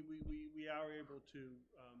 I mean, we are able to,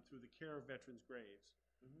 through the care of veterans' graves,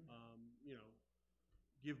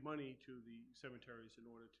 give money to the cemeteries in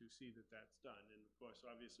order to see that that's done. And of course,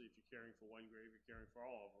 obviously, if you're caring for one grave, you're caring for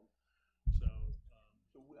all of them.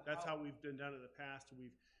 So that's how we've done in the past.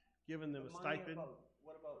 We've given them a The money stipend.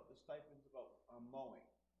 what about the stipends about mowing?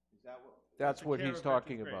 Is that what? That's the what care he's of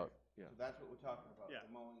talking veterans' about, yeah. So that's what we're talking about, Yeah.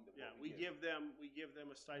 the mowing, the Yeah, what we give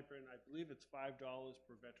them a stipend. I believe it's $5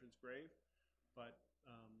 per veteran's grave, but.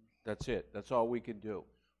 That's it, that's all we can do.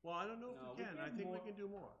 Well, I don't know No, if we we can. give I think we more. can do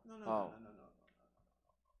more. No. Oh.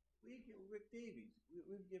 We give Rick Davies,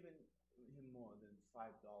 we've given him more than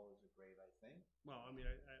 $5 a grave, I think. Well, I mean,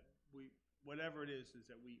 whatever it is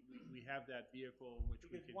that we have that vehicle in which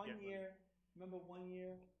we Because can one get money. year, remember one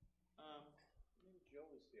year, maybe Joe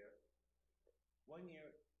was here. One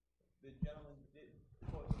year, the gentleman did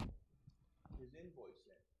put his invoice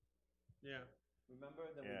in. Yeah.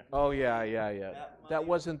 Remember? Then Yeah. Oh, yeah. That money-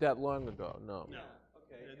 wasn't that long ago, no. No. Yeah,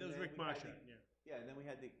 okay. Yeah, and that was then Rick we had Marshall, to- yeah. Yeah, and then we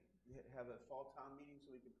had to have a fall town meeting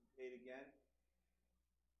so we could pay it again.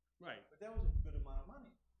 Right. But that was a good amount of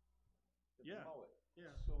money to Yeah. mow it.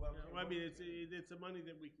 Yeah. So what I'm Yeah, saying, well, I what- mean, it's the money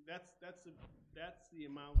that that's the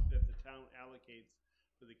amount that the town allocates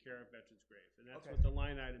for the care of veterans' graves, and that's Okay. what the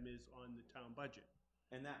line item is on the town budget.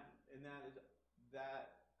 And that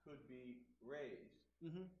could be raised.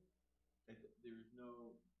 Mm-hmm. There is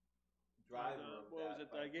no driver of What was that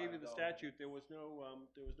it? by I gave you the $5. statute. There was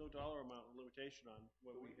no dollar amount limitation on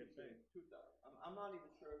what So we we could could pay. say $2,000. I'm not even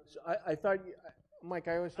sure. So I thought, Mike,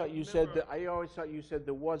 I always thought you said remember- I always thought you said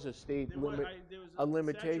there was a state There was, limit. there was a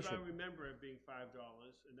limitation. statute I remember it being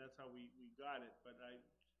 $5, and that's how we got it. But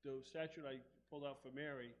the statute I pulled out for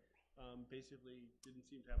Mary basically didn't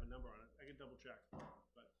seem to have a number on it. I can double check,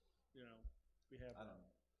 but we have. I don't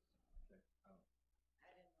know. Okay, I don't know. I didn't look at it for that, so.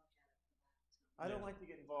 I don't like to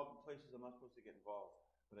get involved in places I'm not supposed to get involved.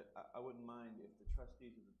 But I wouldn't mind if the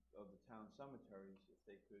trustees of the town cemeteries, if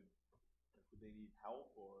they need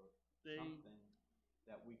help or something,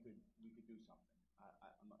 that we could do something.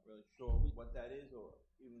 I'm not really sure what that is or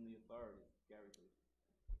even the authority. Gary, please.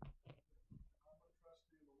 I'm a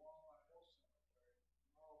trustee of the Walnut Hill Cemetery.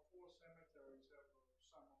 All 4 cemeteries have a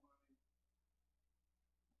summer money,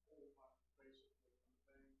 pool money, basically, in the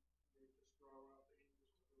bank. They just draw out the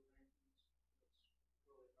interest of the maintenance. That's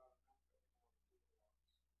really not enough anymore to utilize.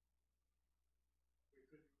 We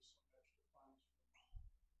could use some extra funds from the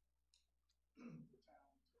town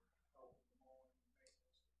to help with the mowing and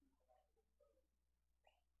maintenance to keep them up a little better.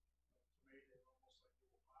 To me, they're almost like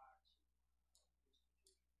little parks in institutions.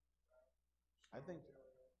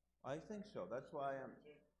 I think so. That's why I'm. And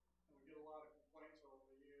we get a lot of complaints over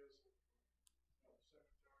the years that,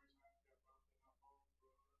 cemeteries aren't kept up, they're not mowing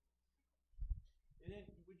good.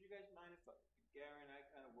 Would you guys mind if Gary and I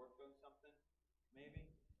kind of worked on something, maybe?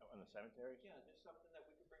 Oh, in the cemeteries? Yeah, just something that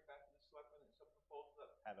we could bring back to the selectmen, and some proposal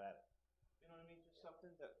that, Have at it. you know what I mean? Just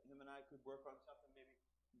something that him and I could work on something, maybe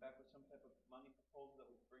come back with some type of money proposal that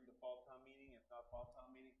we could bring to fall town meeting, if not fall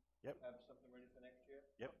town meeting. Yep. Have something ready for next year.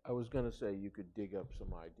 I was gonna say you could dig up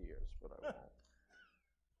some ideas, but I won't.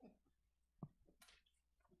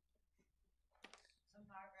 So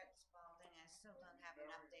Margaret Spalding, I still don't have an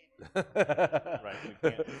update. Right, we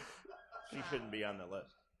can't, she shouldn't be on the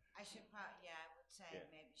list. I should probably, I would say Yeah.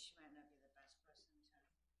 maybe she might not be the best person to,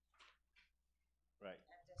 Right.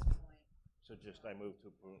 at this point. So just, I move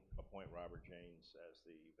to appoint Robert Janes as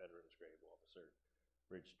the Veterans Grave Officer,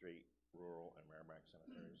 Bridge Street, Rural, and Merrimack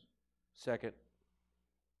Cemeteries. Second.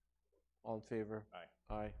 All in favor? Aye.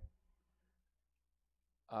 Aye.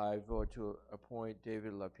 I vote to appoint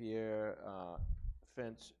David Lapierre,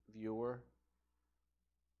 fence viewer.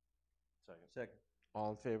 Second.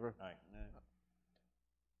 All in favor? Aye.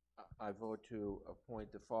 I vote to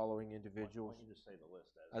appoint the following Why individuals. don't you just say the list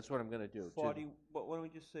as? That's what I'm gonna do. 40. Why don't we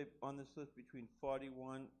just say on this list between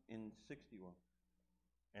 41 and 61?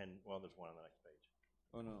 And, well, there's one on the next page.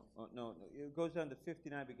 Oh no, it goes down to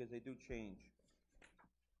 59 because they do change.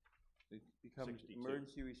 It becomes 62.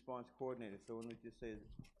 emergency response coordinator. So when we just say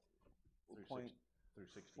Through appoint through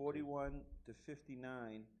 62. 41 to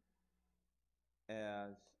 59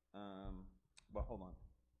 as well, hold on.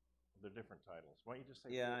 They're different titles. Why don't you just say?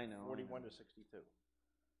 Yeah, I know. 41 to 62.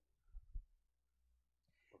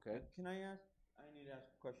 Okay. Can I ask? I need to ask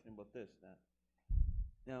a question about this.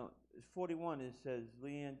 Now, 41. It says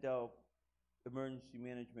Leanne Delp, emergency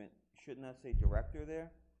management. Shouldn't that say director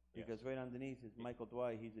there? Yes. Because right underneath is Michael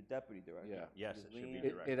Dwyer. He's a deputy director. Yeah. Yes, Because it should be Leanne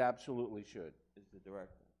director. It absolutely should. is the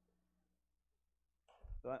director.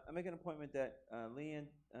 So I make an appointment that Leanne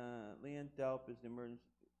Delp is the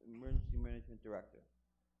emergency management director.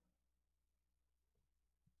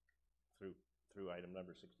 Through item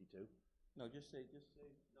number 62. No, just say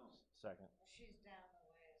no. Second. She's down the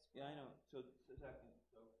way as well. Yeah, I know. So second.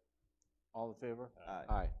 So All in favor? aye.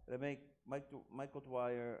 Aye. But I make Michael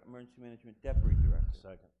Dwyer emergency management deputy director.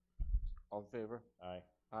 Second. All in favor? Aye.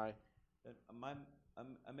 Aye. Then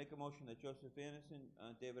I make a motion that Joseph Anderson,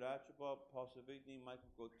 David Archibald, Paul Savigny,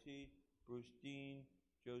 Michael Gottee, Bruce Dean,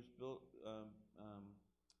 Billow,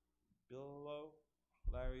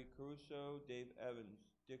 Larry Caruso, Dave Evans,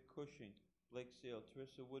 Dick Cushing, Blake Sale,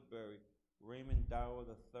 Teresa Woodbury, Raymond Dower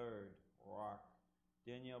III, Rock,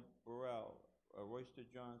 Danielle Burrell, Royster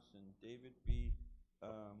Johnson, David B.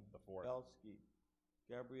 The fourth. Belsky,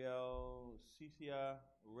 Gabrielle Cicia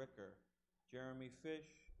Ricker, Jeremy Fish,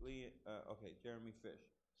 Jeremy Fish.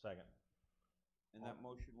 Second. And that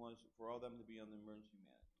motion was for all them to be on the emergency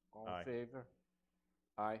management. All Aye. in favor?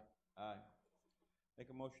 Aye. Aye. Make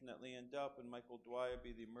a motion that Leanne Delp and Michael Dwyer be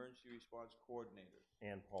the emergency response coordinators.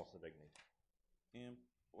 And Paul Savigny. And,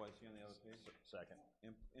 I see on the other page? Second.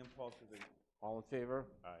 And Paul Savigny. All in favor?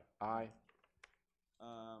 Aye. Aye.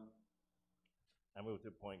 I move to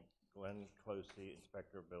appoint Glenn Closey,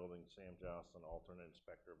 Inspector of Buildings, Sam Johnson, Alternate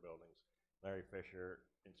Inspector of Buildings, Larry Fisher,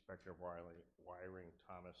 Inspector of Wiring,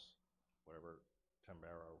 Thomas, whatever,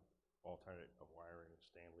 Tambaro, Alternate of Wiring,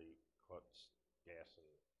 Stanley Klutz, Gas and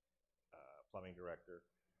Plumbing Director,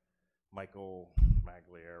 Michael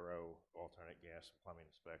Magliero, Alternate Gas and Plumbing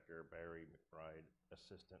Inspector, Barry McBride,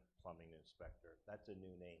 Assistant Plumbing Inspector. That's a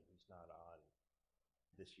new name. He's not on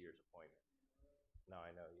this year's appointment. No,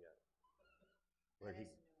 I know, yeah. Where'd he,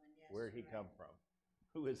 That is a new one, yes, where'd he you're come right. from?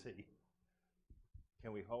 Who is he?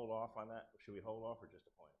 Can we hold off on that? Should we hold off or just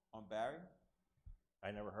appoint him? On Barry?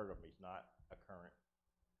 I never heard of him. He's not a current,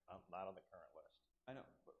 not on the current list. I know,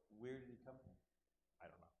 but where did he come from?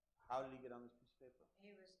 I don't know. How did he get on this piece of paper?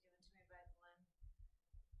 He was given to me by Glenn.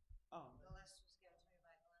 Oh, The list was given to me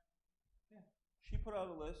by Glenn. She put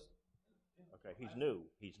out a list. Okay, he's new,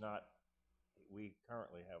 he's not, we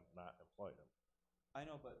currently have not employed him. I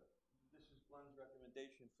know, but this is Glenn's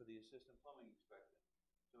recommendation for the assistant plumbing inspector.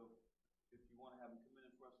 So if you wanna have him come in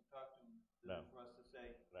and for us to talk to him, No. then for us to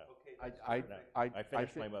say, No. okay, I- that's I- perfect. I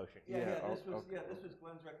finished my thi- motion. This was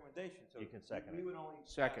Glenn's recommendation, so. You can second We it. would only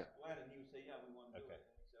ask Second. Glenn and he would say, yeah, we wanna do Okay. it,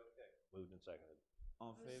 and he'd say, okay. Moved and seconded.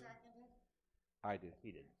 All in Who favor? seconded? I did.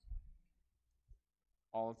 He did.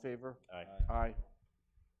 All in favor? Aye. Aye.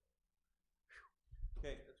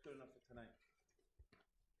 Okay, that's good enough for tonight.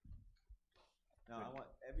 Now, I want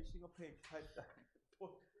every single page typed out.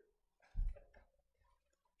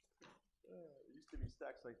 It used to be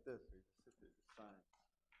stacks like this, where you just sit there and sign.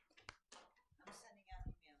 I'm sending out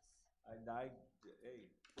emails. Hey,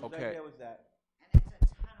 whose Okay. idea was that? And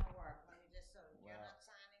it's a ton of work, let me just, so you're Wow. not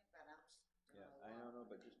signing, but I'm doing Yeah, a I lot. know,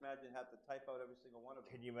 but just imagine have to type out every single one of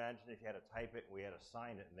them. Can you imagine if you had to type it, and we had to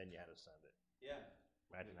sign it, and then you had to send it? Yeah.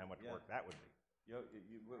 Imagine how much Yeah. work that would be.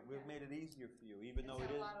 We've made it easier for you, even though it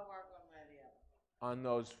It's a is. lot of work one way or the other. On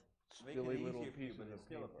those Making silly it little easier for you, pieces but of it's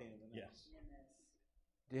still a paper. pain in the neck. Yes. It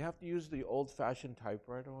is. Do you have to use the old-fashioned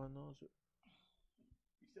typewriter on those? You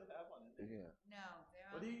still have one, isn't it? Yeah. No, they're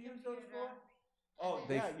on What do the you use those computer. for? Oh,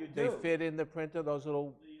 They, yeah, f- you they do. fit in the printer, those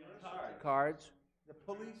little cards? The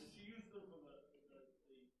police. She used them for the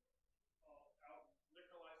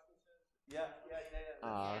liquor licenses. Yeah.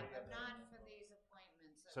 Uh, Yeah, but not for these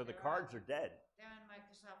appointments. So the They're cards on- are dead. They're in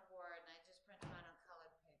Microsoft Word, and I just print them out on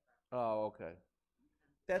colored paper. Oh, okay.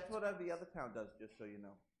 That's what the other town does, just so you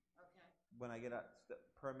know. Okay. When I get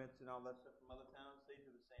permits and all that stuff from other towns, they do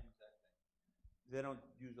the same exact thing. They don't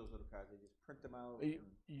use those little cards, they just print them out.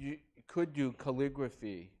 You could do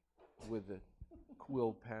calligraphy with a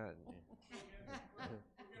quill pen.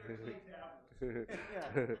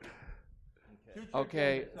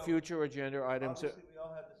 Okay, agenda. So, future agenda items. Obviously, we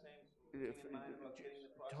all have the same thing in mind about getting the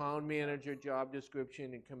process. Town manager job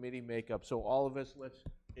description and committee makeup. So all of us, let's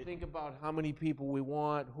think about how many people we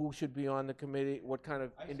want, who should be on the committee, what kind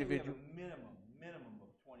of I say we have individual. a minimum of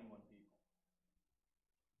 21 people.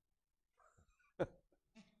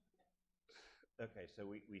 Okay, so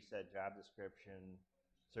we said job description,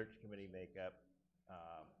 search committee makeup,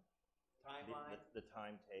 Timeline. the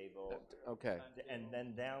timetable, Okay, and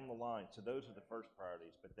then down the line, so those are the first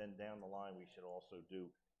priorities, but then down the line, we should also do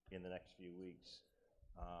in the next few weeks,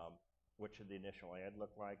 what should the initial ad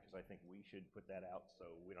look like? Because I think we should put that out, so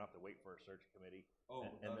we don't have to wait for a search committee. Oh,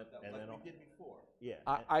 and then like we did before. Yeah.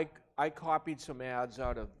 I copied some ads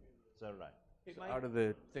out of So did I. Hey, out of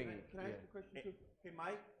the Can thingy. I ask a question too? Hey,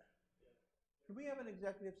 Mike, can we have an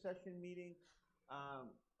executive session meeting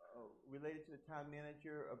related to the town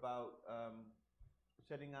manager about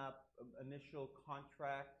setting up initial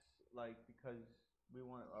contracts, like, because we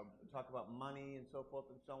want to talk about money and so forth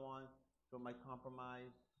and so on, so it might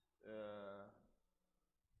compromise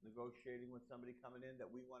negotiating with somebody coming in that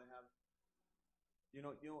we want to have. You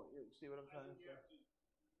see what I'm trying to say?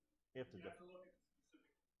 You have to look at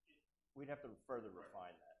specific. We'd have to further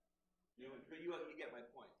refine that. But you get my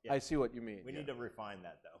point. I see what you mean. We need to refine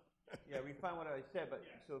that, though. Yeah, refine what I said, but,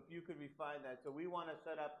 so if you could refine that, so we want to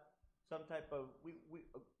set up some type of,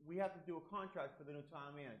 we have to do a contract for the new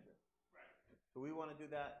town manager. Right. So we want to do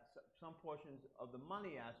that, some portions of the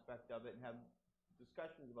money aspect of it, and have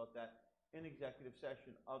discussions about that in executive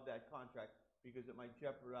session of that contract, because it might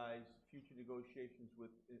jeopardize future negotiations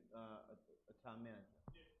with a town manager.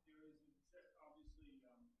 There is obviously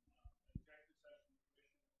executive session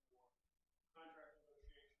commission for contract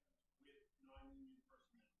negotiations with non-union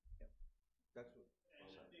personnel. That's what. And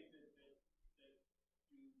I think that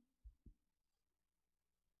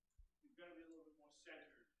you've got to be a little bit more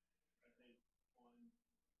centered, I think, on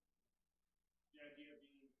the idea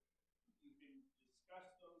being you can discuss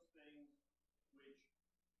those things which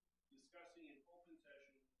discussing in open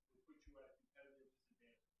session will put you at a competitive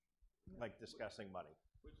disadvantage. Like discussing money.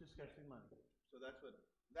 We're discussing money. So that's what,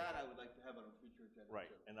 that I would like to have on a future agenda. Right,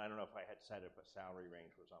 too. and I don't know if I had said it, but salary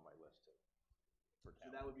range was on my list, too. For So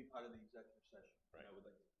town. that would be part of the executive session. Right. I would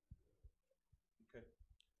like. Okay.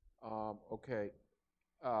 Okay.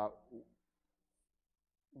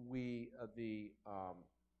 The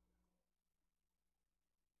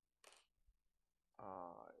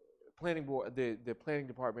planning board, the planning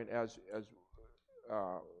department as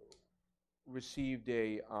received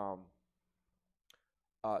a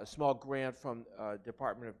small grant from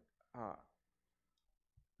Department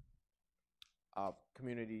of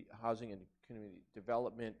Community Housing and Community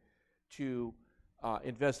Development to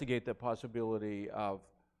investigate the possibility of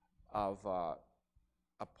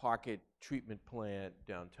a pocket treatment plant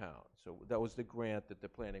downtown. So that was the grant that the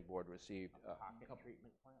planning board received. Pocket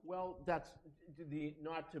treatment plant? Well, that's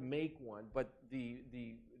not to make one, but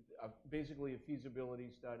basically a feasibility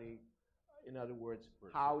study, in other words,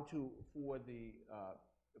 how to, for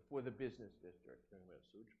the business district. Talking about a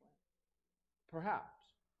sewage plant?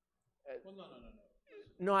 Perhaps. Well, no.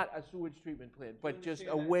 Not a sewage treatment plant, You but just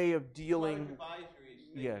a understand that way of Large dealing, advisories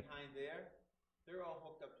yeah. behind there, they're all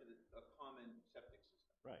hooked up to a common septic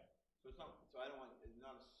system. Right. So it's not, so I don't want, it's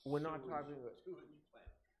not a We're not talking about- sewage plant.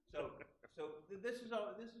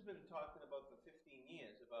 This has been talking about for 15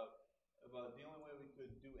 years, about the only way we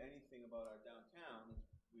could do anything about our downtown is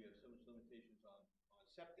we have so much limitations on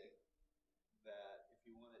septic that if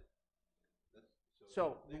you want it,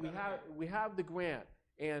 so they we have the grant,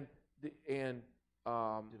 and Do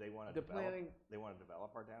they want to the develop? planning, They want to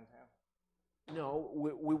develop our downtown? no,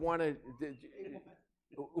 we want to,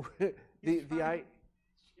 He's the right.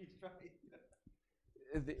 She's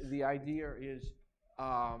right. the idea is,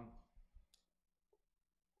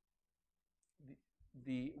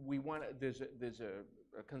 we want, there's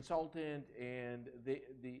a consultant, and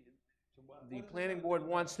the planning board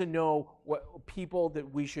wants to know what people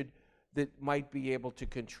that might be able to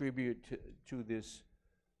contribute to this.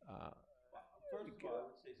 First of all, I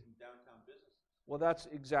would say some downtown businesses, Well, that's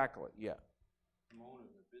exactly, yeah. some owners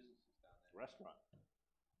of businesses down there. Restaurant.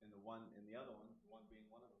 And the other one, the one being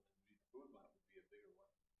one of them, the food mart would be a bigger one.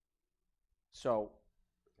 So,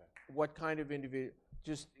 Okay. what kind of individual,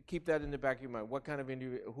 just keep that in the back of your mind, what kind of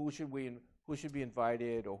individual, who should be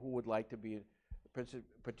invited, or who would like to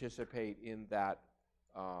participate in that?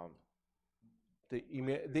 The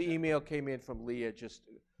email came in from Leah just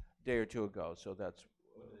a day or two ago, so that's,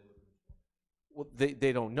 well,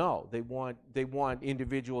 they don't know. They want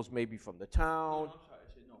individuals maybe from the No, town. I'm sorry,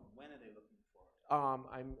 I said, no, when are they looking for it?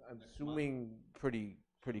 I'm assuming pretty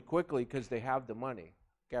quickly, because they have the money.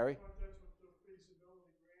 Gary? But that's what the feasibility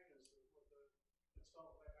grant is what the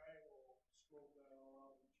consultant, I will scope that all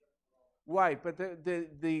out and check it all. Right, but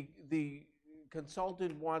the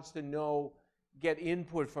consultant wants to know, get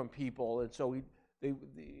input from people, and so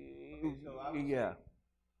So I would yeah.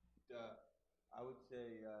 I would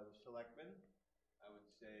say the selectmen, I would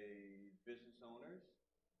say business owners,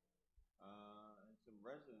 and some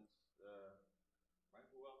residents, right,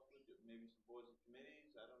 who else would do, maybe some boards and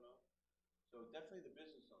committees, I don't know. So definitely the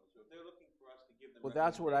business owners, so if they're looking for us to give them. Well,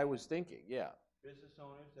 that's what I was thinking, yeah. Business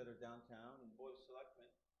owners that are downtown and board of selectmen,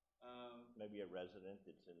 Maybe a resident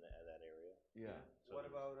that's in that area. Yeah. So what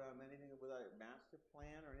there's- about, anything with a master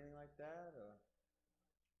plan or anything like that, or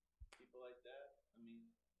people like that? I mean,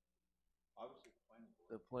 obviously the planning board.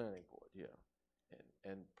 The planning board, yeah.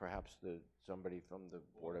 And perhaps somebody from the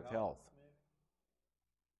Board of Health. maybe?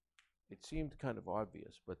 It seemed kind of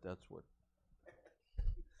obvious, but that's what. I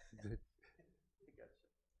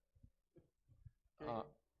gotcha.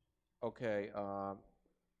 Okay,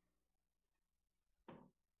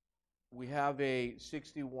 we have a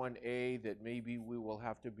 61A that maybe we will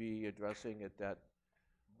have to be addressing at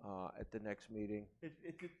the next meeting. It's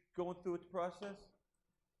going through its process?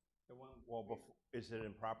 The one, Well, is it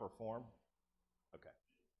in proper form? Okay.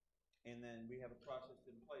 and then we have a process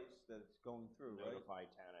in place that it's going through, right? Notify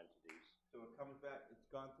town entities. So it comes back, it's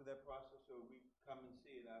gone through that process, or we come and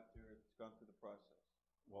see it after it's gone through the process?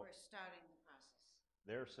 Well, We're starting the process.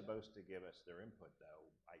 they're supposed to give us their input,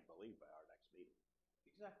 though, I believe, by our next meeting.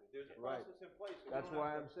 Exactly, there's a Right. process in place. so we That's don't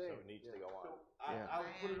why have I'm to- saying. So it needs to yeah. go on. So Yeah. I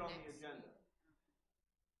would put it By our on the next agenda. meeting.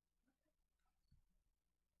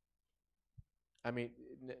 I mean,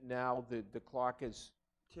 now the clock is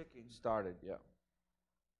Ticking. started, yeah.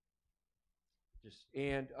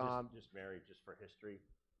 And, Just Mary, just for history,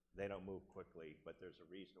 they don't move quickly, but there's a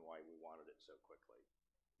reason why we wanted it so quickly.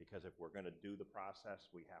 Because if we're gonna do the process,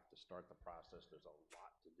 we have to start the process. There's a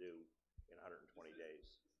lot to do in 120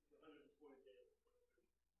 days.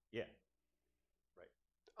 Yeah, right.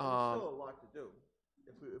 There's still a lot to do,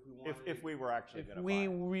 if we want. If we were actually if gonna buy we it.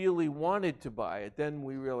 really wanted to buy it, then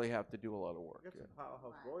we really have to do a lot of work. Got yeah. some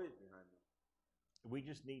powerhouse Right. lawyers behind them. We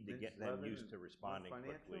just need to Vince get them Levin used and to responding One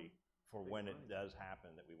Financial? quickly for Big when money. it does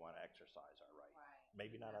happen that we want to exercise our right. Right.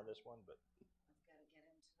 Maybe not on this one, but I've got to get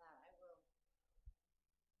into that. I will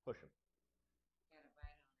push them. get it right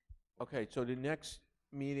on it. Okay, so the next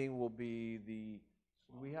meeting will be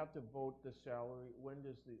we have to vote the salary, when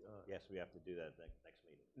does the, Yes, we have to do that next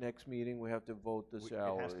meeting. next meeting, we have to vote the It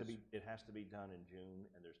salaries. has to be done in June,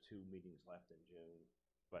 and there's 2 meetings left in June.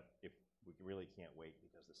 But if we really can't wait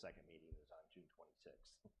because the second meeting is on June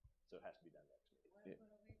 26th, so it has to be done next meeting.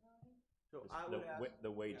 What are we voting? So It's I would ask.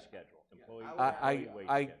 the wage yeah. schedule, Yeah, employee I would I, employee wage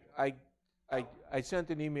I, schedule. I, I sent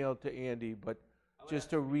an email to Andy, but I would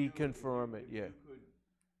just ask to Peter if reconfirm it, if yeah, you could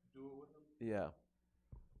do it with him, yeah.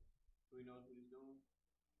 so he knows what he's doing.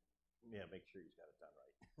 Yeah, make sure he's got it done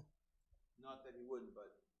right. Not that he wouldn't,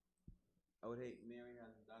 but I would hate Mary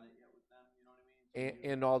hasn't done it yet with them, you know what I mean? So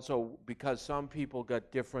And also, because some people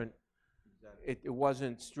got different, Exactly. it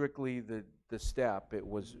wasn't strictly the step, it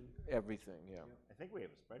was everything, yeah. I think we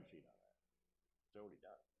have a spreadsheet on that. It's already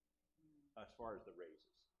done, as far as the raises.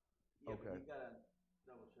 Yeah, but Okay. you gotta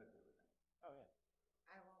double check everything. Oh, yeah.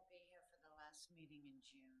 I won't be here for the last meeting in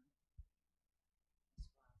June as well,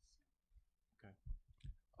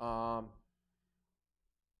 so.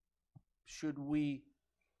 Should we,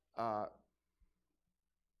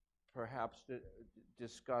 perhaps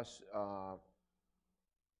discuss,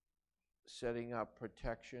 setting up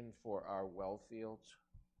protection for our well fields?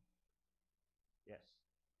 Yes.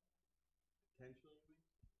 Potentially, you mean?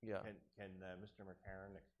 Yeah. Can Mr.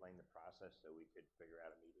 McCarron explain the process so we could figure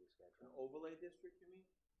out a meeting An schedule? overlay district, you mean?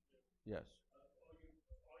 Yes.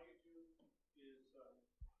 All you do is,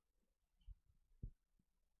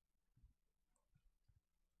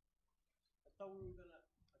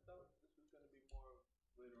 I thought this was gonna be more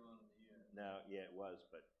later on in the year. No, yeah, it was,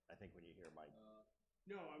 but I think when you hear Mike,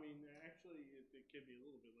 no, I mean, actually, it can be a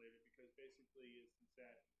little bit later, because basically is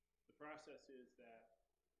that, the process is that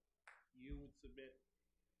you would submit,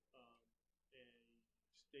 a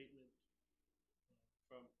statement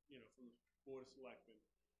from the Board of Selectmen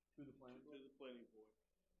To the planning to board? the planning board,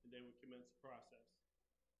 and they would commence the process,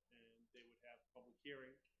 and they would have a public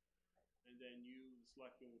hearing, and then you, the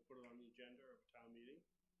selectmen, would put it on the agenda of a town meeting,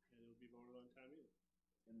 and it would be voted on town meeting.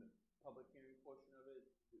 And the public hearing portion of it?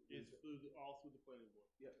 It's all through the planning board.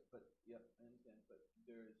 Yep, I understand, but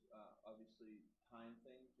there's, obviously time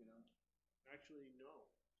things, you know? Actually, no.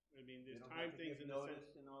 I mean, They there's don't time have to things give in the sense. notice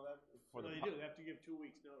and all that? For No, the they do. They have to give 2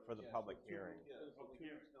 weeks notice. for the Yeah, public so hearing. Yeah, For the so public 2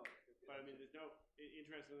 hearing. weeks notice. But I mean, there's no,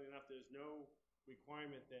 interestingly enough, there's no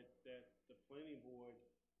requirement that the planning board,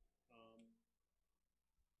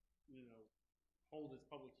 hold its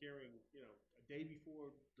public hearing, a day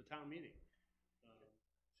before the town meeting.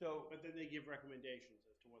 So, But then they give recommendations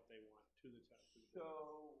as to what they want to the town. To the board.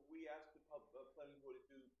 so we asked the planning board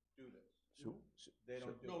to do this. So, They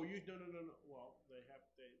don't do No, it. no. Well, they have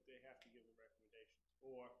to give the recommendations,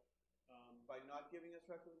 or, By not giving us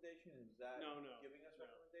recommendation, is that No, giving us no.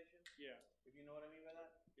 recommendation? yeah, If you know what I mean by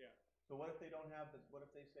that? yeah. So what if they don't have what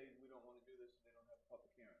if they say we don't wanna do this and they don't have a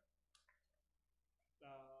public hearing?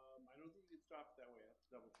 I don't think you can stop it that way. I have to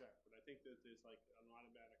double check, but I think that there's like an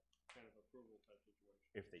automatic kind of approval type situation.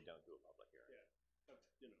 If they don't do a public hearing. Yeah, but,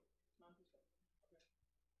 Not this one. Okay.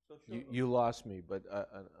 So you lost me, but,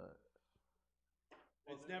 Well,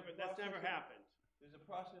 it's there's a that's never process happened. There's a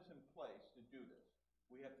process in place to do this.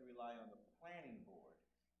 We have to rely on the planning board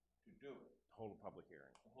to do it, Hold a public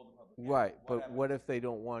hearing. to hold a public hearing. right, but happens? what if they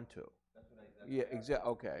don't want to? That's what Yeah,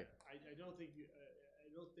 okay. I don't think I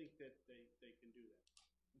don't think that they can do that.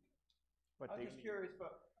 But I'm they just curious,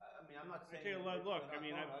 but, I mean, I'm not saying. Okay, that look, they're I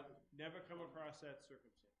mean, not I've wrong, never come across that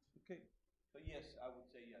circumstance. Okay, so yes, I would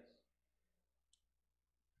say yes.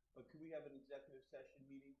 But could we have an executive session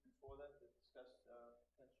meeting before that to discuss,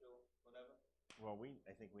 potential whatever? Well,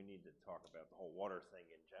 I think we need to talk about the whole water thing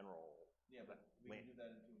in general. Yeah, but we can do that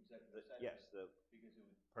into executive session. Yes, the Because it would,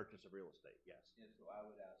 purchase of real estate, yes. yeah, so I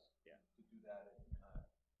would ask Yeah. to do that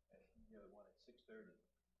at the other one at 6:30,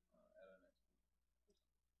 at our next meeting.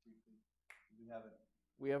 Briefly, we haven't,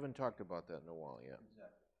 We haven't talked about that in a while yet.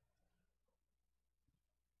 exactly.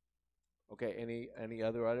 Okay, any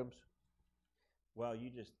other items? Well, you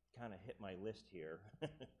just kind of hit my list here.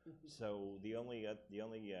 So actually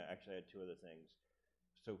I had two other things.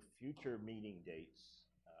 So future meeting dates.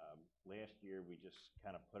 Last year, we just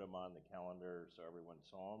kind of put them on the calendar so everyone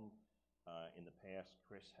saw them. In the past,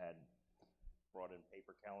 Chris had brought in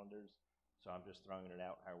paper calendars, so I'm just throwing it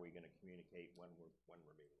out. How are we going to communicate when we're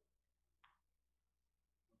meeting?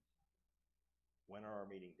 When are our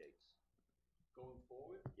meeting dates? Going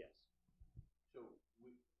forward, Yes. so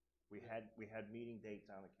We had meeting dates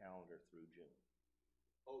on the calendar through June.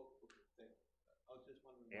 oh, okay, thank you. I was just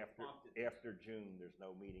wondering what prompted this. After June, there's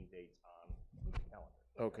no meeting dates on the calendar.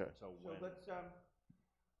 Okay. So So when, let's,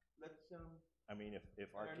 I mean, if at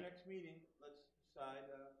our, our next meeting, let's decide,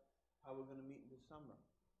 how we're gonna meet in the summer.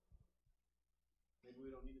 Maybe we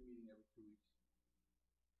don't need a meeting every 2 weeks.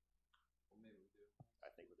 Or maybe we do. I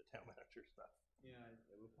think with the town manager stuff. Yeah,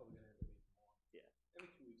 we're probably gonna have to meet more. Yeah. Every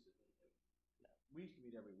 2 weeks isn't it? No. We used to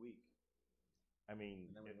meet every week, I mean,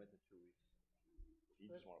 and then we if went to 2 weeks. you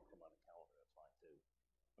just want to put them on the calendar, that's fine too.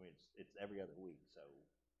 I mean, it's every other week, so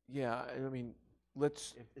Yeah, I mean,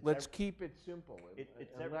 let's, It's let's every- keep it simple, it's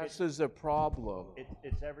unless there's a problem.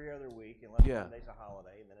 It's every other week unless Yeah. Monday's a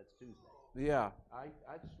holiday, and then it's Tuesday. Yeah,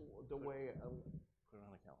 that's the way, Put it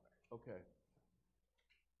on the calendar. okay.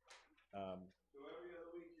 So every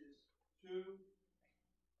other week is two,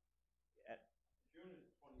 At- June is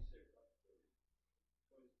 26th, right?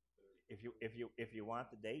 30. If you want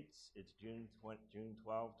the dates, it's June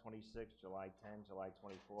 12, 26, July 10, July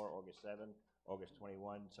 24, August 7, August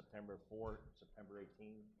 21, September 4, September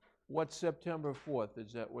 18. What's September 4th?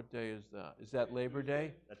 Is that, what day is that? Is that Labor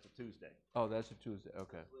Day? That's a Tuesday. Oh, that's a Tuesday,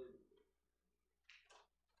 okay.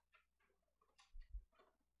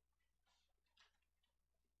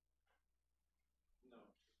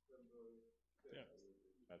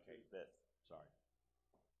 Okay, 5th, sorry.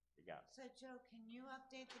 You got it. So Joe, can you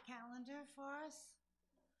update the calendar for us?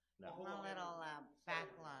 No, I'm a little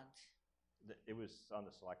backlogged. it was on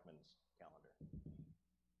the Selectmen's calendar.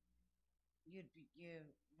 You're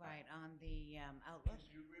right, on the Outlook? Do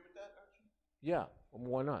you agree with that, Archie? Yeah,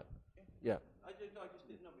 why not? Yeah. I just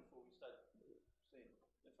didn't know before we start saying,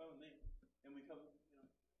 if I'm me, and we come,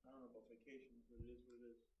 I don't know about vacations, but it is what it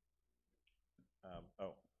is.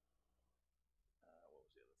 What was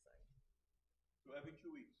the other thing? So every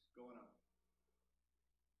 2 weeks, going on.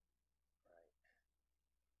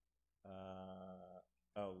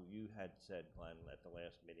 You had said, Glenn, at the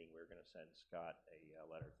last meeting, we were gonna send Scott a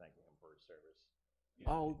letter thanking him for his service.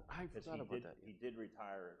 Oh, I Because forgot about that. he did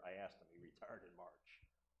retire, I asked him, he retired in March,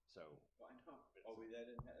 so Oh, I know. Oh, that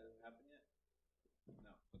didn't happen yet?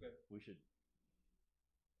 No, okay. we should,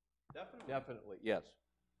 Definitely. Definitely, yes.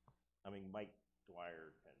 I mean, Mike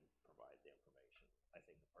Dwyer can provide the information, I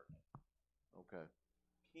think, pertinent. Okay.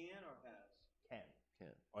 Can or has? Can,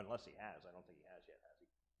 Can. unless he has, I don't think he has yet, has he?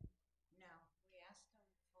 No, we asked them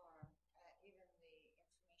for even the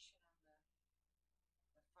information on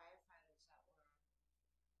the firefighters that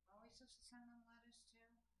were we supposed to send them letters to?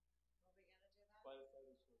 Were we gonna do that?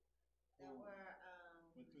 Firefighters That were,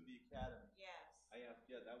 went through the academy. yes. I asked,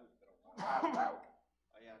 yeah, that was been a while.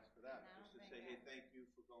 I asked for that, And I just to don't say, hey, think thank you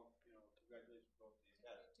for going, congratulations for going to the Did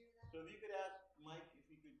academy. we do that? So if you could ask Mike if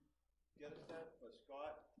he could get us that, or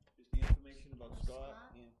Scott, just the information about Scott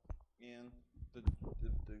Scott? and the,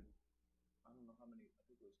 I don't know how many, I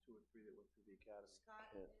think it was 2 or 3 that went through the academy.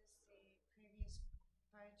 Scott Yeah. is the previous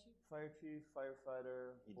fire chief. Fire chief,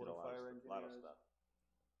 firefighter, He did board a of fire lot of engineers. stuff.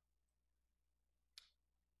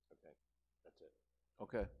 Okay, that's it.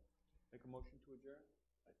 Okay. Make a motion to adjourn?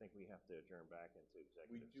 I think we have to adjourn back into We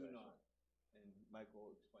executive do session. not. And Mike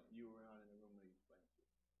will explain, you were not in the room when he explained to you.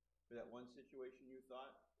 For that one situation you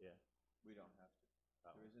thought, Yeah. we don't have to.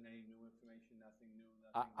 Oh. There isn't any new information, nothing new,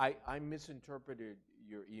 nothing. I misinterpreted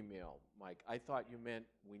your email, Mike. I thought you meant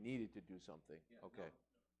we needed to do something. Yeah, Okay.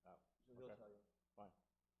 Oh, So he'll okay. tell you. Fine.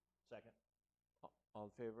 Second. All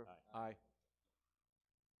in favor? Aye. Aye.